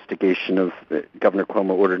her investigation of Governor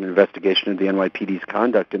Cuomo ordered an investigation of the NYPD's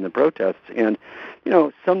conduct in the protests, and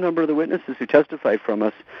some number of the witnesses who testified from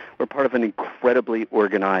us were part of an incredibly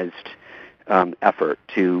organized effort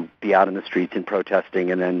to be out in the streets and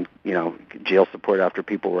protesting, and then jail support after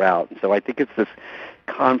people were out. And so I think it's this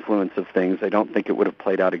confluence of things. I don't think it would have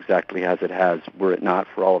played out exactly as it has were it not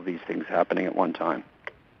for all of these things happening at one time.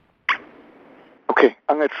 Okay,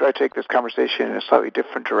 I'm going to try to take this conversation in a slightly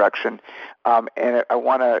different direction, and I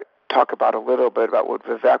want to talk about a little bit about what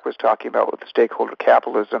Vivek was talking about with the stakeholder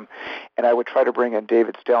capitalism, and I would try to bring in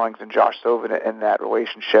David Stellings and Josh Sovin in that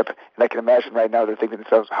relationship, and I can imagine right now they're thinking to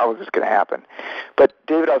themselves, how is this going to happen? But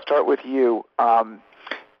David, I'll start with you.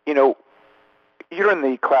 You're in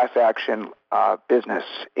the class action business,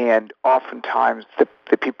 and oftentimes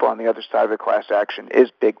the people on the other side of the class action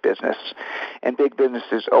is big business, and big business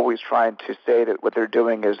is always trying to say that what they're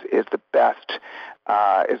doing is the best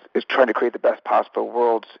is trying to create the best possible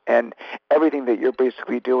worlds, and everything that you're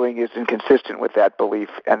basically doing is inconsistent with that belief,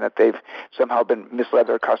 and that they've somehow been misled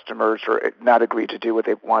their customers or not agreed to do what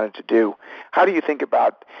they wanted to do. How do you think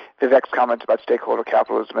about Vivek's comments about stakeholder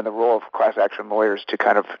capitalism and the role of class action lawyers to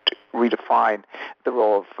kind of redefine the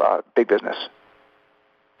role of big business?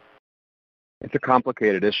 It's a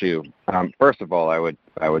complicated issue. First of all, I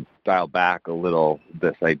would dial back a little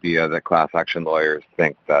this idea that class action lawyers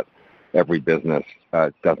think that every business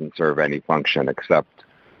doesn't serve any function except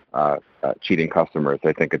cheating customers.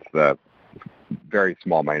 I think it's the very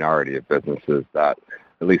small minority of businesses that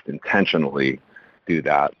at least intentionally do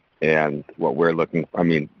that. And what we're looking,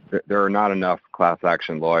 there are not enough class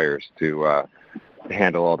action lawyers to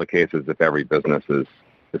handle all the cases if every business is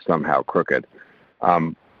somehow crooked.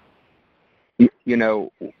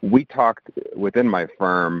 We talked within my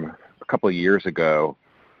firm a couple of years ago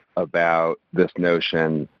about this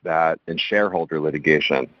notion that in shareholder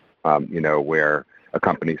litigation, where a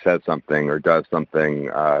company says something or does something,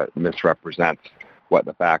 misrepresents what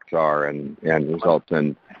the facts are and results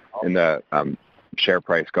in the share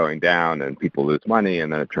price going down and people lose money,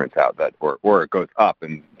 and then it turns out that, or it goes up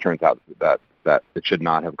and it turns out that it should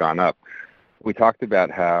not have gone up. We talked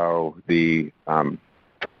about how the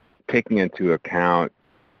taking into account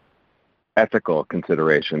ethical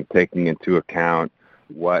considerations, taking into account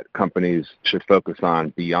what companies should focus on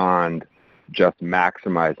beyond just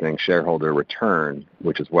maximizing shareholder return,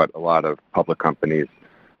 which is what a lot of public companies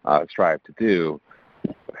strive to do,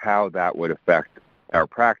 how that would affect our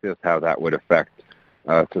practice, how that would affect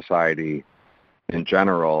society in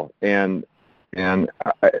general. And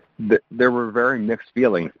there were very mixed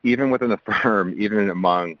feelings, even within the firm, even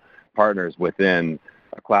among partners within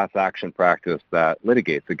a class action practice that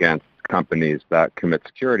litigates against companies that commit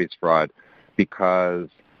securities fraud, because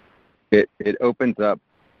it opens up.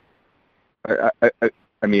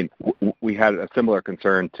 We had a similar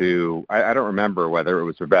concern to. I don't remember whether it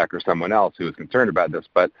was Vivek or someone else who was concerned about this,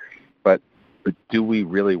 but do we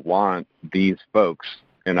really want these folks?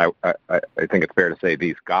 And I think it's fair to say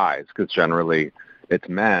these guys, because generally it's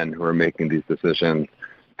men who are making these decisions,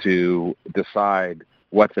 to decide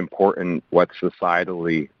what's important, what's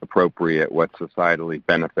societally appropriate, what's societally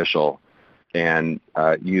beneficial, and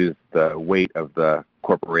use the weight of the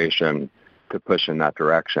corporation to push in that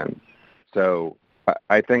direction. So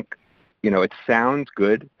I think, it sounds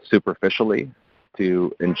good superficially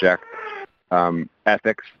to inject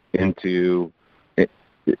ethics into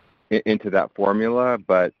that formula,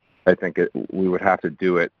 but I think we would have to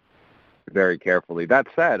do it very carefully. That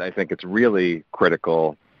said, I think it's really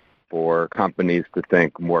critical for companies to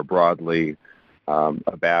think more broadly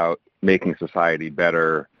about making society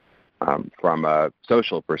better from a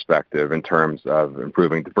social perspective, in terms of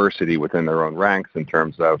improving diversity within their own ranks, in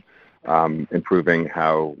terms of improving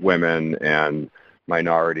how women and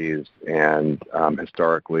minorities and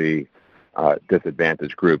historically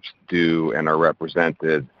disadvantaged groups do and are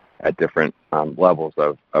represented at different levels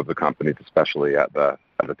of the companies, especially at the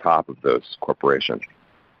top of those corporations.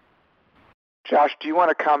 Josh, do you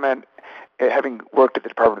want to comment, having worked at the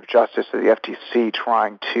Department of Justice or the FTC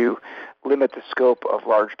trying to limit the scope of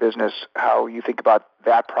large business, how you think about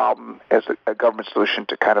that problem as a government solution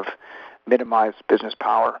to kind of minimize business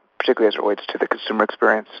power, particularly as it relates to the consumer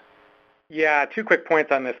experience? Yeah, 2 quick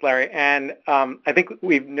points on this, Larry. And I think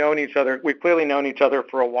we've clearly known each other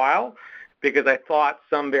for a while, because I thought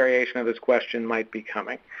some variation of this question might be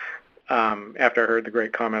coming after I heard the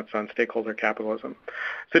great comments on stakeholder capitalism.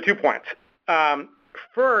 So 2 points.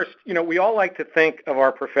 First, we all like to think of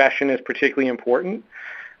our profession as particularly important,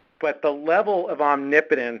 but the level of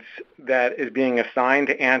omnipotence that is being assigned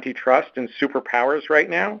to antitrust and superpowers right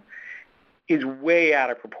now is way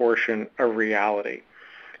out of proportion of reality.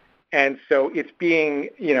 And so it's being,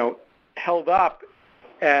 held up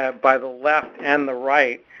by the left and the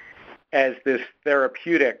right as this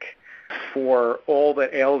therapeutic for all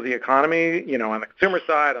that ails the economy, on the consumer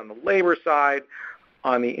side, on the labor side,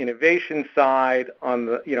 on the innovation side,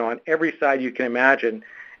 on every side you can imagine.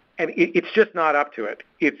 And it's just not up to it.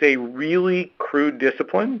 It's a really crude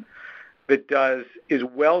discipline that is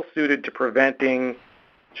well suited to preventing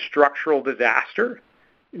structural disaster,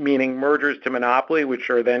 meaning mergers to monopoly, which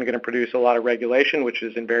are then going to produce a lot of regulation, which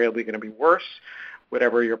is invariably going to be worse,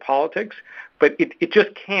 whatever your politics. But it just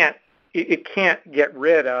can't get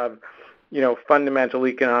rid of, fundamental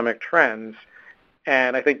economic trends.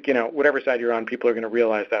 And I think, whatever side you're on, people are going to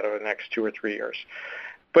realize that over the next 2 or 3 years.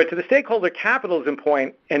 But to the stakeholder capitalism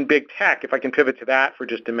point and big tech, if I can pivot to that for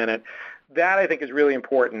just a minute, that I think is really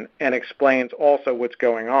important and explains also what's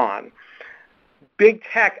going on. Big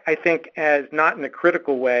tech, I think, as not in a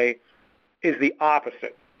critical way, is the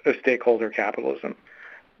opposite of stakeholder capitalism.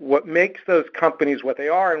 What makes those companies what they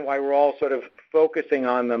are and why we're all sort of focusing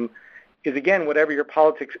on them is, again, whatever your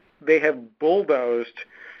politics, they have bulldozed,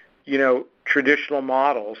 traditional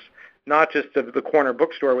models, not just of the corner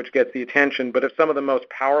bookstore, which gets the attention, but of some of the most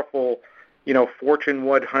powerful, Fortune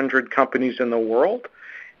 100 companies in the world.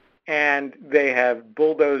 And they have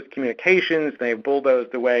bulldozed communications. They have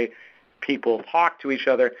bulldozed the way people talk to each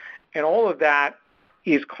other. And all of that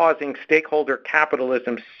is causing stakeholder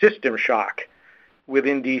capitalism system shock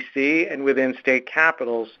within D.C. and within state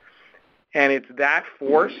capitals. And it's that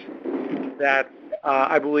force that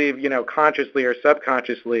I believe, consciously or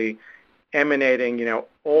subconsciously emanating,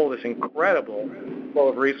 all this incredible flow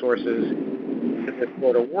of resources to this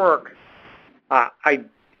sort of work.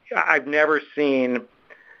 I've never seen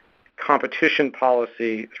competition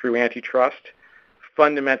policy through antitrust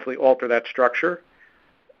fundamentally alter that structure,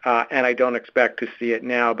 and I don't expect to see it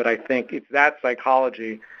now, but I think it's that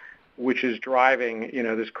psychology which is driving,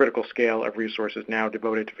 this critical scale of resources now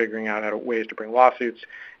devoted to figuring out ways to bring lawsuits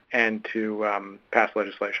and to pass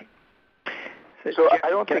legislation. So I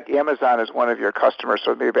don't think Amazon is one of your customers,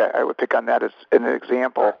 so maybe I would pick on that as an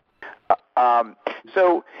example.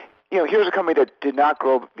 Here's a company that did not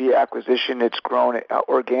grow via acquisition. It's grown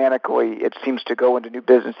organically. It seems to go into new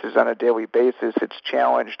businesses on a daily basis. It's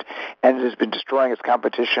challenged, and it has been destroying its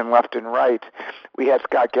competition left and right. We had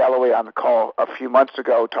Scott Galloway on the call a few months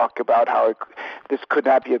ago talk about how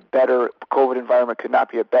COVID environment could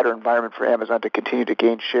not be a better environment for Amazon to continue to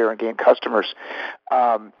gain share and gain customers.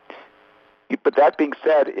 But that being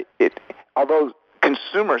said, although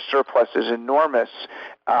consumer surplus is enormous,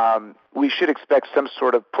 we should expect some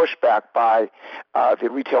sort of pushback by the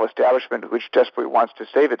retail establishment, which desperately wants to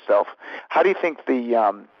save itself. How do you think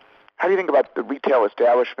about the retail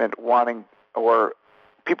establishment wanting, or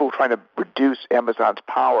people trying to reduce Amazon's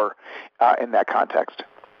power in that context?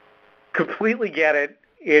 Completely get it.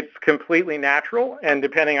 It's completely natural, and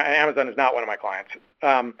Amazon is not one of my clients.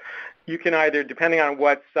 You can either, depending on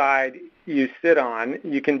what side you sit on,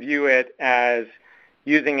 you can view it as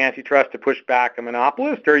using antitrust to push back a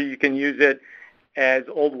monopolist, or you can use it as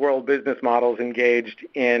old world business models engaged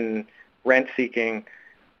in rent seeking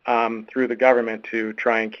through the government to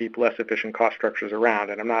try and keep less efficient cost structures around.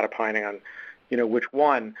 And I'm not opining on, which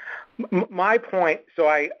one. My point, so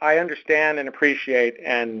I understand and appreciate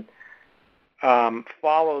and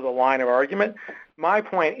follow the line of argument. My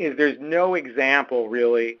point is there's no example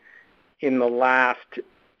really in the last,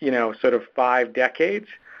 sort of 5 decades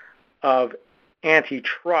of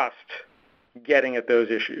antitrust getting at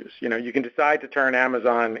those issues. You can decide to turn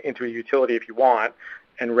Amazon into a utility if you want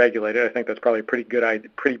and regulate it. I think that's probably a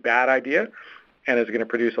pretty bad idea, and is going to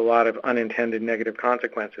produce a lot of unintended negative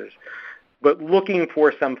consequences. But looking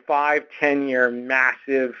for some 5-10 year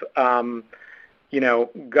massive,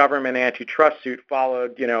 government antitrust suit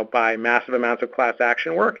followed, by massive amounts of class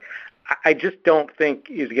action work, I just don't think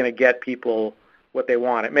is going to get people what they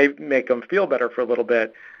want. It may make them feel better for a little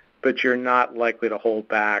bit, but you're not likely to hold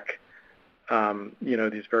back,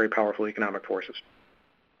 these very powerful economic forces.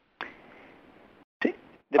 I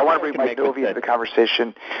want to bring Mike Dovey into the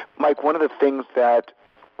conversation. Mike, one of the things that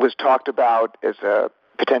was talked about as a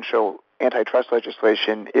potential antitrust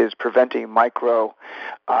legislation is preventing micro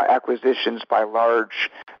acquisitions by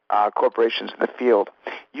large corporations in the field.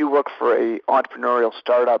 You work for a entrepreneurial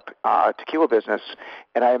startup tequila business,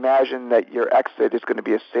 and I imagine that your exit is going to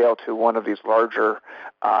be a sale to one of these larger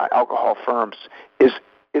alcohol firms. Is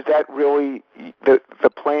that really the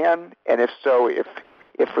plan? And if so, if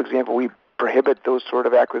for example we prohibit those sort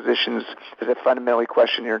of acquisitions, does it fundamentally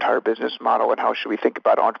question your entire business model, and how should we think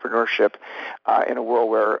about entrepreneurship in a world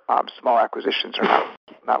where small acquisitions are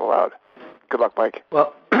not allowed? Good luck, Mike.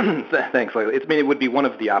 Well, thanks, Larry. It would be one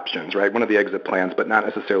of the options, right? One of the exit plans, but not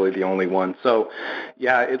necessarily the only one. So,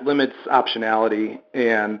 yeah, it limits optionality,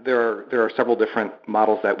 and there are several different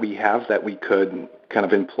models that we have that we could kind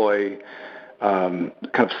of employ kind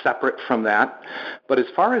of separate from that. But as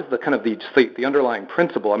far as the underlying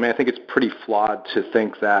principle, I think it's pretty flawed to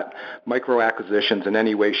think that micro acquisitions in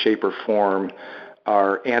any way, shape, or form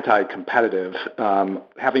are anti-competitive.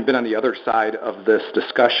 Having been on the other side of this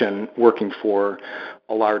discussion, working for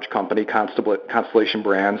a large company, Constellation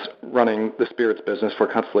Brands, running the spirits business for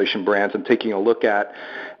Constellation Brands, and taking a look at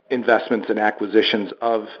investments and acquisitions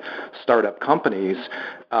of startup companies,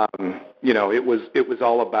 it was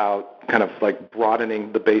all about kind of like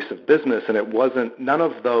broadening the base of business, and it wasn't, none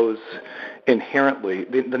of those inherently,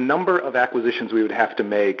 the number of acquisitions we would have to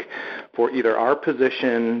make for either our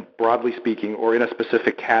position, broadly speaking, or in a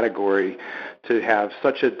specific category to have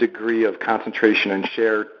such a degree of concentration and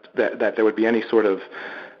share that there would be any sort of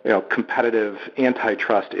competitive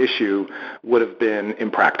antitrust issue would have been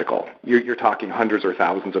impractical. You're talking hundreds or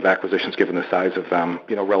thousands of acquisitions given the size of them,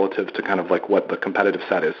 relative to kind of like what the competitive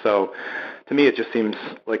set is. So to me, it just seems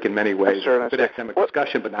like in many ways a good academic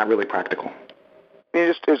discussion, but not really practical.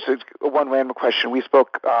 Just one random question. We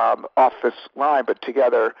spoke off this line, but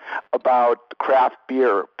together, about the craft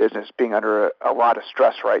beer business being under a lot of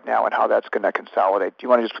stress right now and how that's going to consolidate. Do you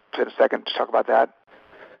want to just take a second to talk about that?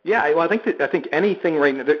 Yeah, well, I think anything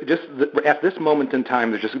right now, at this moment in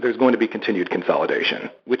time, there's going to be continued consolidation,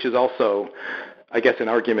 which is also, I guess, an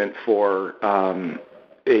argument for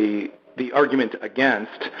the argument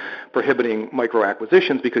against prohibiting micro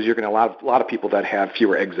acquisitions, because you're going to allow a lot of people that have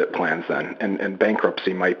fewer exit plans then, and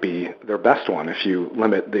bankruptcy might be their best one if you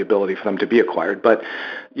limit the ability for them to be acquired. But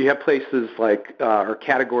you have places like or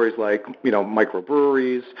categories like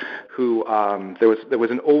microbreweries who there was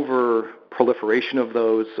an proliferation of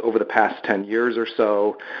those over the past 10 years or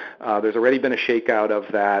so. There's already been a shakeout of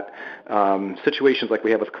that. Situations like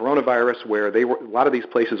we have with coronavirus, where a lot of these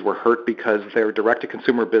places were hurt because their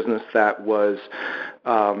direct-to-consumer business that was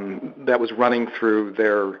running through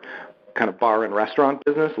their kind of bar and restaurant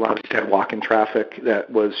business. A lot of these had walk-in traffic that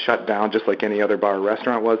was shut down just like any other bar or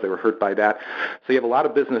restaurant was. They were hurt by that. So you have a lot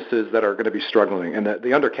of businesses that are going to be struggling, and the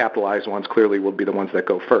undercapitalized ones clearly will be the ones that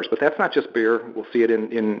go first. But that's not just beer. We'll see it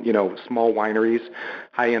in small wineries,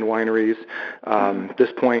 high-end wineries. At this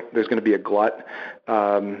point, there's going to be a glut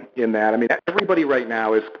in that. I mean, everybody right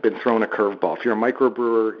now has been thrown a curveball. If you're a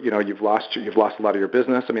microbrewer, you've lost a lot of your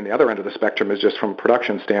business. I mean, the other end of the spectrum is just from a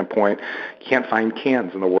production standpoint, you can't find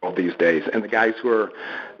cans in the world these days, and the guys who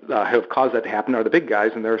have caused that to happen are the big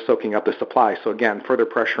guys, and they're soaking up the supply. So again, further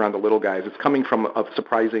pressure on the little guys. It's coming from a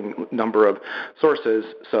surprising number of sources.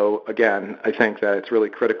 So again, I think that it's really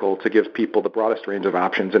critical to give people the broadest range of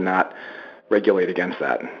options and not regulate against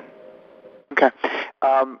that. Okay.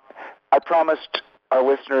 I promised our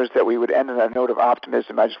listeners that we would end on a note of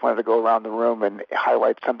optimism. I just wanted to go around the room and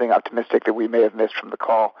highlight something optimistic that we may have missed from the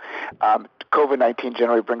call. COVID-19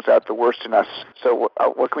 generally brings out the worst in us. So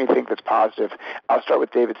what can we think that's positive? I'll start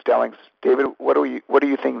with David Stellings. David, what do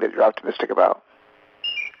you think that you're optimistic about?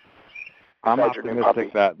 I'm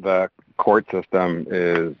optimistic that the court system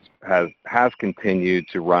has continued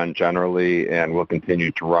to run generally and will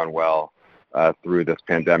continue to run well through this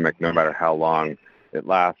pandemic, no matter how long it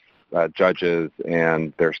lasts. Judges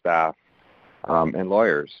and their staff and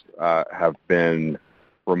lawyers have been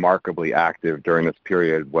remarkably active during this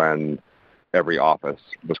period when every office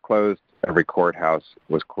was closed, every courthouse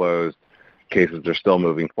was closed. Cases are still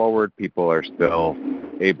moving forward. People are still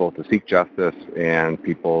able to seek justice, and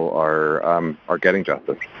people are getting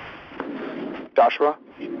justice. Joshua?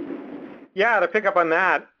 Yeah, to pick up on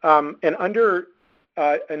that, and under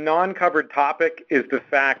a non-covered topic is the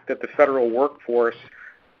fact that the federal workforce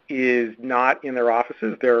is not in their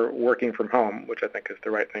offices. They're working from home, which I think is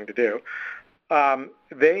the right thing to do.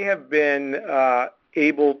 They have been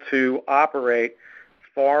able to operate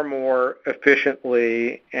far more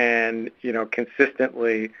efficiently and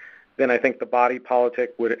consistently than I think the body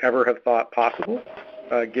politic would ever have thought possible,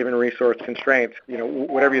 given resource constraints.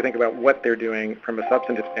 Whatever you think about what they're doing from a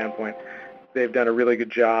substantive standpoint, they've done a really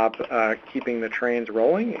good job keeping the trains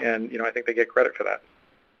rolling, and I think they get credit for that.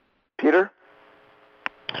 Peter?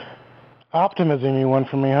 Optimism, you won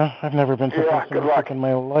for me, huh? I've never been so pessimistic in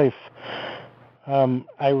my life.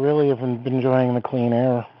 I really have been enjoying the clean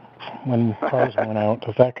air when cars went out.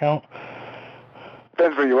 Does that count?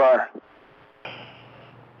 Depends where you are.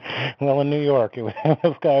 Well, in New York,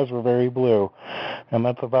 the skies were very blue, and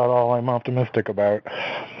that's about all I'm optimistic about.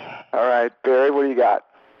 All right, Barry, what do you got?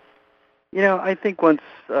 I think once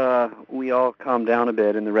we all calm down a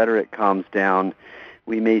bit and the rhetoric calms down,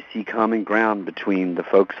 we may see common ground between the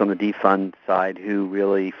folks on the defund side who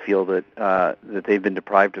really feel that that they've been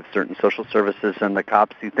deprived of certain social services, and the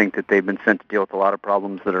cops who think that they've been sent to deal with a lot of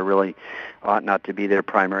problems that are really ought not to be their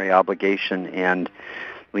primary obligation. And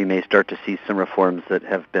we may start to see some reforms that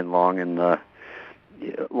have been long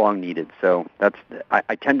needed. So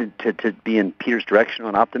I tended to be in Peter's direction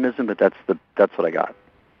on optimism, but that's what I got.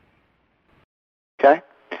 Okay,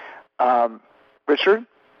 Richard.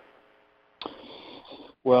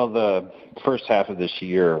 Well, the first half of this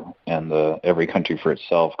year and the every country for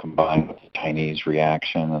itself, combined with the Chinese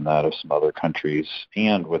reaction and that of some other countries,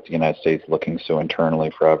 and with the United States looking so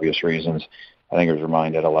internally for obvious reasons, I think it has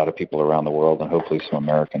reminded a lot of people around the world, and hopefully some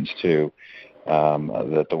Americans too,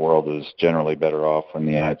 that the world is generally better off when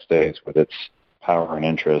the United States, with its power and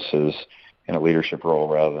interests, is in a leadership role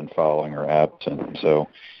rather than following or absent. So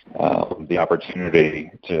the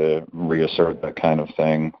opportunity to reassert that kind of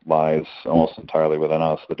thing lies almost entirely within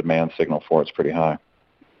us. The demand signal for it's pretty high.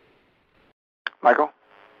 Michael?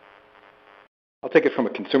 I'll take it from a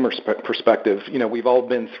consumer perspective. We've all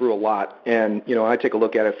been through a lot, and I take a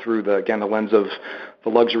look at it through the lens of the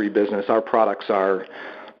luxury business. Our products are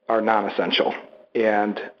non-essential,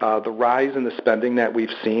 and the rise in the spending that we've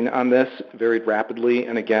seen on this varied rapidly.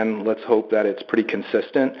 And again, let's hope that it's pretty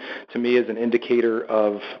consistent. To me, is an indicator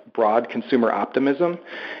of broad consumer optimism,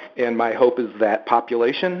 and my hope is that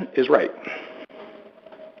population is right.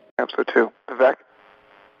 I hope so too, Vivek.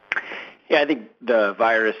 Yeah, I think the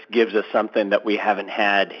virus gives us something that we haven't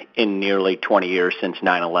had in nearly 20 years since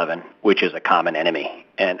 9/11, which is a common enemy.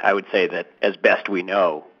 And I would say that as best we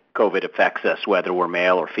know, COVID affects us whether we're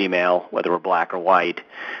male or female, whether we're black or white,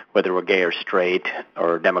 whether we're gay or straight,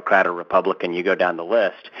 or Democrat or Republican, you go down the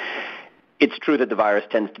list. It's true that the virus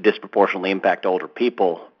tends to disproportionately impact older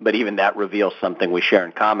people, but even that reveals something we share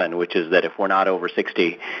in common, which is that if we're not over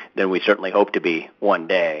 60, then we certainly hope to be one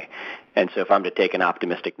day. And so if I'm to take an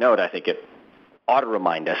optimistic note, I think it ought to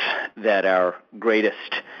remind us that our greatest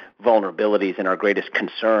vulnerabilities and our greatest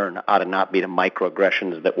concern ought to not be the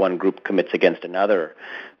microaggressions that one group commits against another,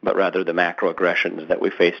 but rather the macroaggressions that we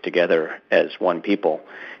face together as one people,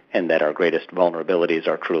 and that our greatest vulnerabilities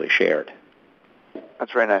are truly shared.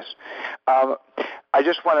 That's very nice. I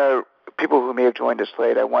just want to, people who may have joined us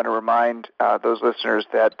late, I want to remind those listeners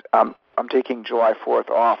that I'm taking July 4th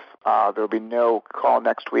off. There will be no call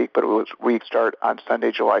next week, but we start on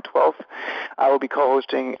Sunday, July 12th. I will be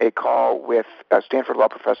co-hosting a call with Stanford Law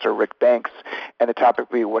Professor Rick Banks, and the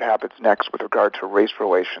topic will be what happens next with regard to race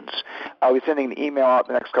relations. I'll be sending an email out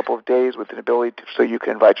in the next couple of days with an ability so you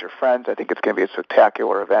can invite your friends. I think it's going to be a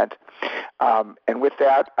spectacular event. And with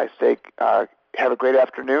that, I say have a great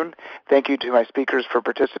afternoon. Thank you to my speakers for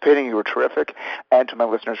participating. You were terrific. And to my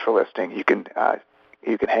listeners for listening. You can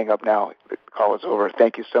hang up now. The call is over.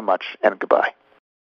 Thank you so much, and goodbye.